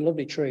there, and some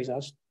lovely trees. I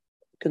was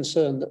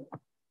concerned that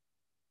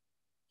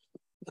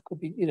there could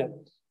be, you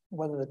know,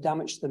 whether the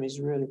damage to them is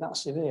really that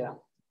severe.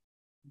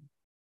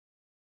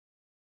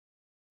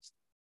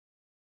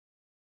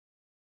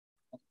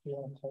 You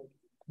want to take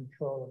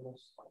control of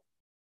this?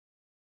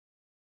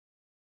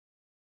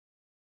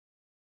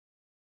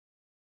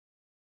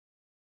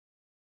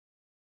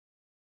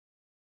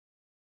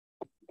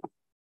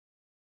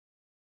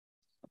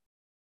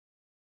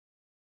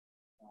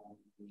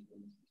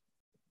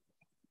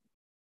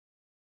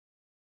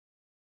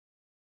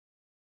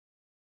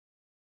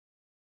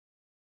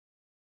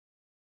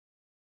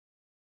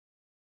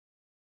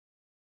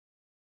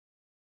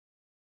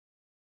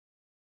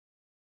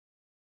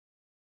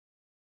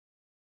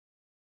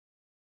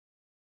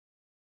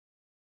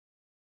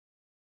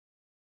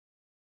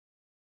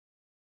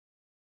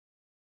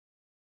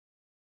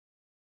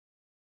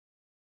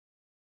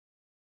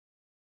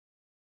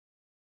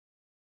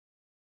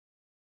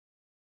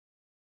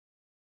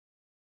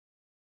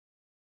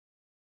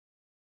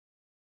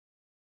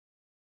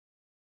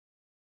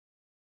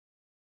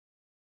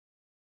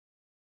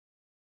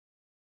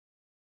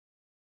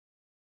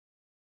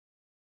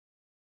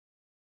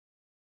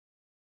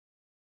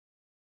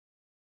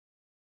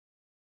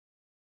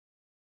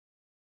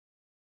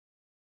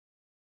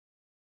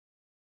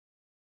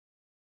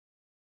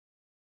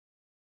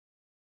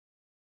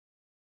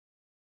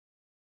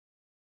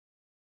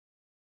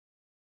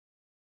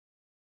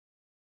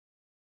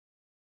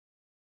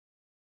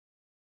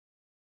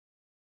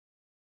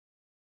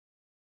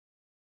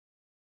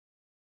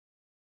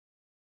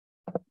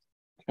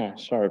 Okay,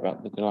 sorry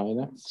about the delay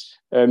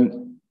there.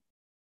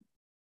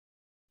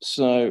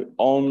 So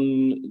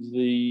on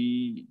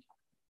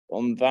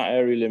that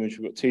aerial image,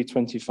 we've got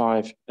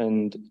T25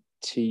 and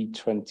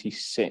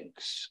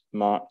T26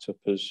 marked up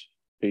as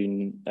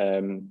being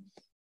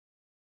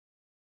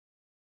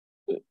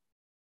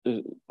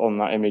on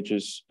that image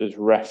as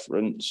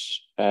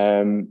reference.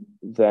 Then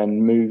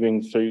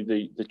moving through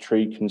the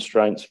tree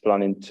constraints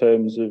plan in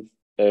terms of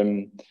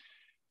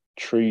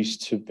trees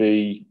to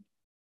be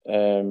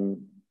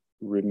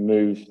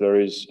removed, there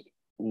is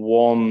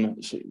one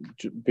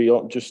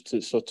beyond just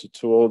to sort of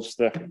towards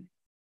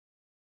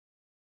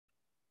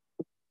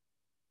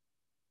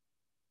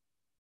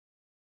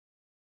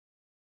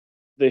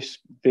this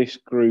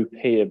group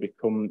here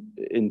become,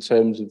 in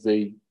terms of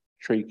the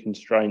tree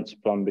constraints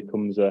plan,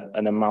 becomes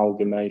an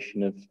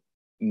amalgamation of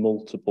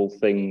multiple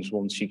things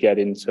once you get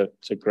into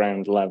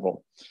ground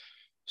level.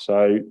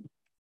 So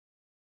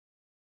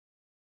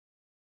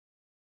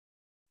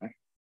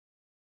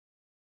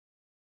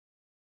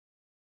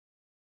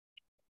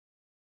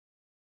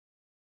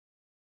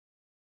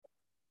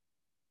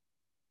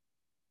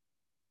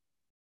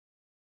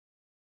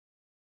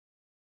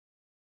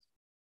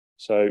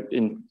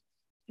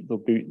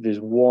there's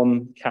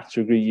one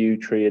category U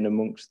tree in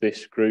amongst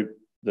this group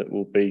that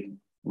will be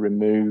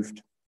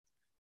removed.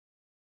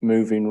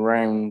 Moving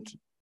round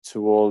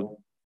to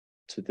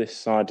this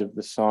side of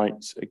the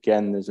site,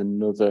 again, there's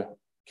another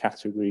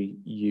category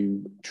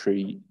U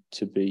tree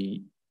to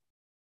be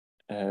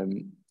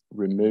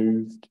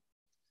removed.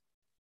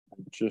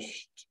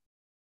 Just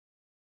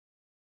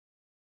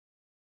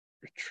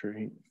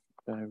retreat,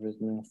 bear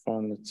with me, I'll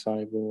find the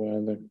table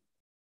where the...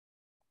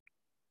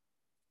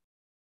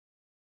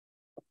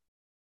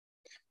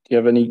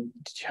 Did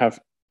you have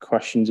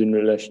questions in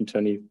relation to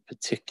any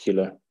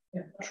particular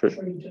tree?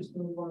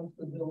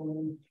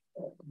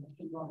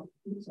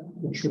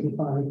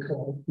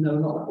 No,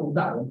 not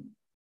that one.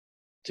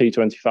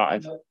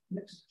 T25.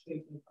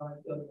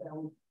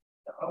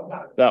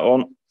 That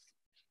one.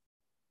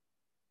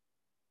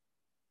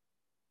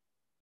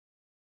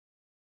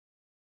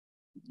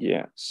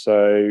 Yeah,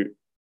 so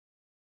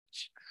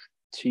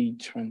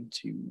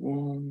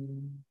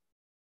T21.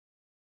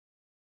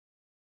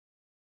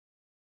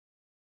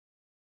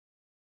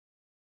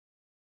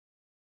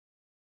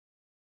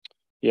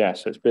 Yeah,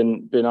 so it's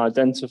been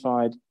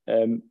identified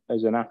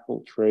as an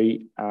apple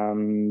tree,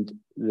 and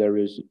there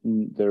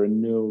are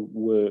no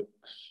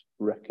works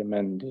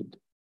recommended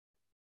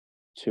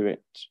to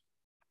it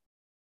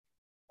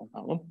on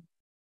that one.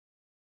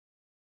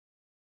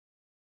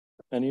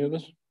 Any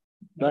others?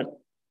 No.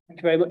 Thank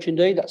you very much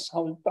indeed. I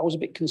was a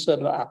bit concerned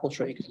about apple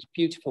tree because it's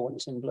beautiful when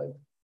it's in bloom.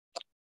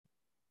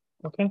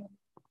 Okay.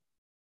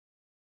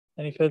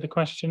 Any further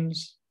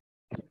questions?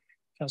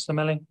 Councillor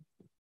Melly?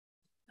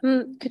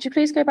 Could you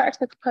please go back to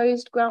the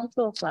proposed ground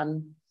floor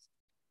plan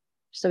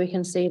so we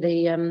can see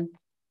the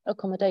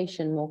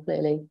accommodation more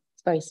clearly?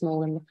 It's very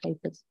small in the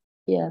papers.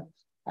 Yeah,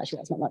 actually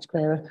that's not much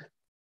clearer.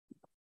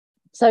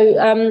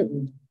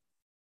 So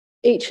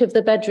each of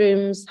the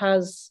bedrooms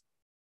has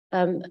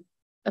a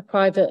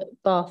private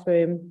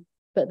bathroom,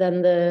 but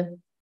then the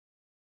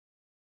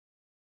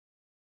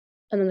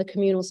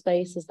communal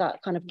space is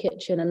that kind of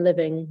kitchen and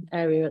living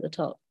area at the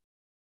top.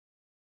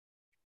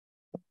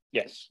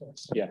 Yes,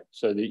 yeah.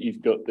 So that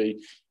you've got the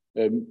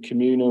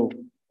communal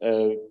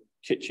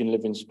kitchen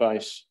living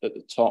space at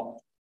the top,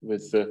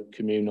 with the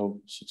communal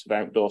sort of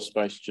outdoor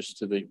space just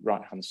to the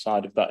right hand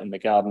side of that in the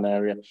garden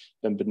area.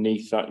 Then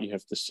beneath that you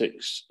have the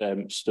 6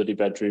 study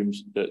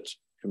bedrooms that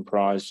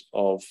comprise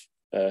of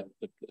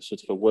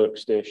sort of a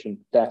workstation,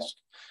 desk,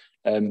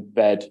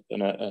 bed,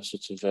 and a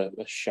sort of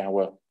a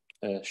shower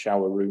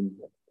room,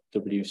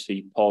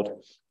 WC pod,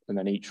 and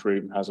then each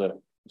room has a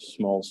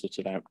small sort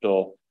of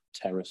outdoor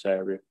terrace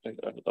area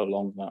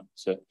along that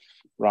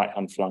right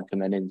hand flank,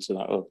 and then into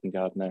that open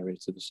garden area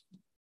to the side.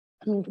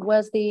 And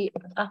where's the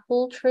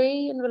apple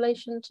tree in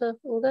relation to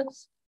all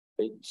this?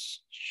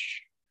 It's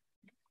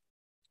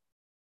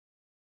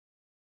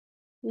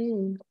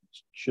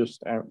It's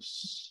just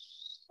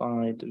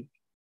outside of.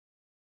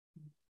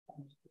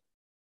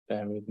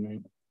 Bear with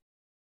me.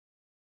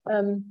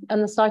 And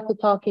the cycle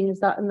parking, is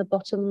that in the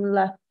bottom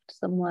left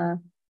somewhere?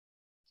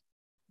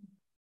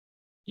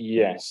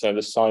 Yeah, so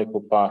the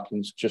cycle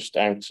parking's just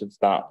out of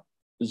that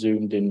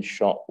zoomed in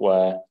shot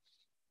where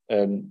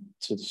to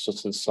the sort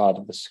of the side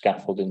of the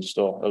scaffolding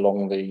store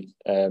along the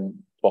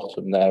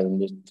bottom there,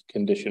 and the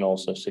condition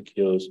also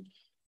secures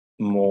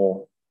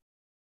more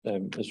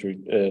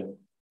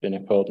in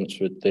accordance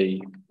with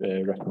the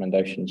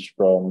recommendations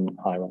from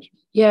Highways.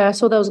 Yeah, I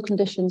saw there was a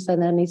condition saying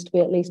there needs to be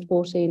at least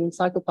 14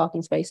 cycle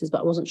parking spaces, but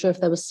I wasn't sure if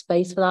there was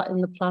space for that in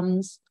the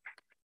plans.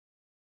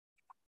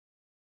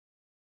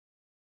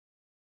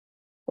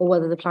 Or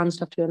whether the plans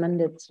have to be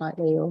amended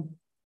slightly, or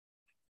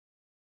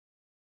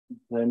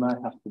They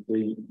might have to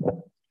be.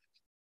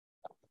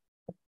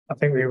 I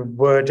think we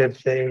worded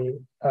the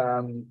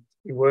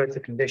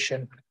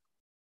condition.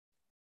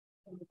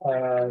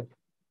 Yeah.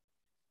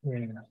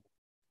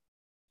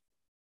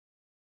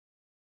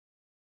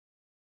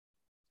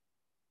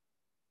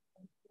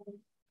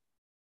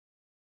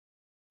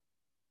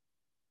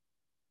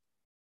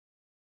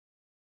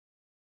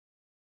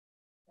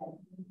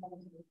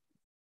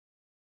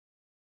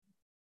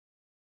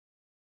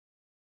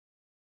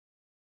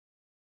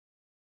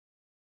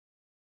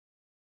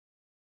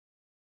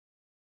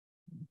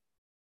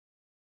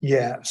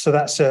 Yeah, so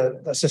that's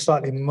a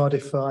slightly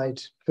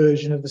modified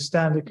version of the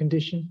standard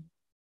condition,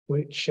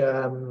 which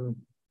will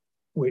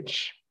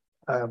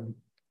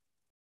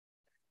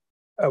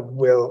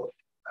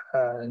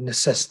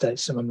necessitate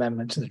some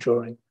amendment to the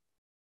drawing.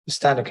 The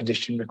standard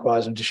condition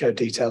requires them to show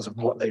details of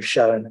what they've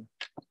shown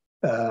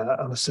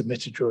on the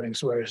submitted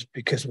drawings, whereas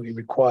because we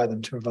require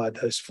them to provide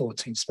those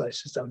 14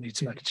 spaces, they'll need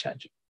to make a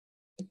change.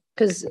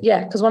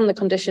 because one of the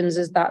conditions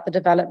is that the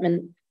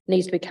development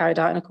needs to be carried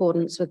out in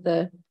accordance with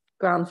the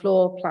ground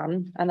floor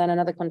plan, and then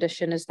another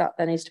condition is that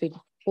there needs to be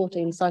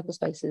 14 cycle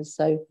spaces,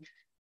 so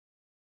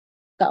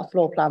that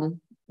floor plan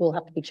will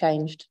have to be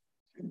changed.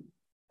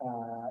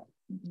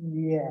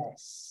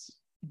 Yes,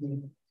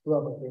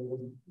 probably.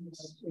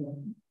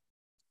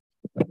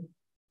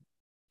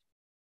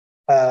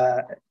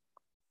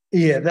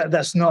 Yeah,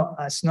 that's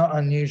not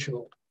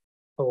unusual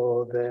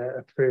for the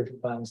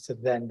approved plans to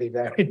then be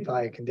varied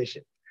by a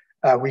condition.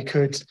 We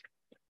could,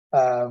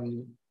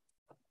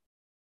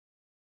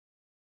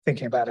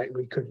 thinking about it,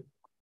 we could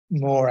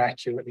more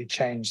accurately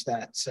change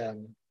that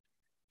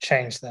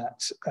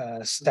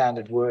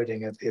standard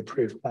wording of the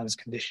approved plans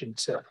condition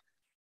to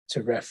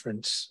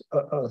reference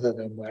other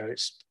than where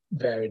it's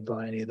varied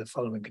by any of the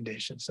following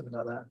conditions, something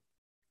like that.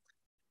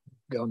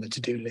 Go on the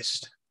to-do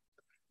list.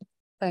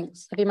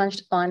 Thanks. Have you managed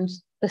to find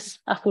this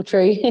apple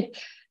tree?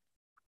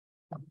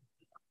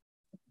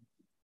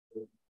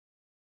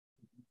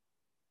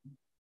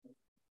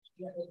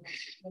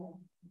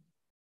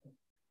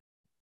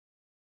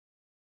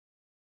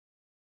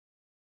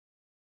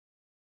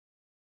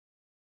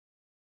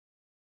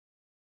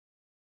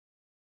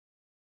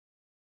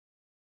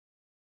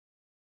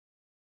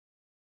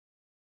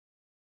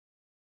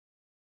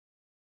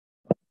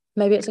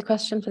 Maybe it's a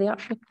question for the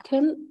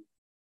applicant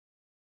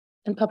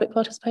in public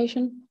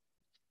participation.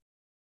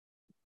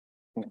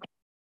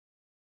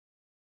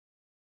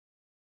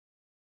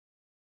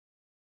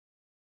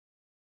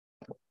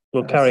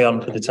 We'll carry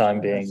on for the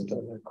time being.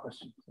 Are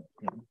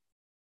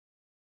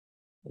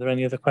there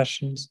any other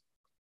questions?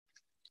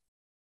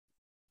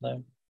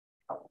 No.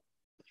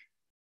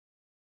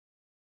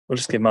 We'll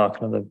just give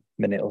Mark another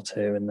minute or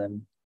two and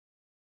then.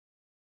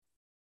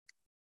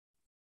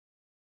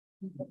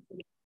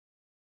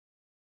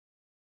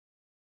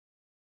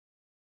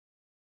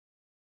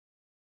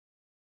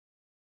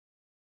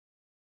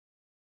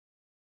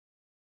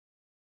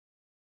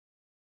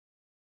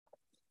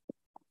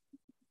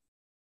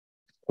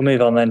 We'll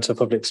move on then to a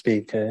public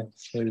speaker,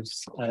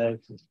 who's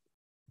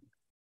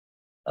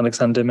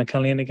Alexander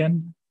McCallion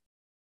again.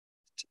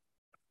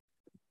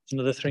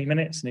 Another 3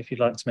 minutes, and if you'd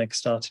like to make a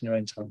start in your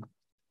own time.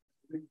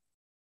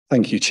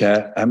 Thank you,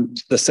 Chair.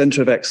 The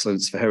Centre of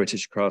Excellence for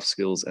Heritage Craft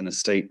Skills and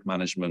Estate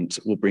Management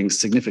will bring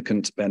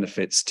significant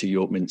benefits to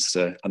York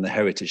Minster and the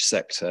heritage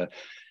sector,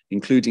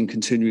 including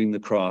continuing the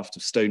craft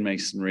of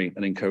stonemasonry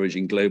and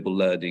encouraging global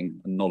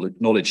learning and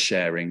knowledge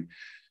sharing,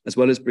 as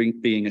well as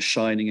being a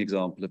shining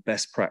example of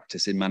best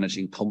practice in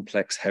managing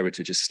complex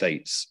heritage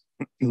estates.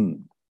 The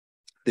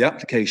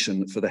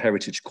application for the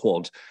Heritage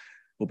Quad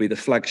will be the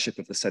flagship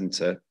of the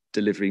centre,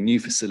 delivering new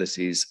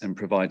facilities and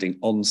providing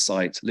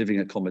on-site living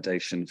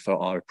accommodation for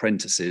our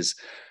apprentices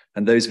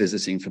and those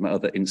visiting from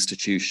other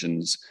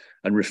institutions,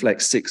 and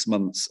reflects 6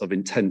 months of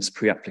intense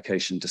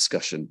pre-application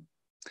discussion.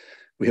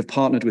 We have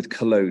partnered with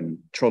Cologne,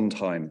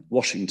 Trondheim,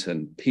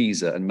 Washington,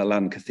 Pisa and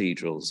Milan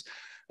cathedrals,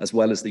 as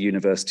well as the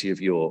University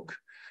of York.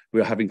 We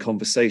are having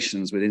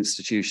conversations with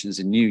institutions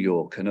in New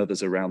York and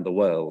others around the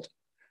world.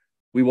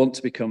 We want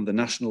to become the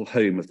national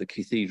home of the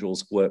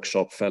Cathedrals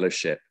Workshop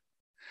Fellowship.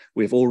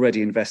 We have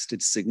already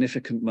invested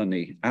significant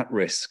money at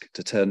risk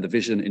to turn the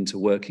vision into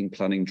working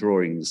planning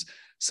drawings,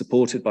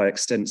 supported by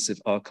extensive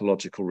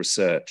archaeological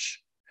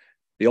research.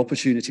 The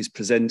opportunities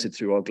presented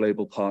through our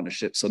global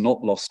partnerships are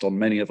not lost on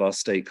many of our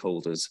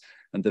stakeholders,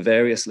 and the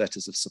various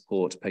letters of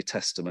support pay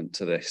testament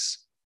to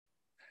this.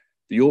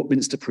 The York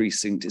Minster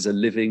precinct is a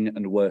living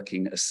and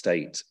working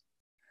estate.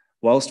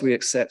 Whilst we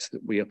accept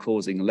that we are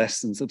causing less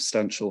than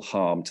substantial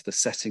harm to the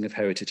setting of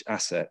heritage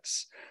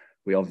assets,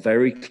 we are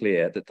very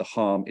clear that the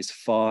harm is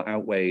far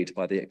outweighed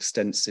by the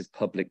extensive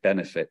public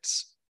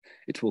benefits.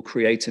 It will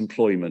create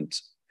employment.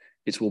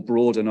 It will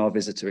broaden our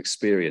visitor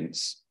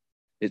experience.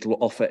 It will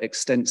offer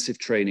extensive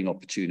training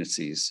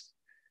opportunities.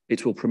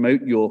 It will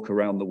promote York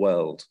around the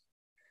world.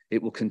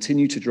 It will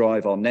continue to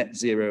drive our net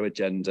zero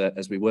agenda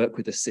as we work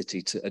with the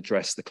city to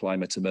address the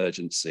climate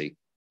emergency.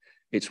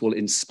 It will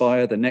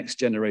inspire the next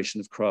generation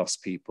of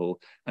craftspeople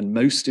and,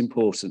 most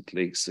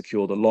importantly,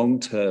 secure the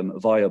long-term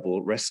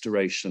viable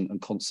restoration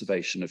and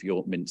conservation of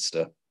York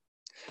Minster.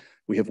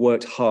 We have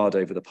worked hard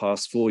over the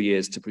past 4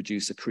 years to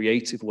produce a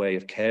creative way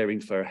of caring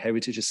for a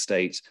heritage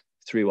estate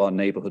through our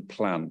neighbourhood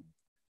plan.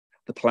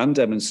 The plan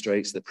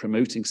demonstrates that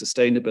promoting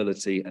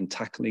sustainability and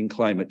tackling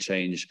climate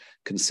change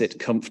can sit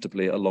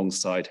comfortably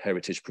alongside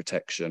heritage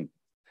protection.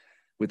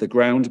 With the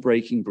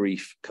groundbreaking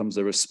brief comes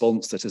a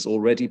response that has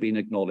already been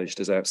acknowledged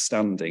as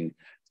outstanding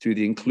through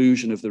the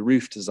inclusion of the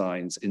roof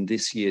designs in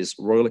this year's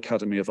Royal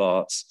Academy of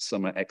Arts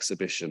summer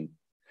exhibition.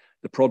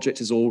 The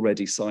project is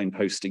already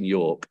signposting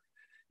York.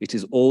 It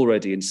is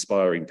already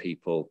inspiring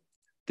people.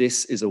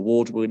 This is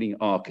award-winning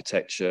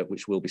architecture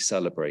which will be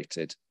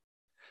celebrated.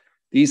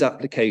 These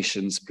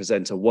applications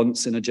present a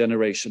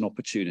once-in-a-generation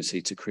opportunity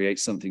to create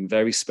something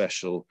very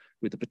special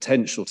with the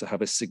potential to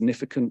have a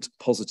significant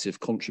positive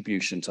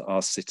contribution to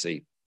our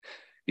city.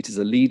 It is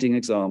a leading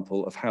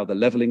example of how the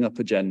levelling up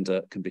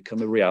agenda can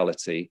become a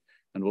reality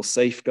and will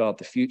safeguard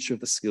the future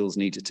of the skills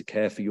needed to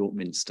care for York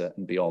Minster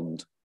and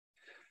beyond.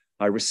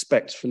 I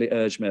respectfully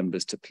urge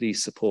members to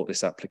please support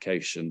this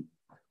application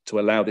to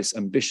allow this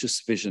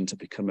ambitious vision to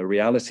become a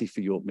reality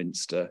for York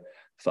Minster,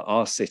 for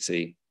our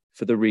city,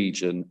 for the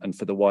region, and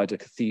for the wider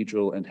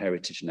cathedral and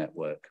heritage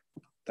network.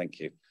 Thank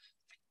you.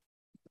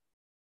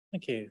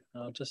 Thank you.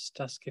 I'll just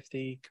ask if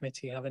the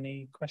committee have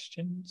any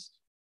questions.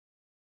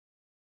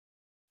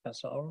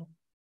 That's all.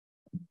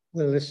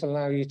 Will this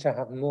allow you to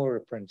have more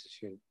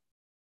apprenticeship?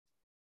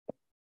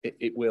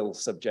 It will,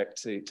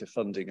 subject to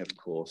funding, of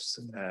course.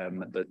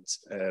 But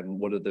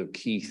one of the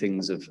key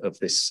things of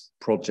this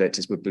project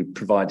is we'll be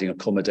providing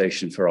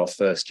accommodation for our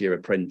first-year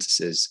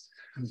apprentices.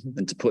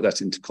 And to put that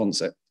into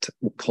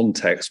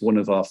context, one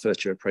of our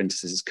first-year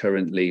apprentices is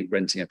currently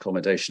renting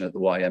accommodation at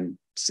the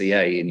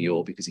YMCA in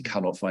York because he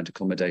cannot find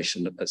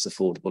accommodation that's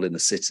affordable in the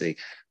city.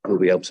 We'll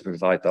be able to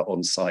provide that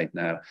on site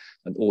now,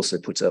 and also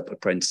put up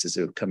apprentices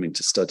who are coming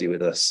to study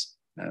with us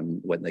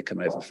when they come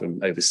over from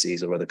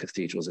overseas or other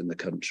cathedrals in the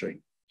country.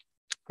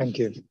 Thank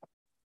you.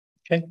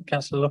 Okay,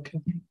 Councillor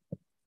Luckin.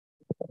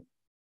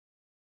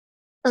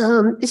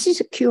 This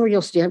is a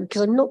curiosity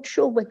because I'm not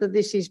sure whether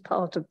this is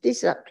part of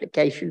this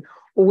application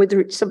or whether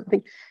it's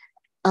something.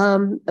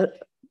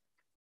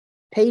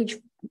 Page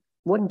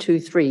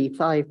 123,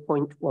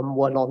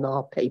 5.11 on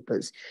our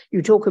papers,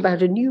 you talk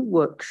about a new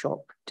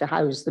workshop to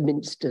house the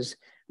Minster's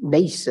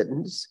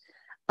masons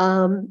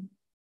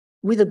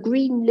with a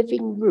green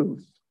living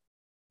roof.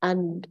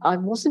 And I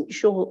wasn't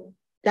sure,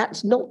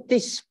 that's not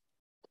this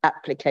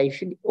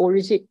application, or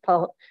is it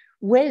part?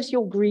 Where's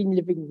your green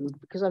living room?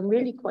 Because I'm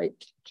really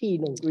quite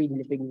keen on green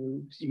living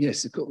rooms.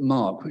 Yes, I've got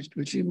Mark.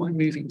 Would you mind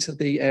moving to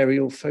the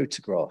aerial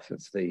photograph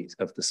of the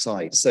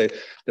site? So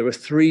there are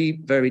three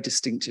very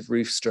distinctive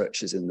roof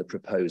structures in the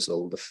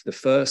proposal. The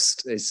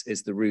first is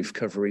the roof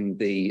covering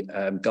the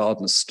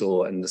gardener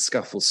store and the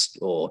scaffold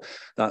store.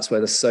 That's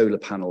where the solar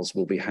panels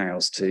will be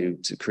housed to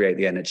create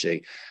the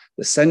energy.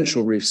 The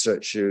central roof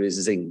structure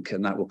is zinc,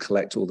 and that will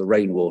collect all the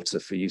rainwater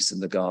for use in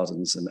the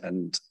gardens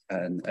and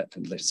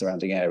the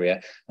surrounding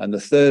area. And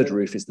the third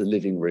roof is the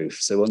living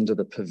roof. So under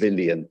the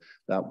pavilion,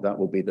 that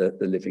will be the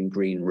living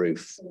green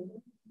roof.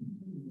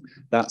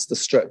 That's the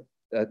structure.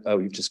 Oh,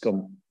 you've just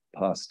gone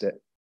past it.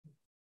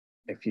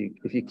 If you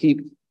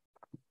keep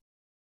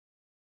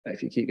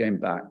going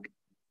back,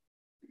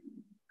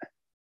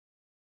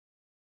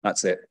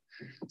 that's it.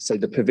 So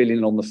the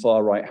pavilion on the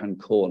far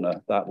right-hand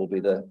corner, that will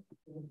be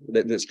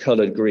that's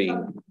coloured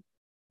green.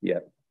 Yeah.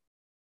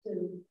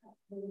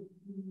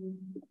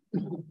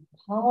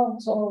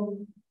 Part of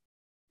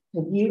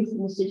the view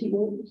from the city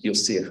wall? You'll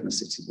see it from the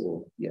city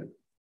wall, yeah.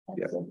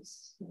 Yeah.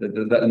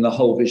 And the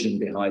whole vision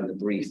behind the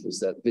brief was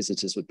that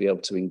visitors would be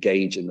able to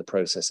engage in the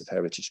process of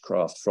heritage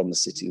craft from the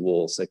city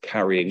wall. So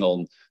carrying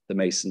on the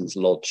Masons'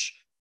 Lodge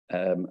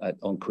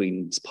on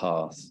Queen's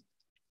Path,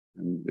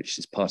 which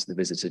is part of the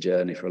visitor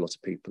journey for a lot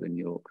of people in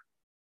York.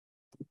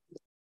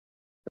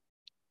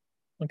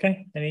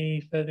 Okay,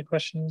 any further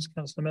questions,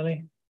 Councillor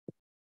Millie?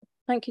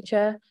 Thank you,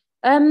 Chair.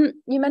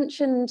 You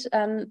mentioned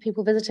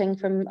people visiting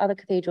from other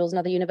cathedrals and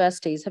other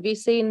universities. Have you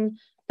seen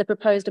the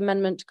proposed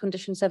amendment to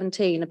condition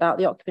 17 about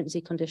the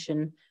occupancy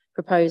condition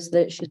proposed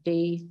that it should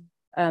be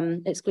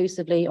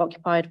exclusively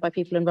occupied by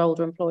people enrolled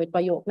or employed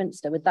by York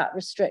Minster? Would that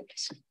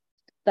restrict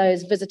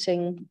those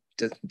visiting?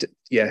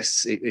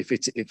 Yes, if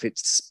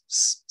it's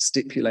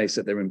stipulates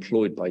that they're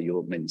employed by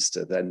your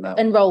Minster, then that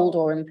Enrolled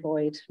or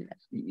employed?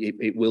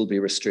 it will be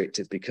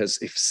restricted, because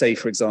if, say,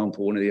 for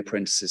example, one of the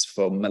apprentices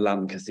from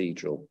Milan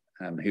Cathedral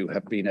who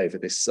have been over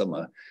this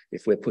summer,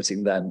 if we're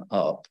putting them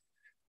up,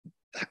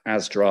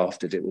 as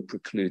drafted, it will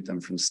preclude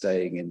them from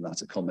staying in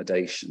that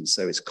accommodation.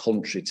 So it's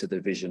contrary to the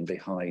vision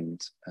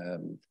behind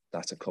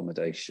that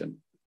accommodation.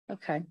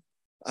 Okay.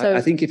 So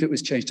I think if it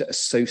was changed to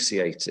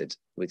associated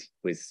with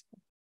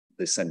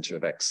the Centre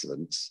of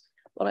Excellence.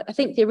 Well, I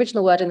think the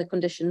original word in the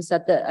condition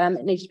said that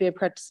it needs to be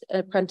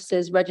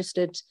apprentices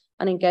registered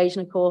and engaged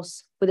in a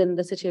course within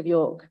the City of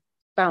York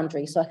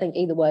boundary. So I think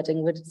either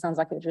wording sounds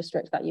like it would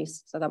restrict that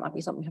use. So that might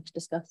be something we have to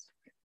discuss.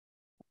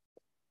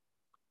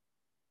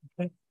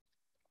 Okay.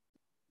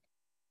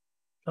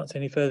 Not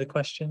any further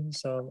questions.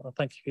 So I'll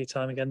thank you for your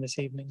time again this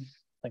evening.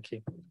 Thank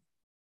you.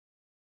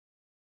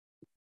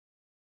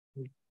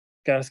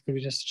 Gareth, could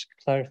we just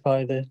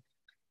clarify the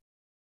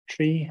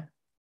tree?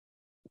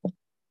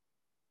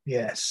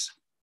 Yes.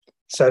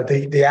 So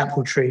the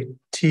apple tree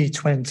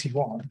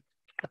T21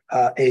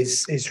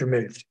 is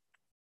removed.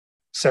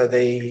 So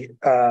the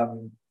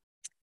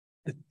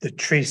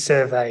tree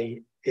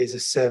survey is a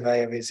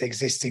survey of its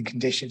existing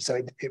condition. So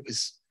it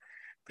was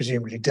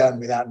presumably done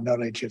without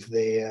knowledge of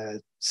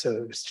the so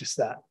it was just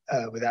that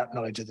without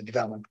knowledge of the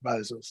development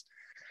proposals.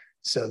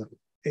 So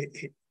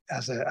it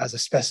as a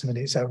specimen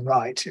in its own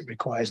right, it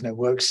requires no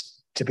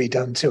works to be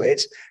done to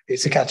it.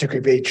 It's a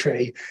category B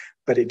tree,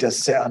 but it does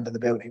sit under the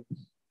building.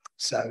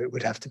 So it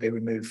would have to be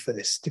removed for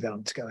this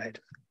development to go ahead.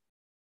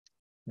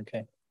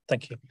 Okay,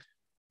 thank you.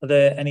 Are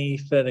there any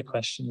further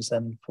questions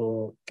then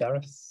for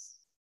Gareth?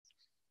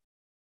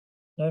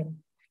 No?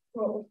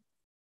 Well,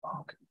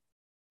 okay.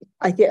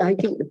 I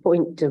think the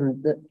point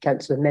that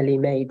Councillor Melly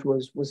made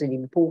was an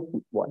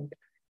important one,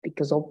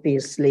 because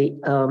obviously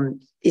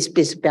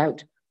it's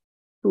about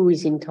who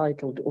is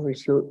entitled or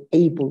is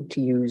able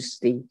to use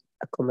the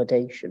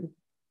accommodation.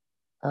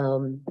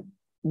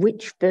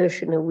 Which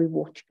version are we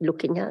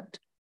looking at?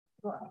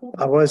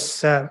 I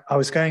was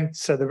going,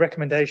 so the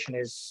recommendation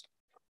is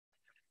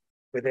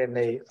within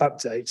the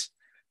update.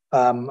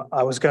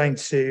 I was going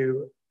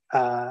to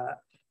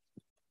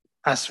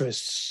ask for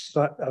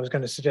I was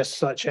going to suggest a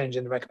slight change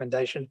in the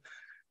recommendation,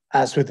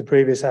 as with the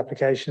previous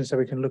application, so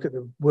we can look at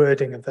the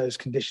wording of those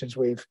conditions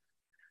we've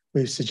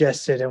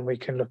suggested, and we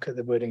can look at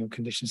the wording of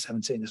condition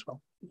 17 as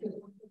well.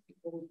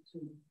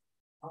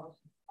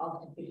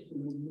 Artificially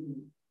remove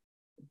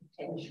the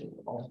potential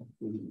of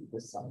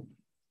the site.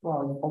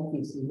 Well,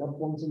 obviously not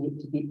wanting it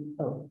to be,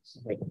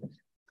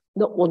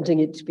 not wanting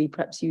it to be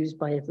perhaps used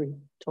by every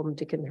Tom,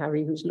 Dick and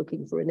Harry who's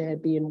looking for an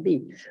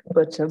Airbnb.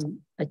 But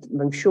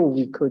I'm sure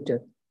we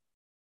could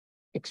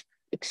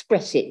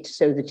express it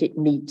so that it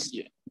meets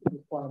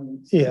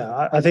requirements.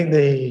 Yeah, I think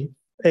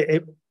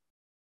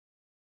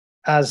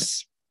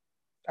as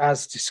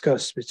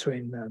discussed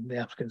between the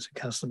applicants and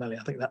Councillor Melly,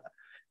 I think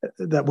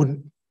that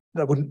wouldn't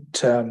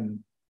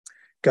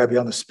go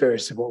beyond the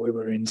spirit of what we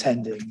were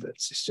intending, but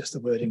it's just the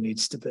wording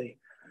needs to be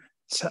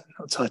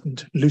not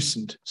tightened,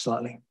 loosened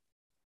slightly.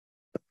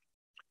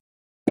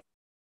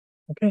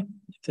 Okay,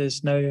 if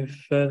there's no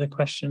further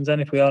questions, then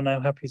if we are now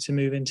happy to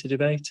move into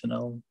debate, and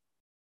I'll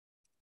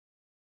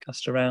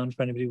cast around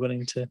for anybody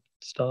willing to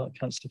start.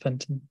 Councillor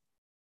Fenton.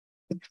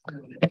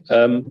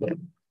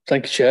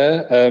 Thank you,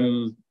 Chair.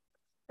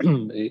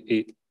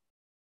 It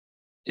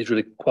is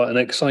really quite an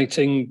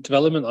exciting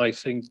development. I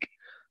think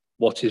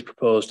what is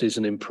proposed is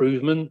an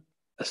improvement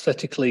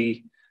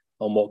aesthetically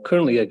on what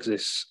currently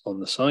exists on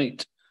the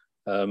site.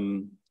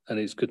 And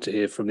it's good to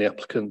hear from the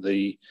applicant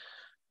the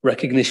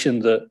recognition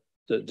that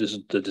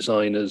the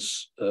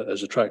designers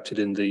has attracted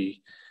in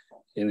the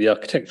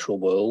architectural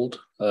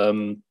world.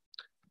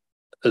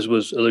 As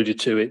was alluded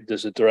to,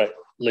 there's a direct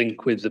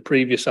link with the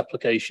previous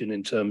application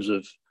in terms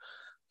of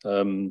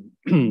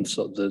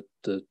sort of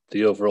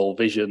the overall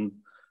vision,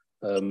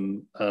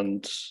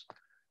 and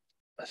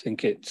I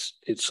think it's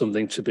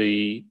something to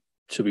be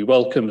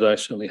welcomed. I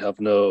certainly have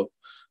no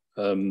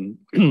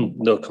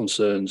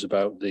concerns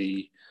about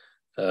the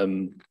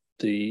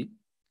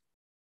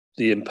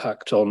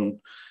impact on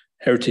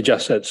heritage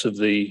assets of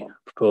the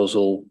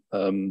proposal,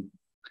 and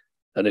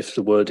if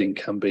the wording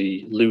can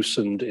be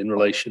loosened in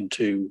relation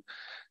to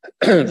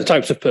the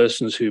types of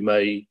persons who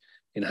may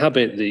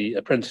inhabit the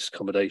apprentice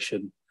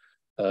accommodation,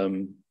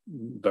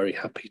 very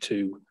happy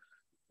to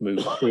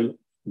move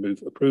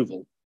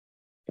approval.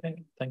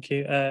 Okay, thank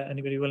you.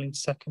 Anybody willing to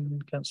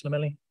second, Councillor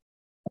Melly?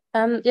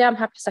 Yeah, I'm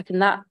happy to second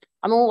that.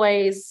 I'm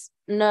always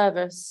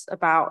nervous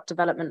about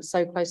development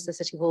so close to the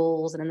city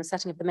walls and in the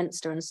setting of the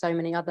Minster and so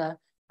many other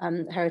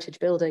heritage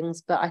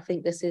buildings, but I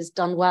think this is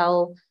done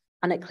well,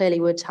 and it clearly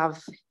would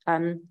have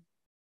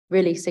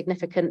really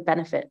significant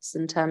benefits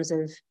in terms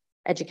of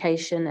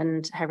education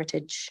and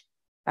heritage.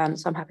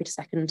 So I'm happy to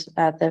second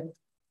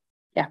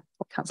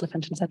what Councillor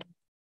Fenton said.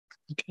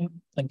 Okay,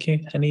 thank you.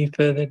 Any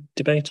further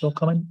debate or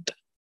comment?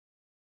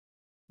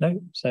 No.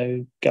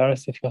 So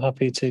Gareth, if you're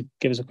happy to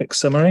give us a quick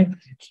summary.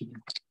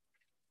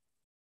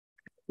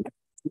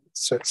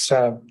 So it's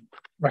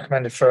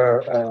recommended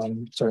for,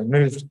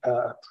 moved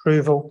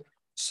approval,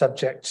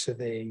 subject to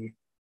the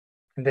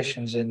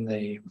conditions in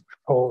the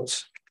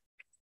report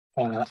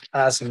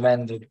as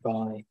amended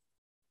by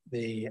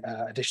the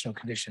additional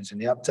conditions in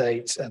the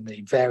update and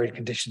the varied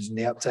conditions in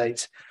the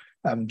update.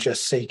 I'm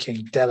just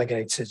seeking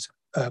delegated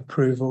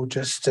approval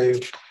just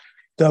to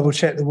double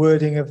check the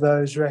wording of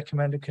those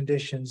recommended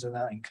conditions, and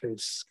that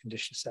includes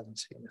condition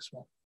 17 as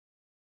well.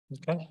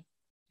 Okay.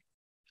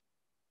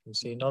 Can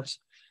see nods.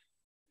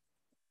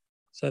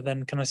 So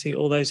then can I see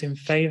all those in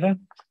favour?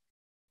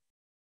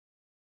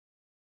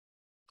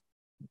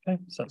 Okay,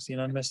 so that's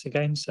unanimous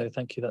again. So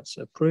thank you, that's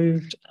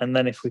approved. And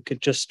then if we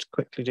could just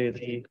quickly do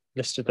the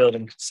list of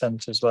building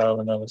consent as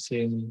well, and I'll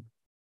assume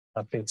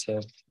happy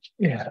to.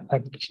 Yeah,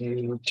 thank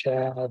you,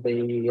 Chair.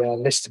 The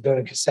list of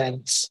building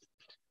consents,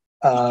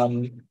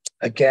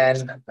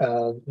 again,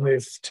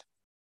 moved.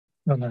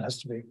 No, it has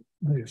to be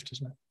moved,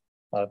 isn't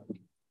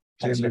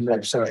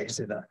it? Sorry, to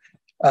do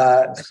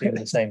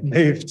that.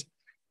 Moved,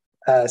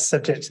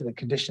 subject to the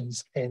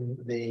conditions in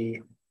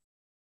the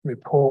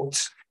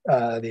report,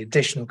 the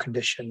additional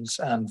conditions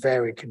and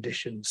varied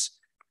conditions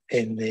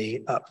in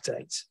the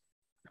update.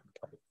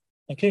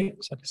 Thank you.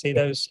 So I can see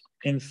those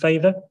in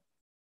favour.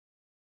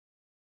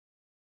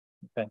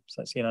 Okay,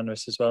 so that's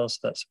unanimous as well, so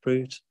that's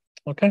approved.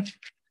 Okay.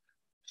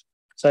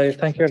 So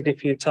thank you everybody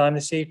for your time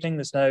this evening.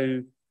 There's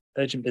no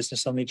urgent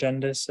business on the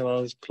agenda, so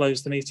I'll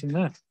close the meeting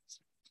there.